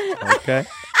 Pardon? Okay.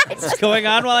 What's going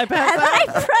on while I pass and then I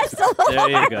out? pressed a little There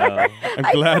you harder. go.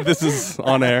 I'm glad this is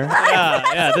on air.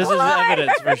 Yeah, this is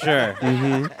evidence for sure.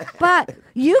 But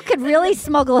you could really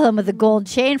smuggle him with a gold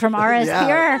chain from RS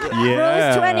Yeah. Pure. Yeah.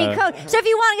 Rose 20 code. So if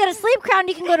you want to get a Sleep Crown,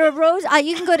 you can go to Rose.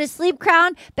 You can go to Sleep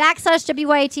Crown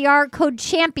 /WYATR code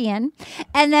champion,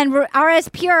 and then RS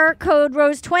Pure code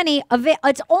Rose 20.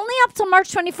 It's only up till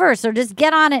March 21st, so just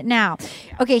get on it now.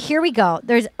 Okay, here we go.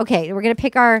 We're gonna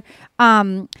pick our.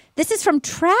 This is from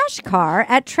Trash Car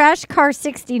at Trash Car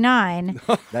 69.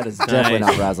 That is definitely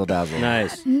not razzle dazzle.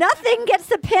 Nice. Nothing gets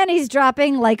the panties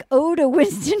dropping like Ode to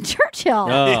Winston Churchill.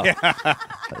 Oh.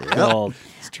 Gold.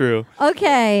 true.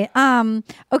 Okay.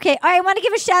 Okay. I want to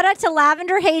give a shout out to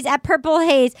Lavender Haze at Purple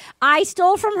Haze. I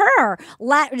stole from her.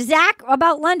 Zach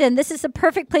about London. This is the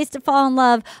perfect place to fall in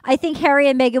love. I think Harry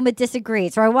and Meghan would disagree.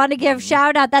 So I want to give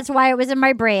shout out. That's why it was in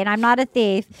my brain. I'm not a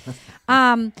thief.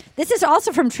 This is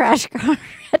also from Trash Car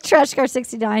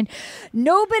 69.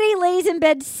 Nobody lays in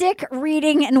bed sick,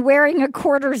 reading and wearing a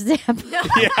quarter zip.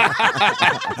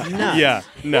 Yeah,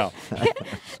 no.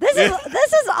 This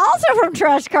is also from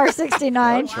Trash Car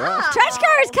 69. Trash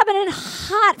Car is coming in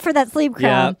hot for that sleep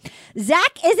crown.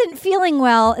 Zach isn't feeling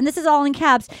well, and this is all in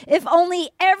caps. If only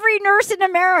every nurse in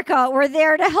America were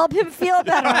there to help him feel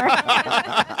better.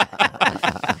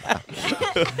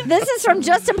 This is from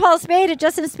Justin Paul Spade at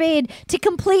Justin Spade. To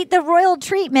complete the royal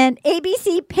treatment,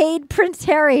 ABC paid Prince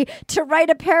Harry to write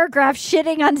a paragraph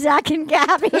shitting on Zach and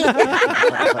Gabby.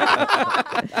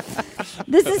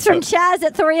 This is from Chaz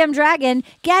at Thorium Dragon.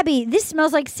 Gabby, this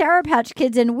smells like Sour Patch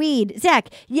Kids and weed. Zach,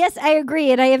 yes, I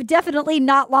agree, and I have definitely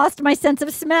not lost my sense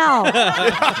of smell.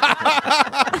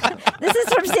 This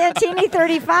is from Santini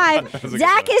 35.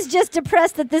 Zach is just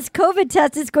depressed that this COVID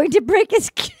test is going to break his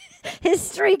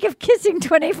streak of kissing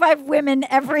 25 women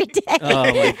every day. Oh,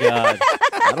 my God.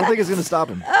 I don't think it's going to stop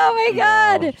him. Oh, my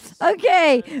God.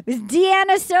 Okay.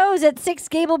 Deanna Sows at 6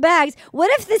 Gable Bags. What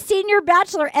if the senior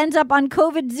bachelor ends up on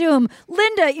COVID Zoom?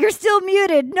 Linda, you're still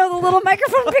muted. No, the little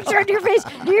microphone picture on your face.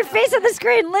 Your face on the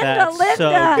screen. Linda. So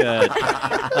good.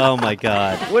 Oh, my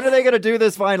God. When are they going to do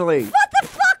this finally? What the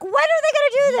fuck? When are they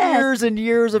going to do this? Years and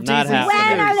years of Not teasing. happening.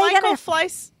 When are they Michael going to...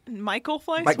 Fleiss. Michael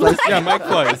Fleiss? Mike Fleiss. Yeah, Mike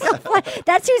Fleiss.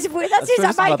 That's whose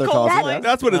mother calls him.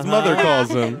 That's what his mother calls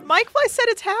him. Mike Fleiss said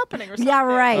it's happening or something. Yeah,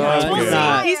 right. We'll see.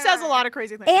 not. He says a lot of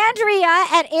crazy things. Andrea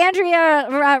at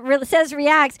Andrea says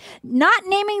reacts. Not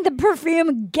naming the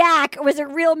perfume GAC was a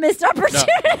real missed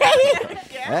opportunity.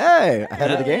 Hey,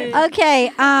 ahead of the game.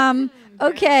 Okay.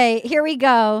 Okay. Here we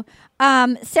go.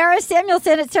 Sarah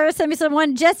Samuelson at Sarah Samuelson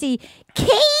 1. Jesse,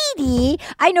 Katie,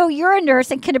 I know you're a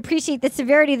nurse and can appreciate the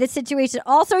severity of the situation.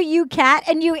 Also, you, Kat,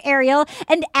 and you, Ariel,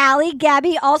 and Allie,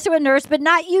 Gabby, also a nurse, but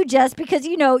not you, Jess, because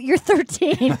you know you're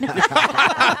 13.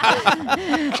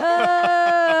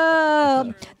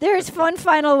 There's one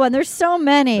final one. There's so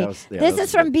many. This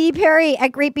is from B. Perry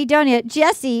at Great Bedonia.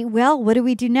 Jesse, well, what do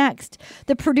we do next?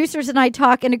 The producers and I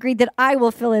talk and agreed that I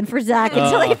will fill in for Zach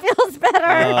until he feels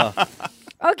better.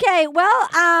 Okay, well,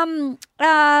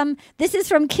 this is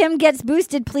from Kim Gets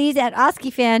Boosted, please, at Oski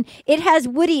Fan. It has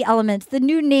woody elements. The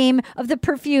new name of the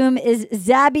perfume is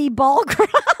Zabby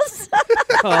Ballcross.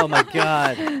 Oh, my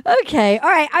God. Okay, all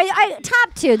right. I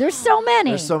top 2. There's so many.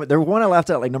 There's so many. There was one I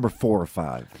left out like number 4 or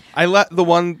 5. I let the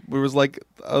one where it was like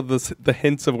the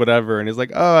hints of whatever, and he's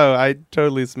like, "Oh, I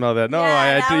totally smell that." No,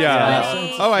 I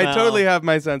totally have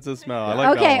my sense of smell. I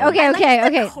like that one. Okay.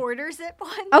 The quarter zip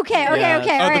one. Okay. Oh,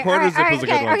 the quarter zip was a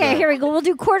good one. Okay, here we go. We'll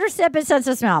do quarter sip and sense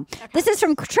of smell. This is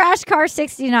from Trash Car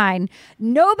 69.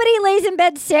 Nobody lays in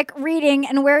bed sick, reading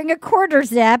and wearing a quarter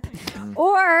zip,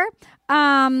 or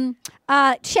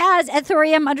Chaz at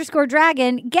Thorium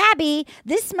 _Dragon. Gabby,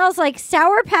 this smells like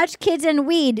Sour Patch Kids and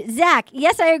weed. Zach,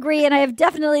 yes, I agree, and I have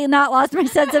definitely not lost my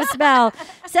sense of smell.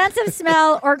 Sense of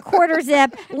smell or quarter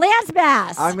zip. Lance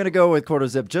Bass. I'm going to go with quarter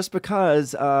zip just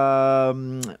because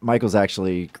Michael's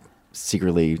actually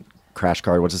secretly Crash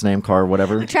Car. What's his name? Car,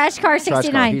 whatever. Trash Car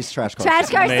 69. He's Trash Car. Trash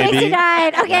Car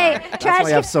 69. Okay. That's why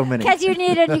I have so many. Because you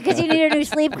need a new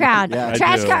sleep crown. Yeah,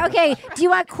 Trash Car. Okay. Do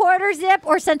you want quarter zip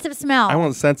or sense of smell? I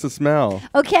want sense of smell.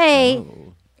 Okay.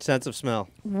 Sense of smell.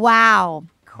 Wow.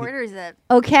 Quarter zip.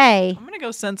 Okay. I'm going to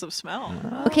go sense of smell.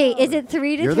 Okay. Is it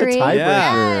 3 to You're 3? the tiebreaker.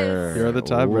 Yes. You're the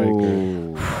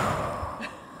tiebreaker.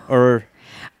 Or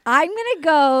I'm going to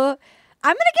give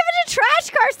it to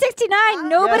Trash Car 69.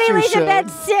 Nobody you lays in should.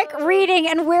 bed sick, reading,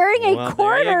 and wearing a Well,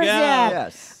 quarter there you zip. go.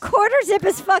 Yes. Quarter zip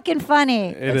is fucking funny.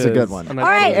 It's a good one. And All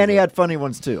right. And he had funny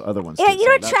ones too. Other ones. Yeah, too, you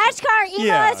know, so Trash Car,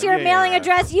 email us your mailing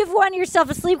address. You've won yourself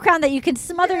a sleep crown that you can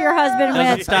smother your husband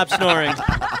Doesn't with stop snoring.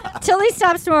 till he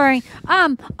stops snoring.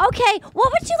 Okay,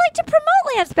 what would you like to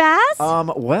promote, Lance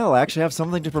Bass? Well, I actually have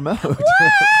something to promote.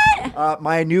 What?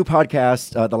 My new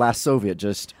podcast, The Last Soviet,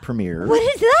 just premiered. What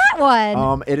is that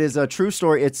one? It is a true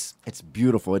story. It's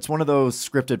beautiful. It's one of those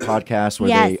scripted podcasts where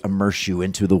Yes. they immerse you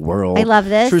into the world. I love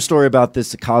this. True story about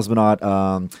this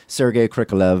cosmonaut, Sergei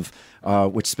Krikalev,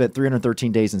 which spent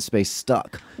 313 days in space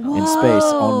stuck in space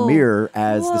on Mir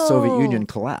as the Soviet Union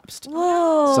collapsed.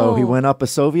 Whoa. So he went up a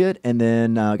Soviet and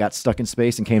then got stuck in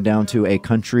space and came down to a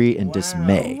country in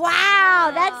dismay.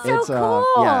 Wow, that's so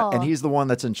cool. Yeah, and he's the one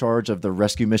that's in charge of the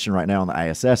rescue mission right now on the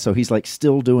ISS. So he's like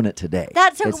still doing it today.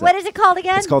 That's so. What is it called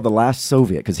again? It's called The Last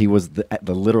Soviet because he was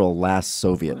the literal last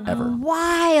Soviet ever.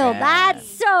 Wild. That's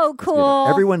so cool.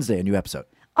 Every Wednesday, a new episode.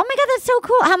 Oh my God, that's so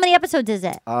cool. How many episodes is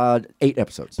it? 8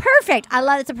 episodes. Perfect. I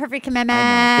love it. It's a perfect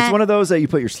commitment. It's one of those that you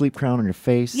put your sleep crown on your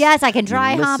face. Yes, I can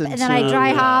dry hop, and then I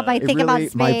dry hop. I think about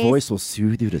space. My voice will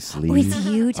soothe you to sleep. Oh, it's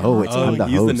you, Tom. Oh, it's I'm the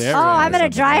host. I'm going to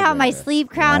dry hop my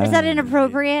sleep crown. Is that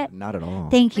inappropriate? Not at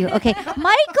all. Thank you. Okay,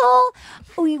 Michael,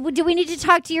 do we need to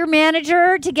talk to your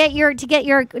manager to get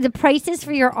the prices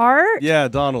for your art? Yeah,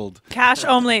 Donald. Cash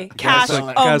only. Cash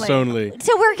only.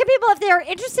 So where can people, if they're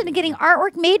interested in getting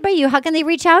artwork made by you, how can they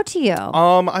reach out to you?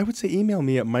 I would say email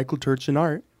me at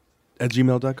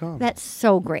michaelturchinart@gmail.com. That's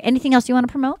so great. Anything else you want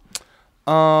to promote?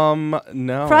 No.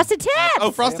 Frosted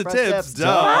Tips. Frosted Tips.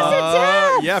 Duh. Frosted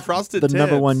Tips. Yeah, Frosted the Tips.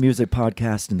 number 1 music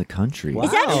podcast in the country.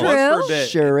 Is that true? For a bit.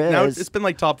 Sure is. Now it's been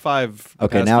like top 5.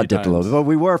 Okay, now it dipped a little bit. But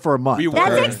we were for a month.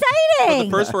 That's exciting. But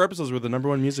the first 4 episodes were the number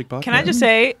 1 music podcast. Can I just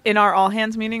say, in our all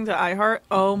hands meetings at iHeart,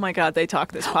 oh my God, they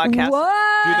talk this podcast.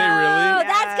 Whoa. Do they really?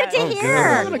 That's good to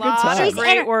hear. A lot of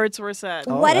great words were said.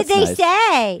 What did they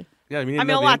say? Yeah, I mean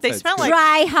a lot. They spent like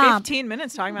dry hump. 15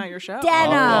 minutes talking about your show.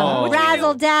 Denim.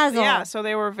 Razzle dazzle. Yeah, so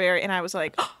they were very, and I was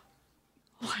like,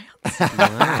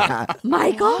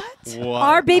 Michael, What?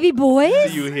 our baby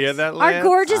boys, Do you hear that, our Lance?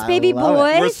 gorgeous baby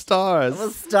boys. We're stars. We're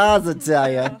stars, I tell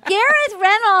you. Gareth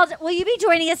Reynolds, will you be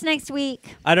joining us next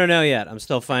week? I don't know yet. I'm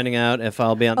still finding out if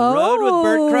I'll be on the road with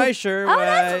Bert Kreischer. Oh,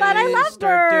 that's fun. I love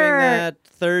start doing Bert. that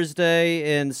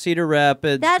Thursday in Cedar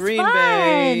Rapids, That's Green fun.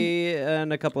 Bay,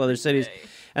 and a couple other cities.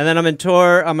 And then I'm on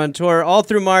tour all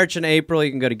through March and April.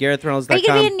 You can go to GarethReynolds.com. Are you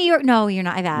going to be in New York? No, you're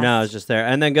not. I've asked. No, I was just there.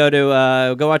 And then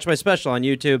go watch my special on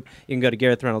YouTube. You can go to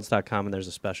GarethReynolds.com, and there's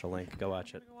a special link. Go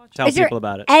watch it. Tell people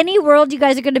about it. Any world you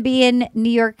guys are going to be in New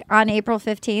York on April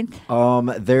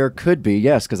 15th? There could be,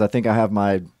 yes, because I think I have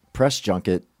my press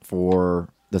junket for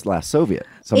this last Soviet.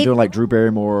 So I'm doing like Drew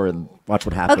Barrymore and Watch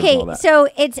What Happens and all Okay, that. so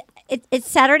it's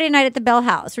Saturday night at the Bell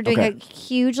House. We're doing a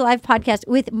huge live podcast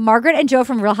with Margaret and Joe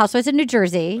from Real Housewives of New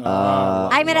Jersey.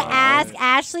 I'm going to ask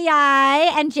Ashley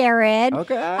I and Jared.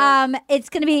 Okay. It's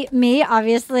going to be me,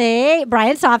 obviously,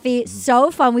 Brian Safi.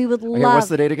 So fun. We would love. What's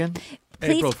the date again?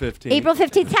 Please, April 15th. April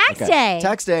 15th, Tax Day.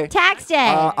 Tax Day. Tax Day.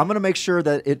 I'm going to make sure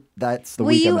that that's the Will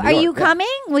weekend. you? Are you coming?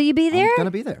 Will you be there? I'm going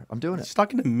to be there. I'm doing it. She's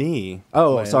talking to me.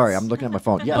 Oh, Lance. sorry. I'm looking at my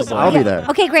phone. Yes, I'll be there.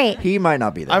 Okay, great. He might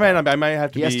not be there. I might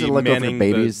have to He has be to look over manning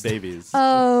babies. the babies.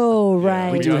 Oh,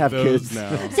 right. We do have those kids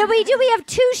now. So we do. We have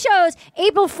 2 shows.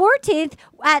 April 14th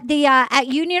at the at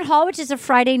Union Hall, which is a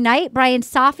Friday night. Brian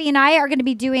Safi and I are going to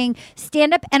be doing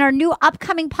stand up, and our new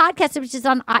upcoming podcast, which is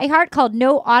on iHeart, called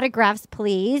No Autographs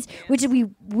Please, which we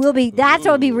will be. That's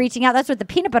what we'll be reaching out. That's what the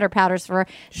peanut butter powder's for.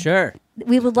 Sure.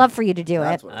 We would love for you to do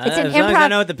it. It's an as long as I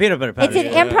know what the peanut butter powder It's an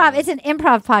is. improv. It's an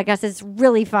improv podcast. It's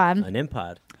really fun. An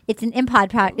impod. It's an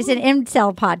It's an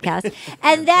incel podcast,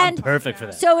 and then Perfect for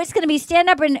that. So it's going to be stand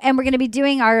up, and we're going to be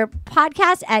doing our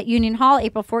podcast at Union Hall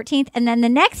April 14th, and then the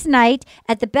next night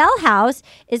at the Bell House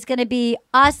is going to be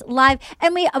us live,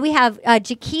 and we have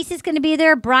Jaquise is going to be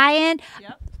there, Brian.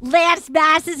 Yep. Lance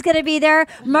Bass is going to be there.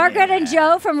 Margaret and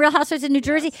Joe from Real Housewives of New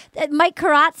Jersey. Mike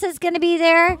Karatza is going to be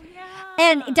there.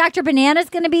 And Dr. Banana's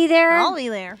going to be there. I'll be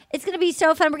there. It's going to be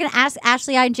so fun. We're going to ask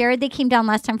Ashley I and Jared. They came down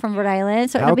last time from Rhode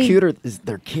Island. So How cute is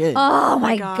their kid? Oh,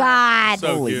 my God.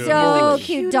 So cute. So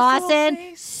cute. Dawson.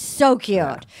 So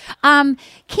cute.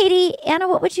 Katie, Anna,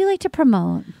 what would you like to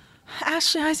promote?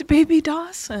 Ashley I's baby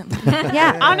Dawson.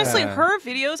 Yeah. Honestly, her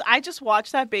videos, I just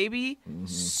watched that baby.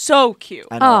 So cute.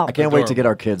 I know. Oh. I can't wait to get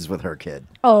our kids with her kid.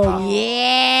 Oh,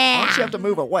 yeah. Why don't you have to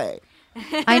move away?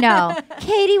 I know.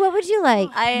 Katie, what would you like?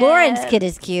 Lauren's kid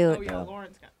is cute.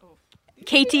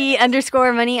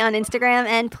 KT_money on Instagram,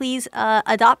 and please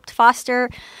adopt, foster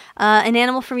an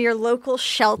animal from your local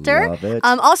shelter. Love it.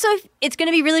 Also, it's going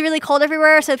to be really, really cold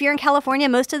everywhere. So if you're in California,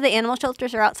 most of the animal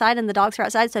shelters are outside and the dogs are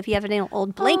outside. So if you have any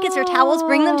old blankets or towels,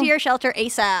 bring them to your shelter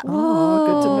ASAP. Oh,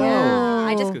 good to know. Yeah,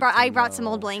 I brought some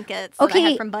old blankets that I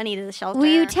had from Bunny to the shelter. Will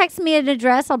you text me an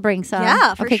address? I'll bring some.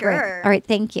 Yeah, for okay, sure. Great. All right,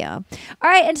 thank you. All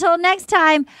right, until next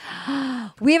time,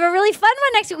 we have a really fun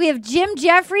one next week. We have Jim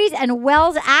Jeffries and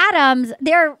Wells Adams.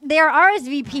 They're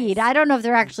RSVP'd. I don't know if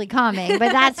they're actually coming,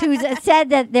 but that's who's said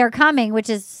that they're coming, which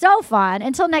is so fun.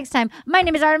 Until next time, my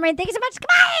name is Arden Rain. Thank you so much.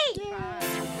 Goodbye.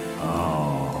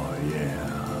 Oh,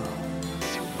 yeah.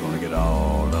 Gonna get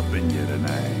all up in you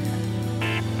tonight.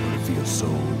 Gonna feel so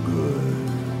good.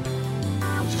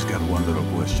 I just got one little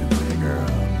question for you, girl.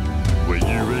 Will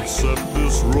you accept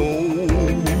this rose?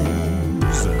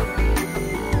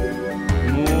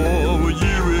 Oh, will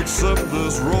you accept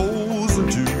this rose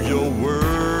into your world?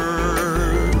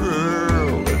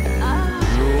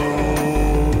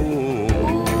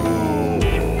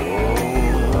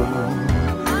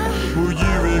 Will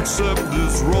you accept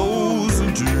this rose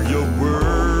into your world?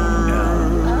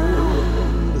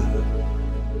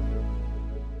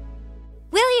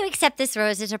 Accept This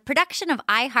Rose is a production of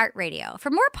iHeartRadio. For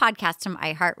more podcasts from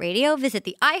iHeartRadio, visit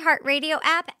the iHeartRadio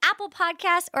app, Apple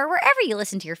Podcasts, or wherever you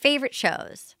listen to your favorite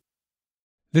shows.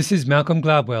 This is Malcolm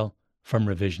Gladwell from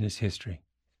Revisionist History.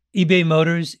 eBay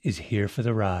Motors is here for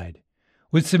the ride.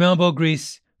 With some elbow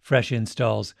grease, fresh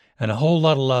installs, and a whole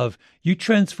lot of love, you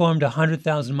transformed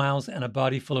 100,000 miles and a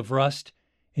body full of rust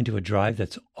into a drive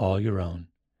that's all your own.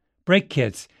 Brake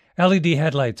kits, LED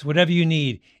headlights, whatever you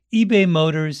need, eBay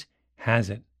Motors has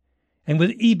it. And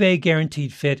with eBay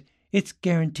Guaranteed Fit, it's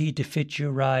guaranteed to fit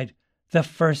your ride the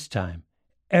first time,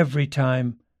 every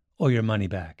time, or your money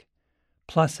back.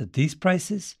 Plus, at these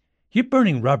prices, you're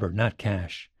burning rubber, not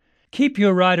cash. Keep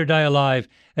your ride or die alive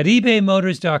at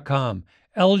ebaymotors.com.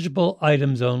 Eligible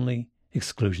items only.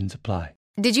 Exclusions apply.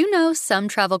 Did you know some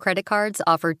travel credit cards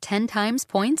offer 10 times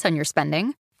points on your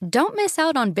spending? Don't miss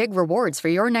out on big rewards for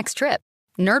your next trip.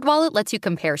 NerdWallet lets you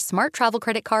compare smart travel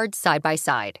credit cards side by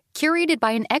side, curated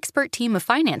by an expert team of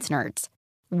finance nerds.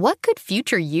 What could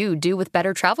future you do with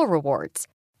better travel rewards?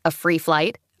 A free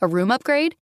flight? A room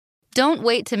upgrade? Don't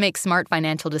wait to make smart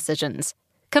financial decisions.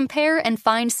 Compare and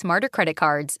find smarter credit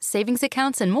cards, savings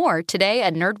accounts, and more today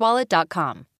at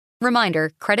NerdWallet.com.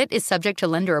 Reminder, credit is subject to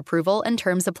lender approval and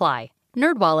terms apply.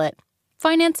 NerdWallet.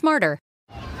 Finance smarter.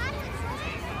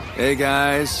 Hey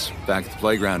guys, back at the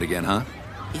playground again, huh?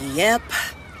 Yep.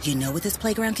 You know what this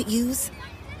playground could use?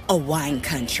 A wine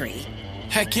country.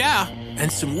 Heck yeah, and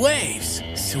some waves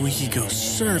so we could go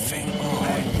surfing.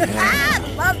 Oh,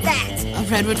 yeah. Love that. A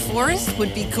redwood forest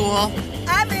would be cool.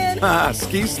 I'm in.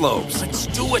 Ski slopes. Let's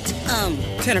do it.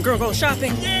 Can a girl go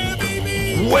shopping? Yeah,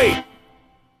 baby. Wait.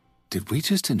 Did we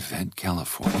just invent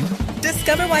California?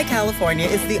 Discover why California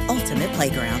is the ultimate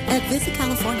playground at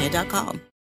visitcalifornia.com.